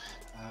blue.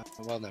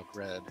 Well, no,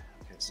 red.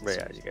 Okay. So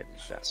yeah, you get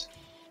shots.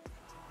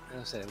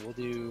 I'll say we'll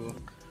do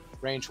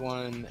range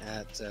 1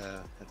 at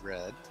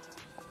red.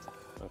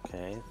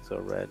 Okay. So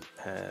red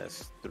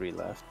has 3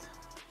 left.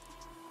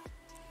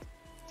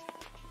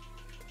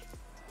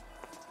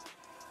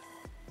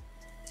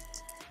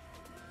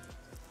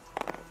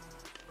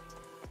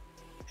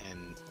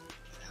 And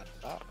out of the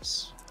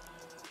box.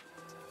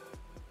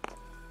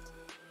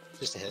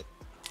 Just a hit.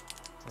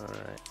 All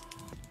right.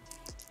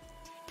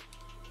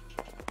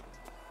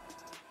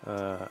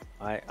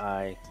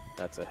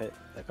 That's a hit.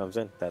 That comes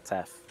in. That's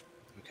half.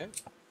 Okay.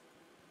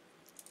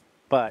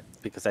 But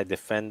because I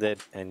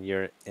defended and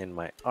you're in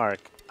my arc,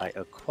 I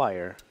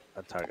acquire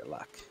a target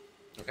lock.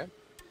 Okay.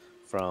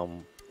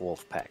 From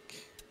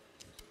Wolfpack.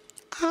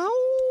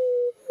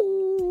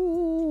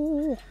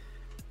 Ow!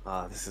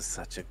 Oh, this is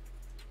such a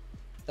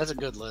That's a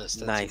good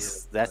list.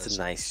 That's a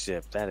nice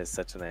ship. That is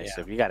such a nice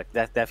ship. You got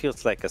that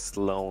feels like a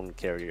Sloan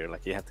carrier.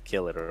 Like you have to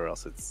kill it or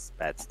else it's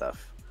bad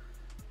stuff.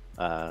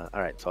 All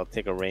right, so I'll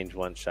take a range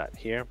 1 shot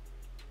here.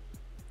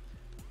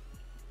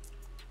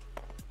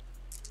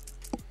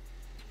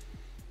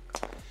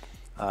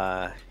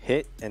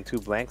 Hit and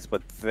 2 blanks,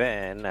 but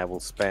then I will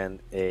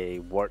spend a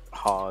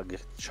Warthog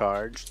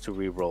charge to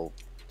reroll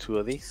 2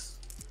 of these.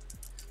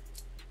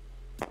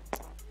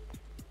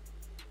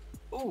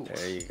 Ooh.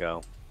 There you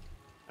go.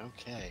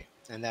 Okay,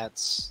 and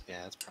that's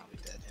probably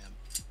dead him.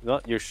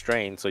 No, you're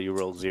strained, so you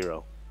roll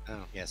 0.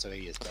 Oh, yeah, so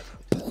he is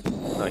definitely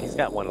dead. No, he's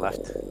got 1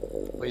 left.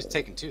 Well, he's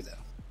taking 2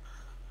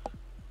 though.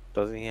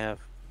 Doesn't he have?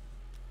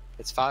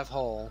 It's 5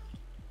 hull.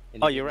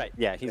 Oh, you're right.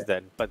 Yeah, he's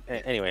dead. But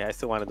anyway, I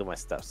still want to do my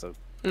stuff, so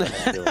I'm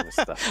doing this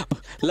stuff.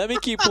 Let me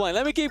keep playing.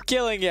 Let me keep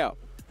killing you.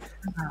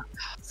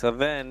 So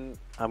then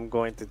I'm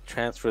going to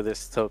transfer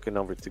this token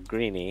over to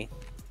Greenie.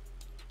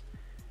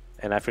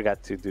 And I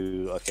forgot to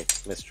do... Okay,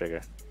 miss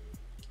trigger.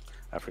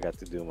 I forgot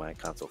to do my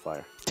console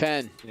fire.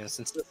 10. You know,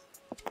 since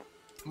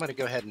I'm going to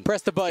go ahead and...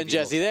 Press the button,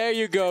 Jesse. There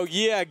you go.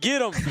 Yeah,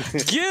 get him.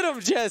 Get him,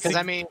 Jesse. Because,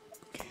 I mean,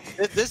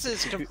 this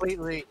is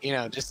completely,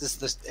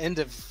 just this end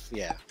of...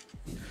 Yeah.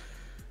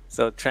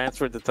 So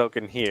transfer the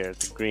token here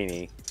to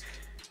Greenie.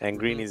 And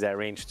Greenie's at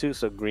range 2,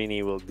 so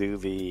Greenie will do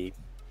the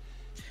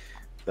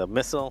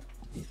missile.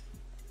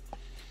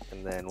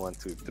 And then 1,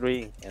 2,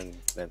 3, and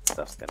then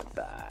stuff's going to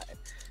die.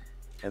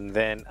 And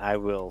then I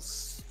will...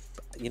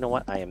 You know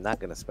what? I am not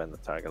going to spend the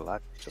target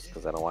lock just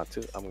because I don't want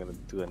to. I'm going to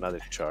do another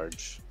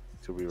charge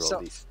to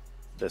reroll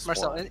this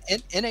Marcel, one.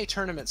 in a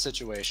tournament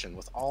situation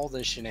with all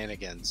the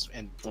shenanigans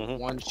and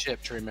one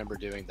ship to remember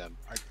doing them,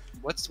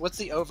 what's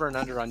the over and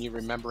under on you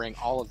remembering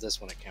all of this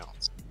when it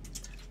counts?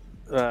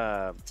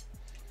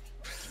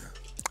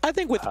 I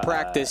think with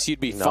practice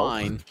you'd be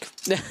fine.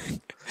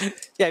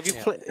 Yeah,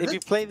 if you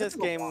play this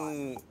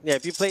game,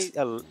 if you play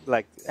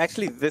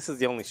actually this is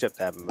the only ship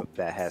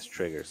that has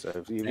triggers. So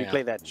if you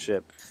play that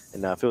ship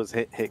enough, it was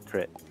hit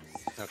crit.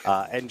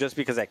 Okay. And just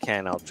because I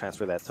can, I'll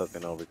transfer that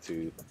token over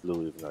to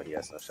Blue, even though he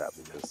has no shot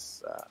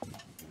because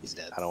he's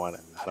dead. I don't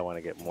want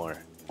to get more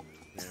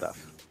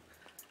stuff.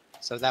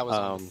 So that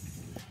was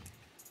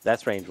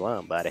that's range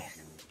 1, buddy.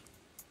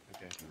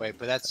 Okay. Wait,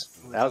 but that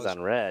was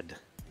on red.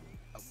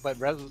 But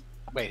red.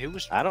 Wait, who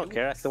was? I don't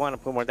care. I still want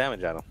to put more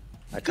damage on him.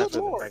 I cut the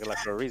target lock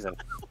for a reason.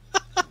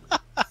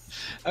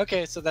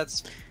 Okay, so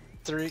that's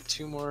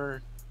 2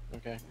 more.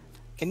 Okay.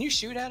 Can you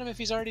shoot at him if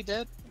he's already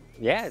dead?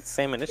 Yeah, it's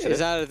same initiative.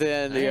 It's not at the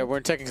end. Yeah, we're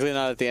technically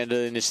not at the end of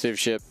the initiative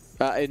ship.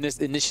 In this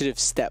initiative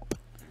step.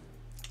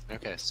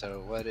 Okay,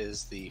 so what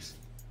is the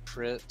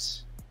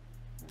crit?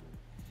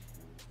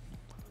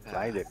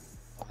 Light it.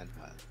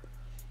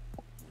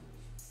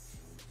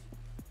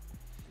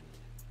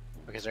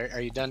 Okay, so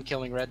are you done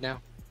killing red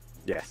now?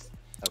 Yes.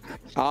 Okay.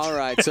 All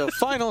right. So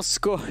final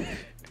score.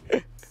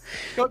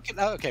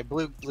 Okay,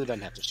 blue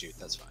doesn't have to shoot.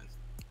 That's fine.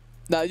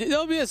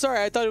 No,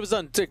 sorry. I thought it was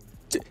done.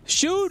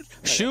 Shoot,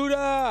 shooter.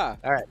 All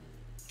right.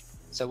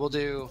 So we'll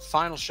do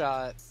final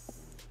shot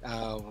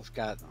We've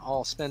got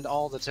spend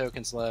all the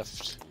tokens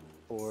left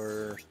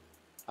for.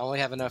 I only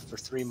have enough for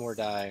 3 more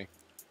die.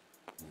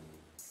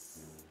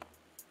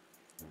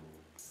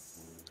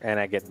 And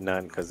I get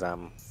none because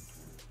I'm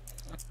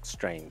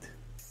strained.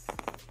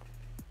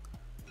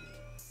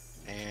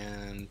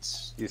 And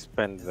You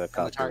spend the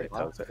calculator. target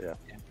lock? Yeah.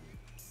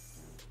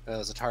 that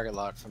was a target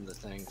lock from the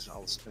thing, so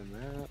I'll spin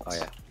that. Oh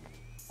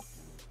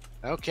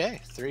yeah.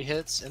 Okay, 3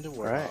 hits into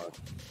Warlord. Right.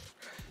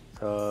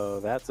 So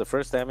that's the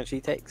first damage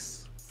he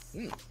takes.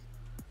 Hmm.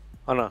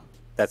 Oh no,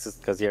 that's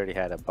because he already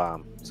had a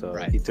bomb. So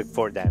Right. he took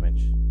 4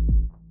 damage.